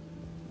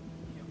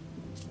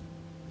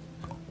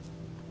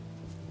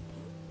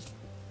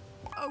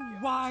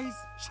 A wise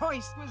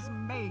choice was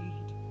made.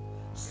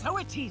 So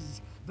it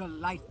is. The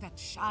light that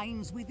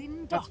shines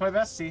within That's my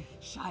darkness bestie.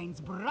 shines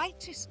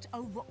brightest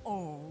over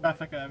all.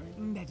 Bethica, I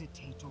mean.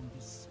 Meditate on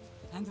this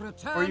and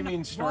return Or you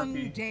mean one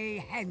Snorky. day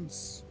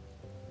hence.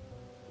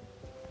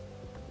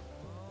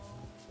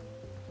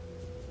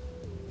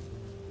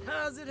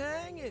 How's it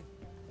hanging?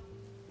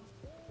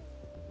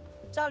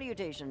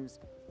 Salutations.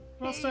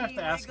 What else do I have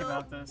to ask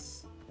about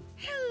this?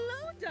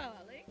 Hello,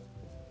 darling.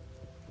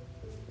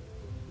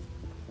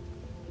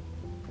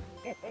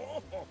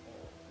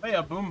 Hey,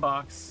 a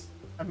boombox.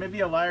 I may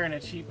be a liar and a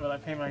cheat, but I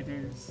pay my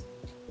dues.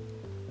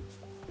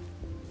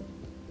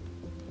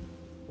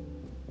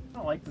 I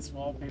don't like this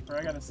wallpaper,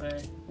 I gotta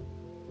say.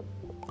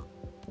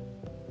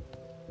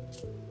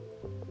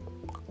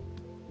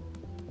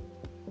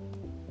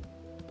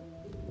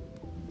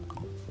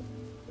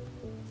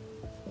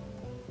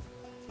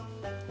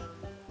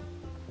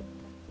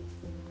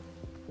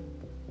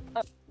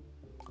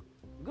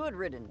 Good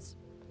riddance.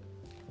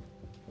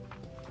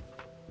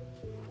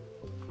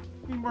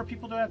 How many more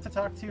people do I have to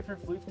talk to for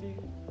Floofty?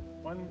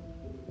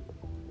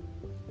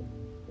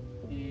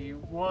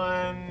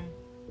 One,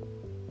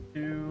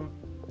 two,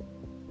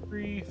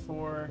 3,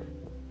 4,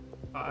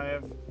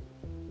 5,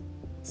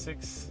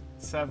 6,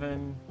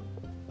 7,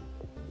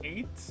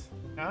 8,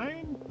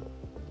 9?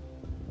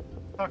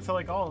 Talk to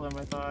like all of them,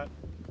 I thought.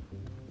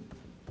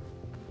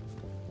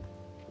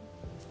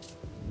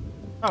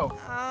 Oh.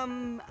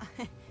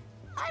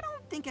 I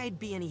don't think I'd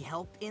be any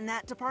help in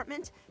that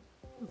department.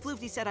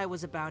 Floofty said I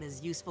was about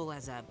as useful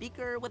as a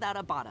beaker without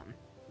a bottom.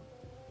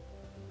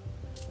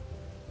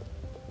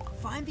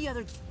 Find the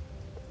other...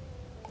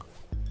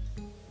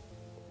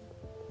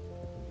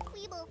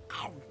 Queeble.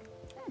 I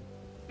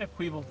have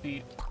Queeble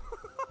feet.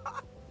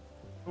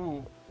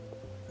 Ooh.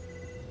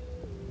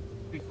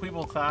 The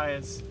Queeble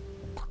thighs.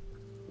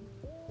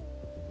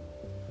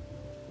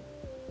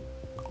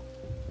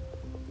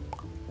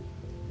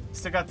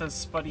 Still got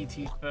those spuddy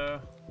teeth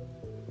though.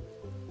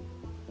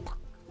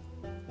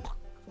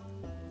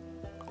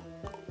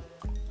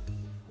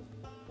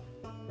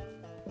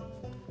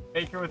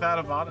 Baker without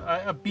a bottom.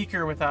 A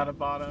beaker without a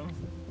bottom.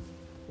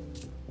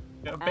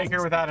 A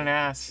baker without an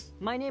ass.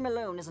 My name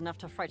alone is enough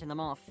to frighten them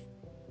off.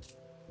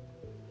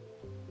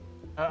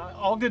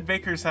 All good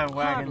bakers have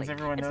wagons. Hardly.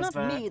 Everyone knows It's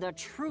not that. me they're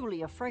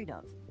truly afraid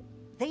of.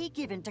 They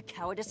give in to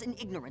cowardice and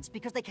ignorance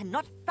because they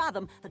cannot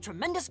fathom the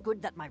tremendous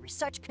good that my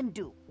research can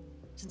do.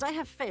 Since I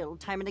have failed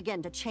time and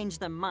again to change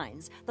their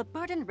minds, the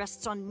burden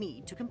rests on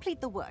me to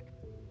complete the work.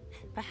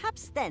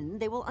 Perhaps then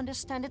they will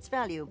understand its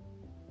value.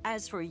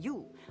 As for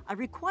you, I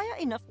require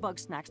enough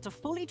Bugsnax to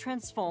fully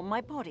transform my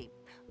body.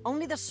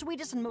 Only the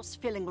sweetest and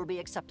most filling will be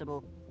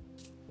acceptable.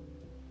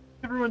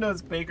 Everyone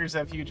knows bakers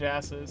have huge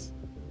asses.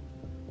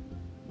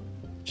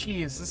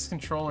 Jeez, this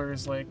controller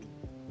is like...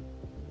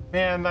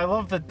 Man, I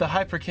love the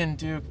Hyperkin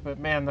Duke, but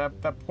man,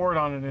 that port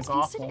on it is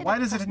awful. Why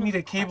does it need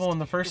a cable in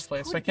the first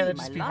place? Why can't it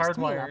just be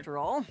hardwired? After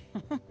all.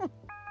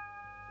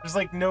 There's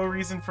like no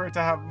reason for it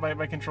to have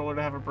my controller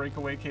to have a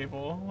breakaway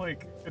cable.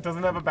 Like, it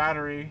doesn't have a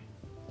battery.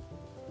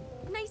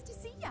 Nice to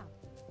see ya.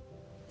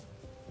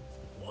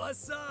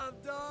 What's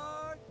up,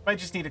 dog? Might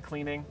just need a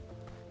cleaning.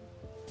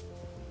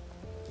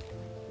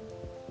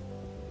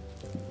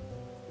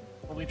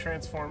 Fully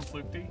transformed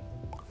Floopty.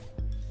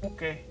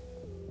 Okay.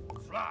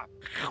 Flop.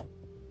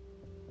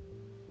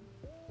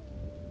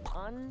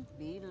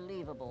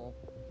 Unbelievable.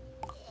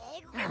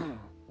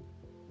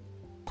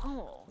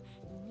 Oh,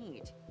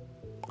 neat.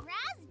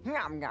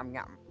 Yum, yum,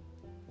 yum.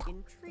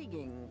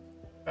 Intriguing.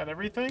 Is that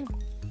everything?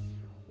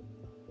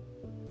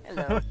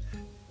 Hello.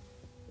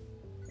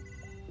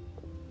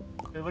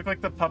 They look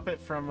like the puppet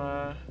from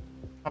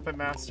Puppet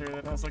Master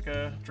that has like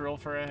a drill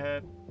for a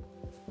head.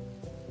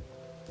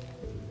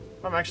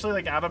 I'm actually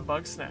like out of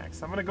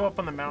Bugsnax. I'm gonna go up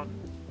on the mountain.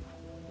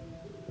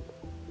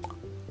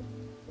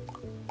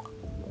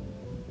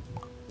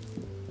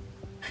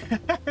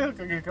 Look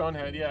like a cone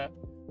head, yeah.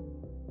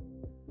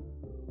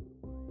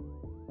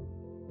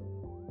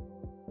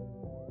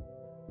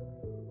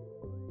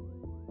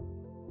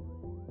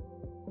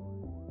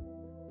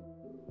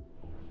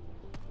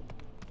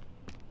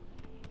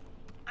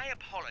 I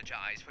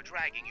apologize for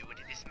dragging you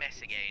into this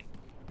mess again.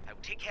 I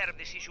will take care of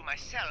this issue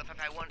myself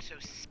if I weren't so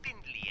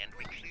spindly and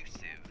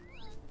reclusive.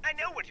 I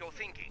know what you're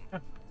thinking.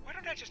 Why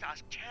don't I just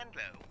ask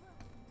Chandler?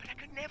 But I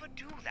could never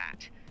do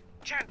that.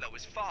 Chandler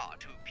is far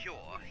too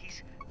pure.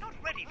 He's not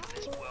ready for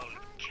this world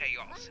of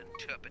chaos and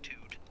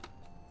turpitude.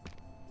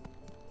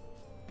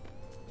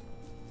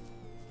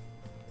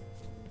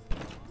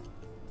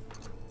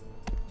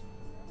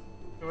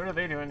 What are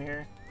they doing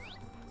here?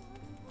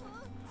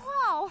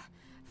 Wow,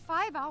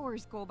 5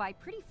 hours go by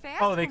pretty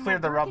fast. Oh, they when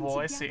cleared we're the rubble,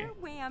 working I see. together,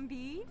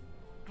 Wambi.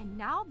 And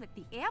now that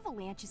the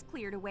avalanche is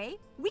cleared away,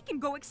 we can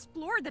go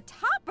explore the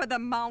top of the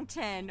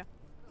mountain.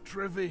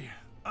 Triffy,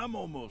 I'm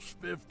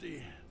almost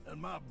 50, and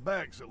my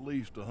back's at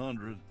least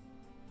 100.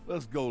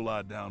 Let's go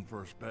lie down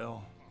for a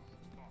spell.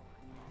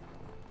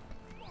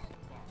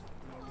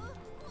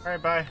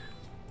 Alright, bye.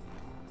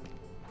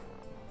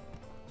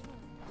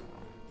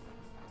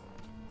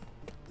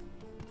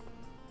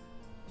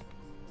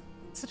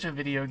 Such a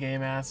video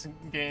game ass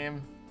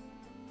game.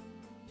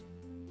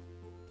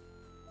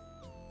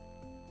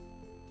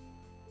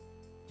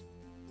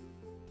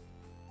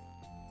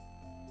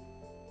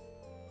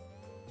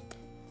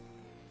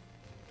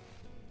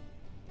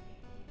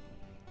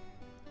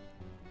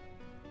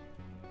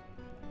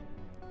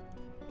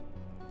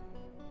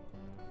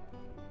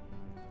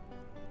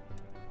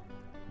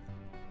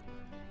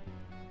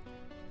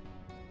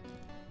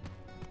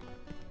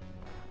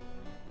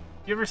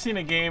 You ever seen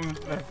a game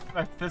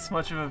that's this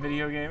much of a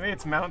video game? Hey,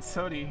 it's Mount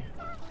Sodi.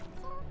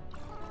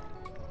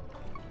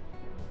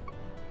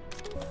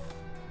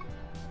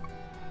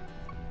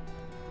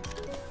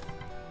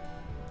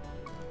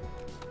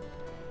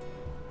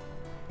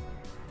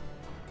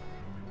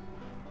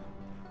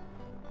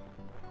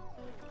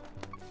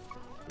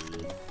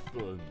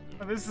 Oh,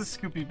 this is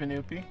Scoopy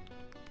Banoopy.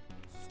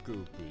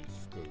 Scoopy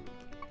Scoop.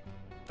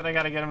 But I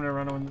gotta get him to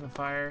run into the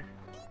fire.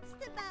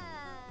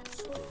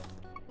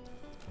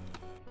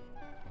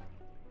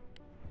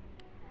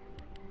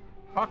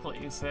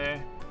 Chocolate, you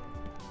say?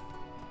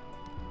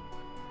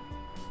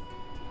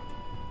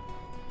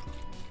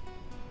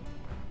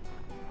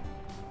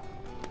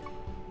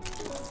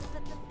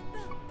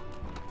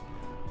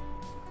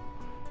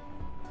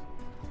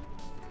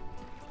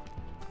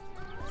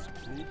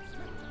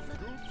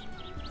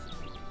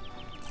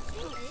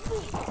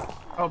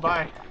 Oh,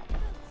 bye.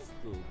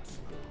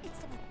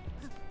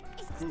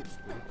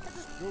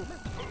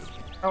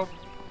 Oh,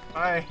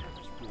 bye.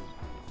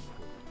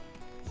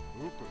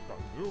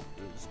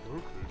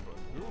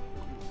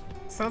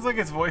 Sounds like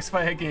it's voiced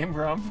by a Game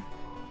Grump.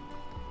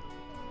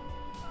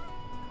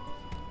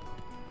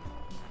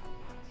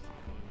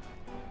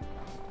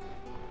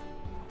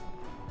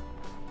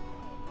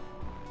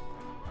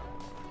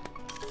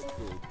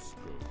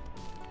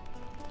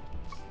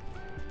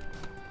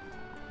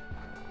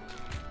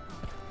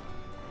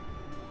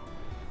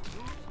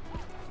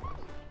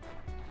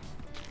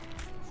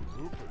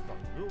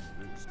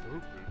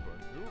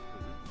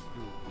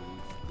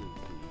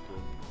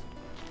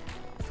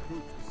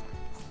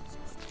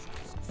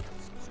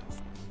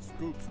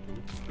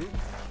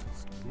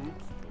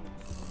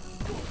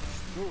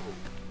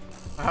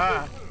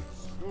 Aha!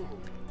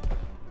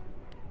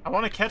 I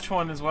want to catch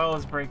one as well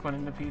as break one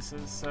into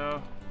pieces,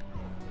 so...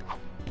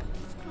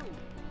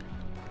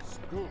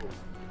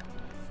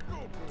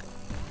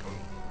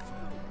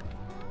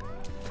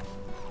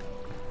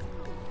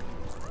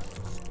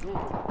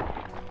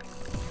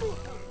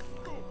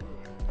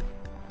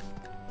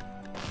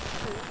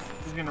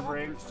 He's gonna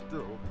break.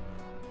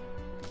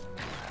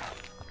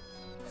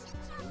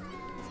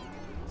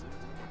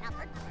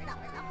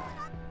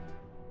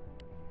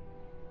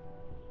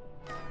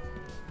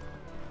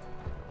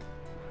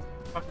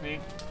 Fuck me.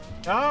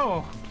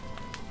 No!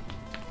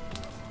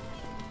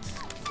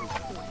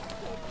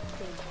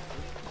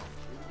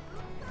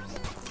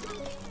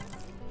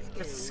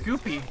 It's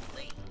Scoopy.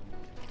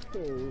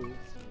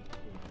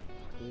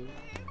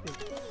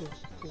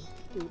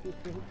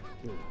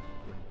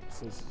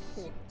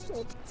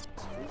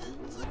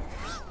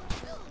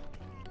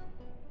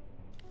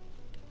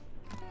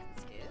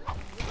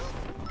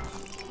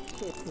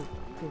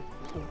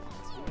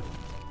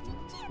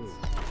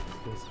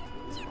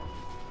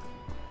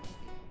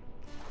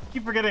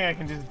 Keep forgetting I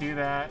can just do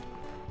that.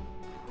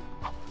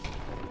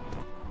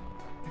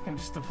 I can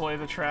just deploy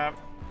the trap.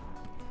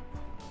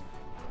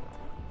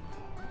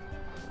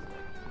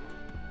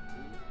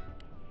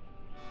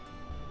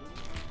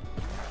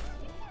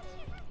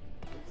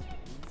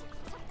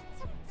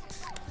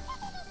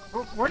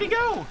 Where'd he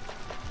go?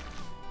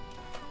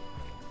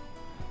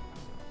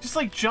 Just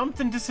like jumped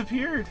and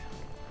disappeared.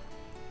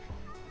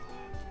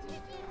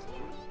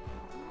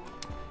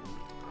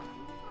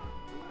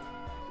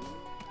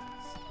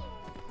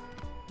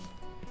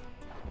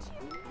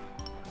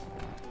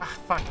 Ah,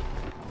 fuck.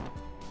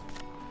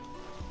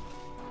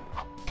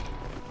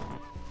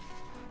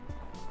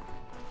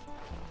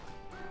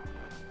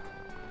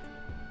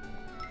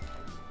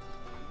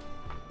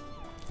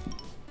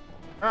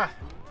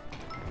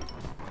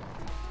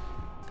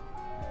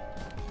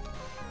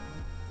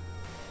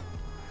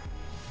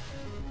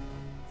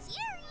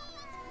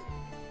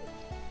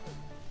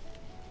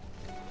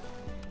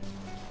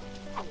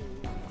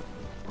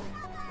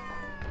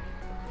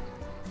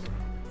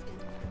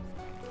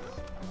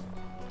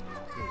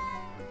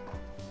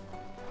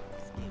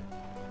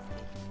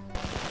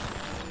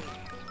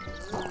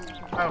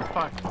 Oh,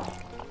 fuck.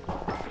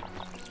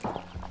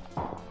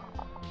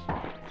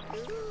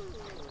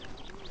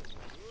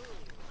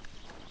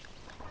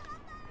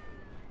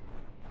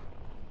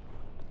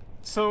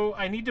 So,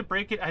 I need to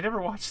break it. I never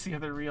watched the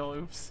other reel.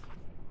 Oops.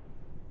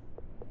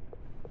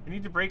 I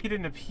need to break it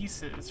into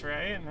pieces,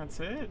 right? And that's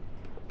it?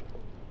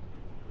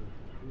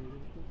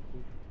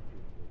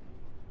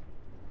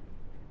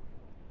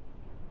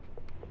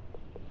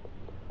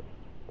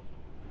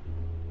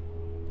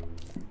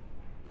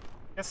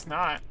 Guess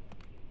not.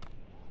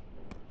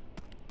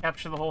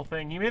 Capture the whole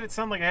thing. You made it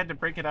sound like I had to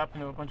break it up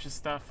into a bunch of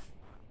stuff.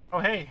 Oh,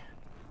 hey.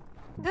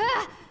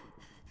 Ah!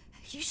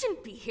 You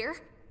shouldn't be here.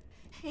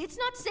 It's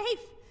not safe.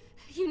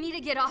 You need to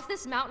get off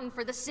this mountain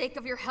for the sake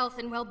of your health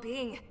and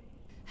well-being.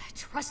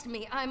 Trust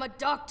me, I'm a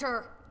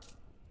doctor.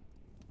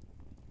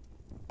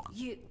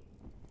 You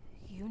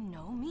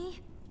know me?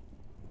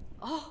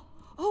 Oh,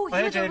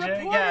 Hey, you're the JJ.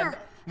 reporter. Yeah,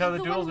 no, the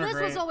one duels are Liz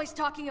great. was always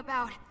talking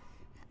about.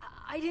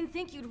 I didn't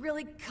think you'd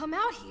really come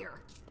out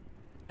here.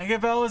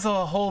 Agabel is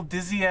a whole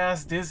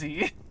Dizzy-ass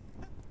Dizzy.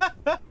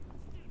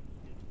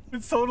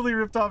 It's totally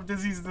ripped off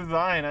Dizzy's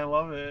design. I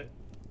love it.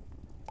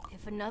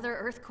 If another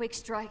earthquake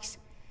strikes,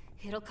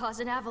 it'll cause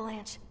an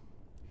avalanche.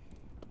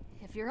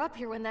 If you're up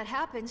here when that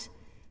happens,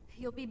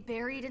 you'll be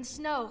buried in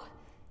snow.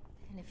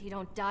 And if you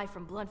don't die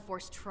from blunt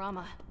force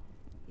trauma,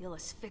 you'll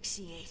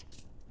asphyxiate.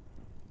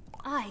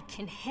 I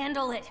can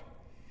handle it.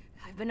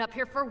 I've been up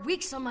here for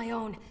weeks on my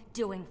own,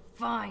 doing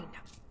fine.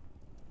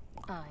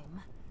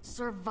 I'm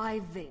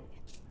surviving.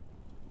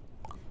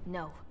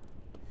 No,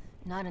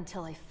 not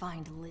until I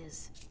find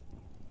Liz.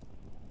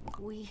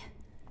 We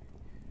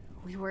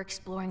were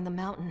exploring the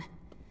mountain.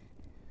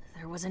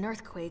 There was an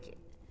earthquake,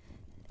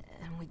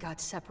 and we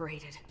got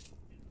separated.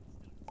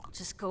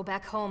 Just go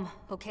back home,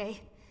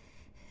 okay?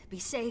 Be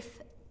safe,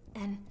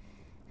 and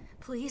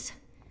please,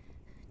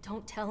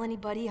 don't tell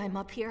anybody I'm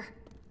up here.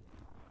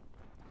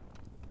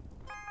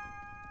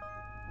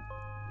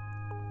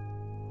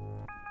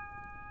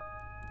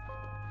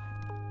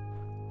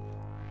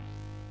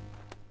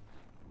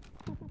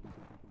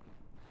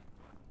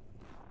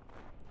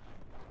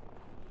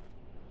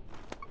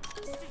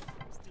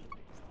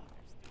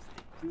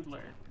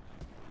 Doodler.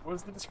 What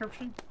was the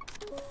description?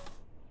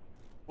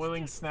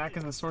 Boiling snack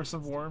is a source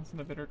of warmth in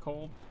the bitter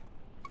cold.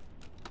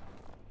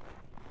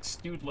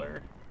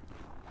 Stoodler.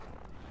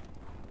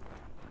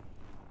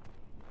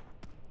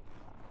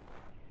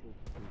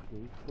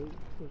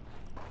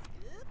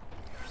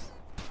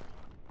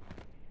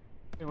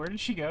 Hey, where did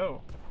she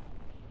go?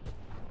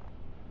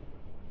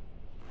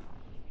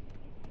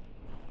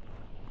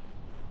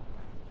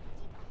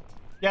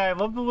 Yeah, I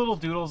love the little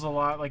doodles a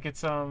lot. Like,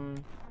 it's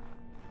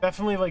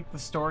definitely like the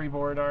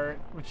storyboard art,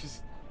 which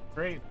is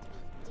great.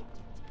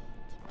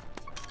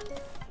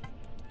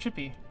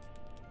 Chippy.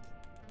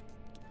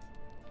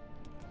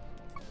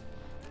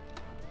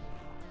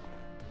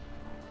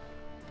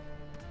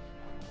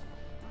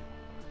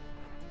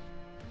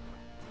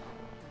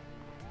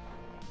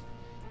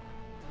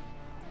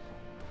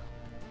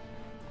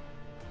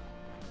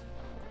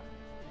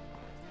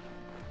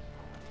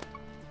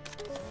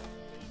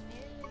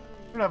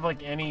 I don't have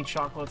like any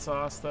chocolate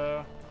sauce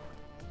though.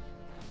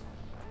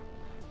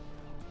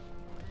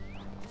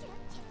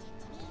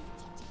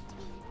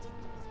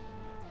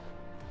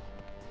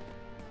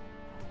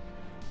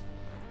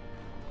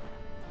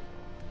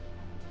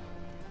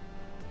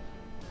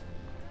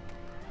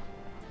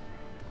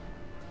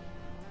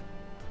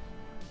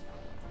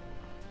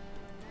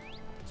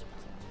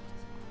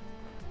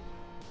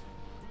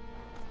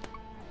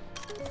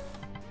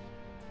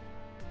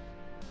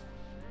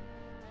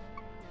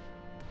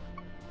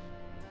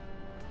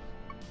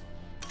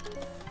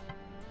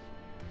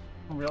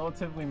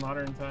 Relatively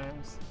modern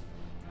times.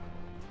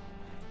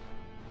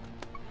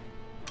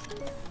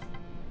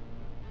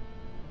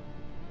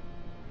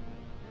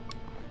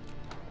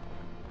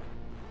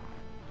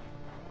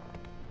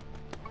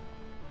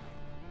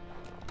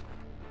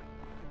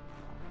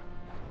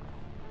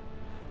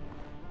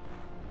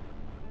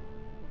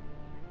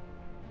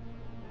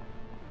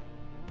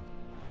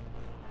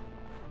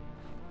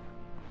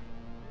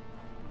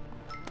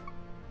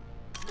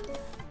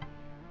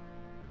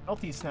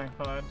 Healthy snack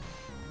pod.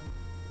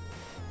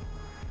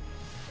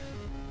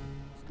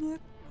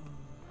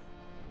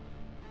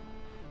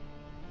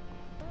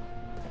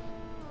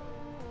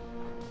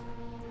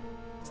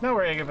 It's not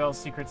where Agabel's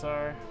secrets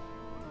are.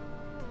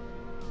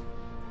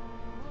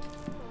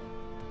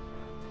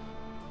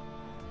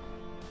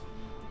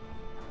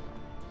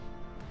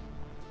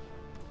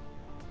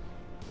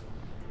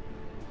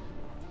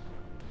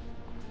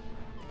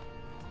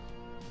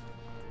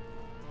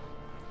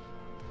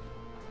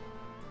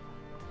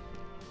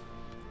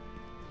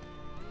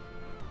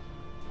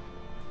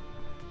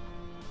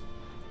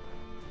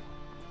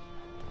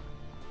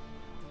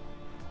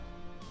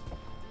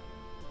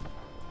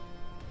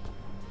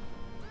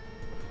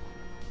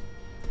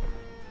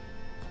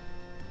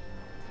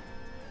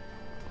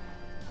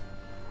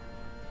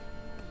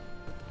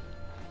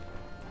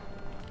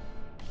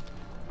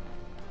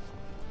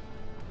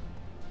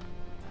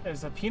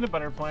 There's a peanut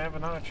butter plant,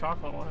 but not a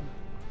chocolate one.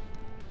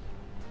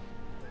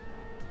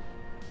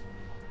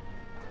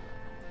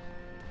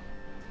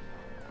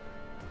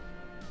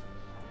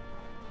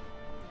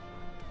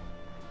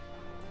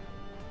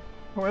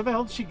 Where the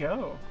hell did she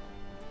go?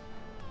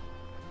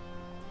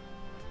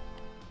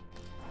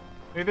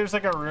 Maybe there's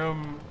like a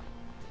room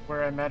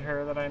where I met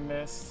her that I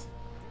missed.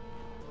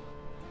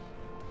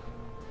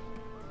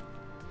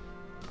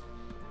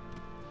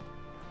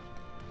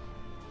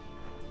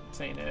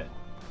 This ain't it.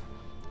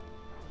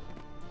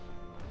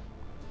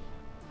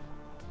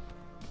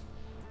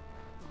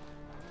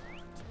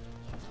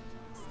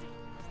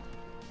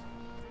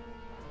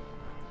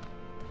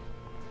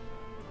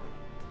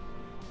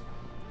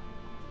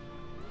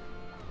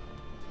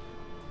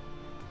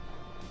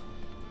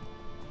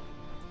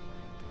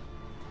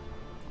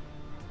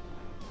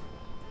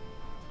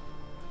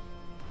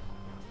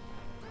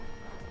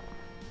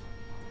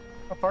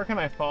 How far can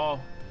I fall?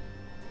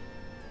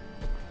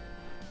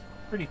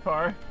 Pretty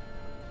far.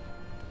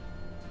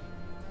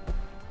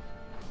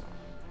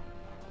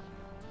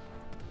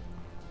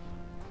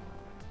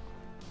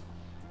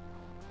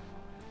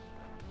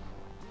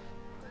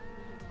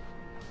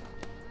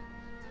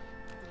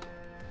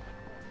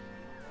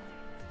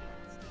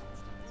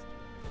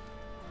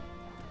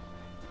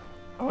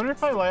 I wonder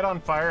if I light on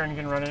fire and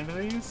can run into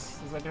these?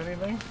 Does that do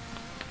anything?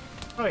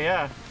 Oh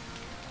yeah.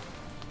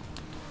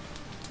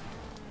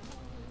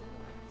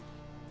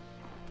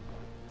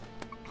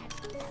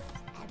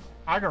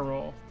 Aga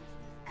roll.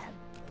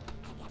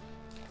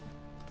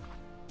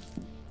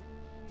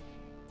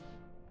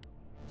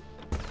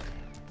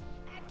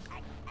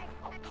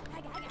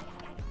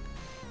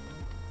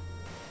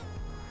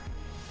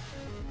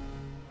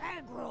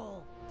 Egg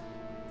roll.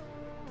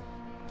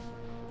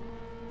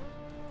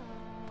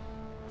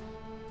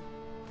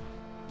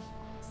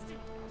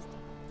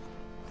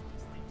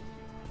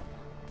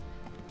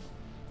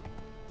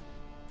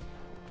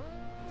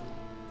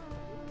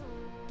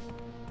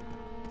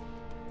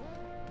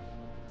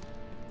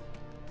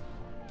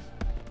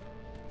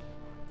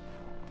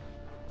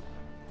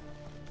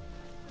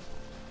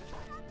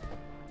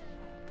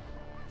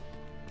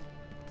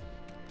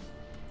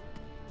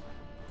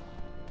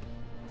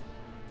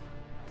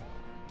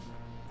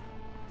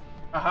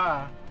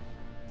 Aha.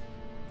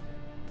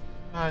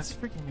 Ah, it's a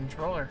freaking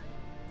controller.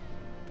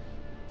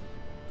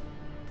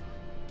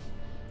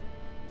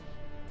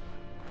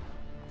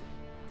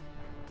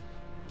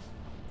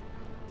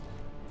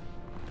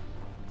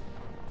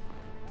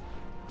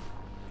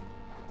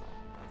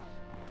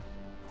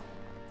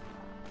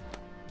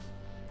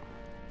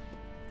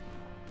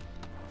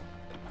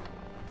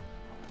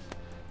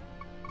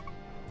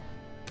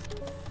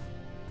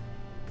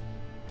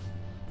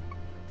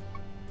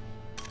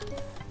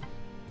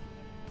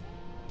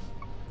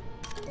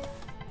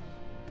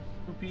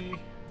 Poopy.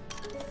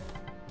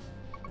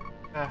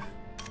 Ah.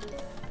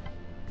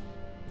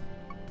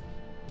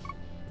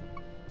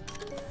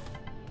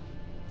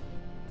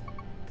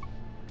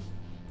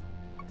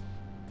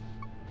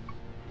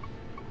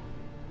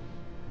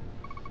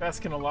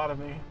 Asking a lot of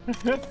me.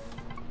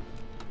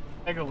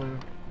 Eggaloo.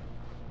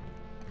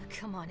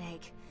 Come on,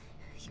 Egg.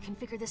 You can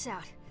figure this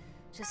out.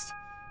 Just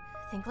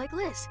think like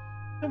Liz.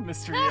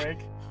 Mystery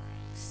egg.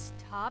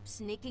 Stop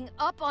sneaking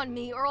up on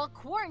me or I'll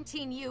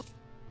quarantine you.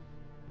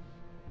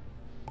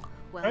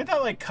 Well, Why did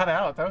that like cut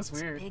out? That was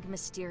it's weird. a big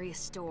mysterious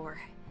store,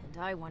 and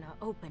I want to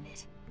open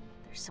it.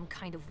 There's some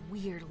kind of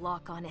weird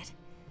lock on it.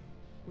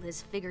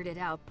 Liz figured it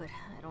out, but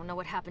I don't know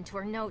what happened to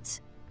her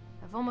notes.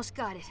 I've almost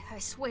got it, I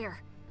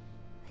swear.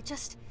 I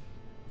just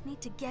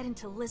need to get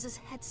into Liz's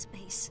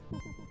headspace.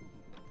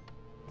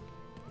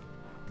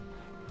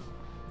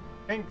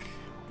 Pink.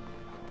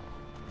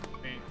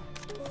 Wait.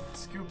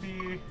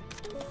 Scoopy.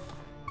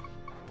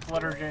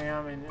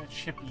 Flutterjam and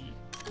Chippy.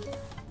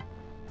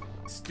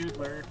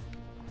 Stoodler.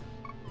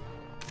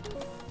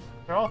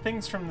 They're all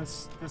things from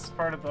this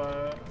part of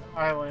the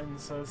island,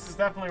 so this is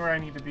definitely where I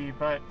need to be,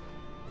 but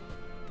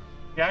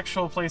the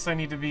actual place I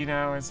need to be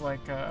now is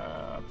like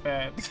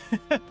bed.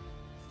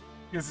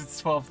 Because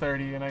it's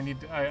 12:30 and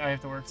I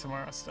have to work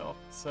tomorrow still.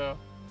 So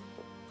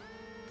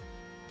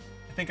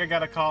I think I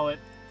gotta call it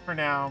for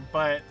now,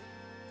 but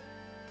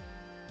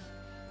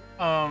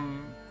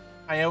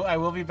I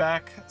will be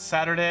back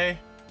Saturday.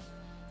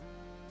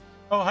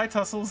 Oh, hi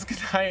Tussles, good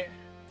night.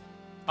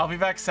 I'll be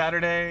back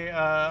Saturday.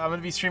 I'm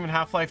gonna be streaming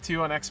Half-Life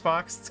 2 on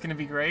Xbox. It's gonna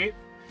be great.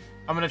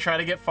 I'm gonna try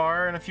to get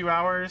far in a few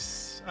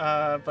hours,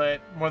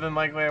 but more than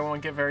likely I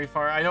won't get very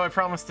far. I know I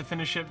promised to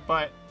finish it,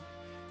 but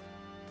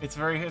it's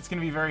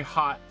gonna be very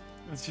hot.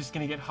 It's just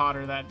gonna get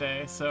hotter that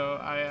day, so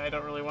I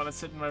don't really want to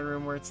sit in my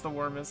room where it's the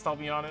warmest. I'll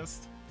be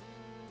honest.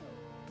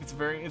 It's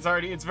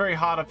very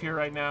hot up here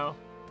right now.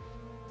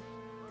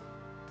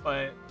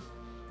 But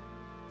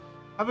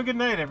have a good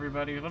night,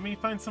 everybody. Let me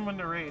find someone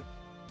to rate.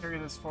 Carry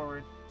this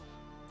forward.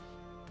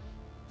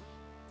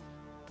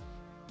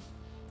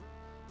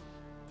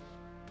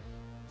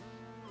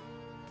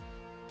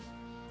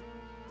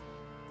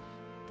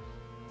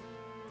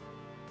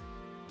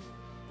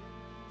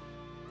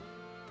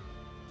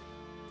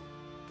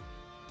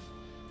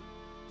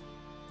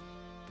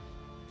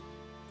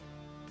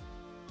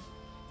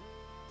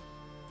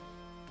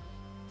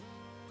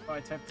 Oh, I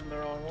typed in the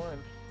wrong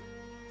one.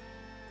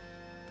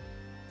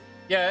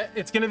 Yeah,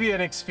 it's gonna be an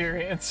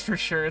experience for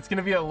sure. It's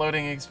gonna be a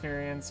loading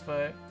experience,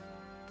 but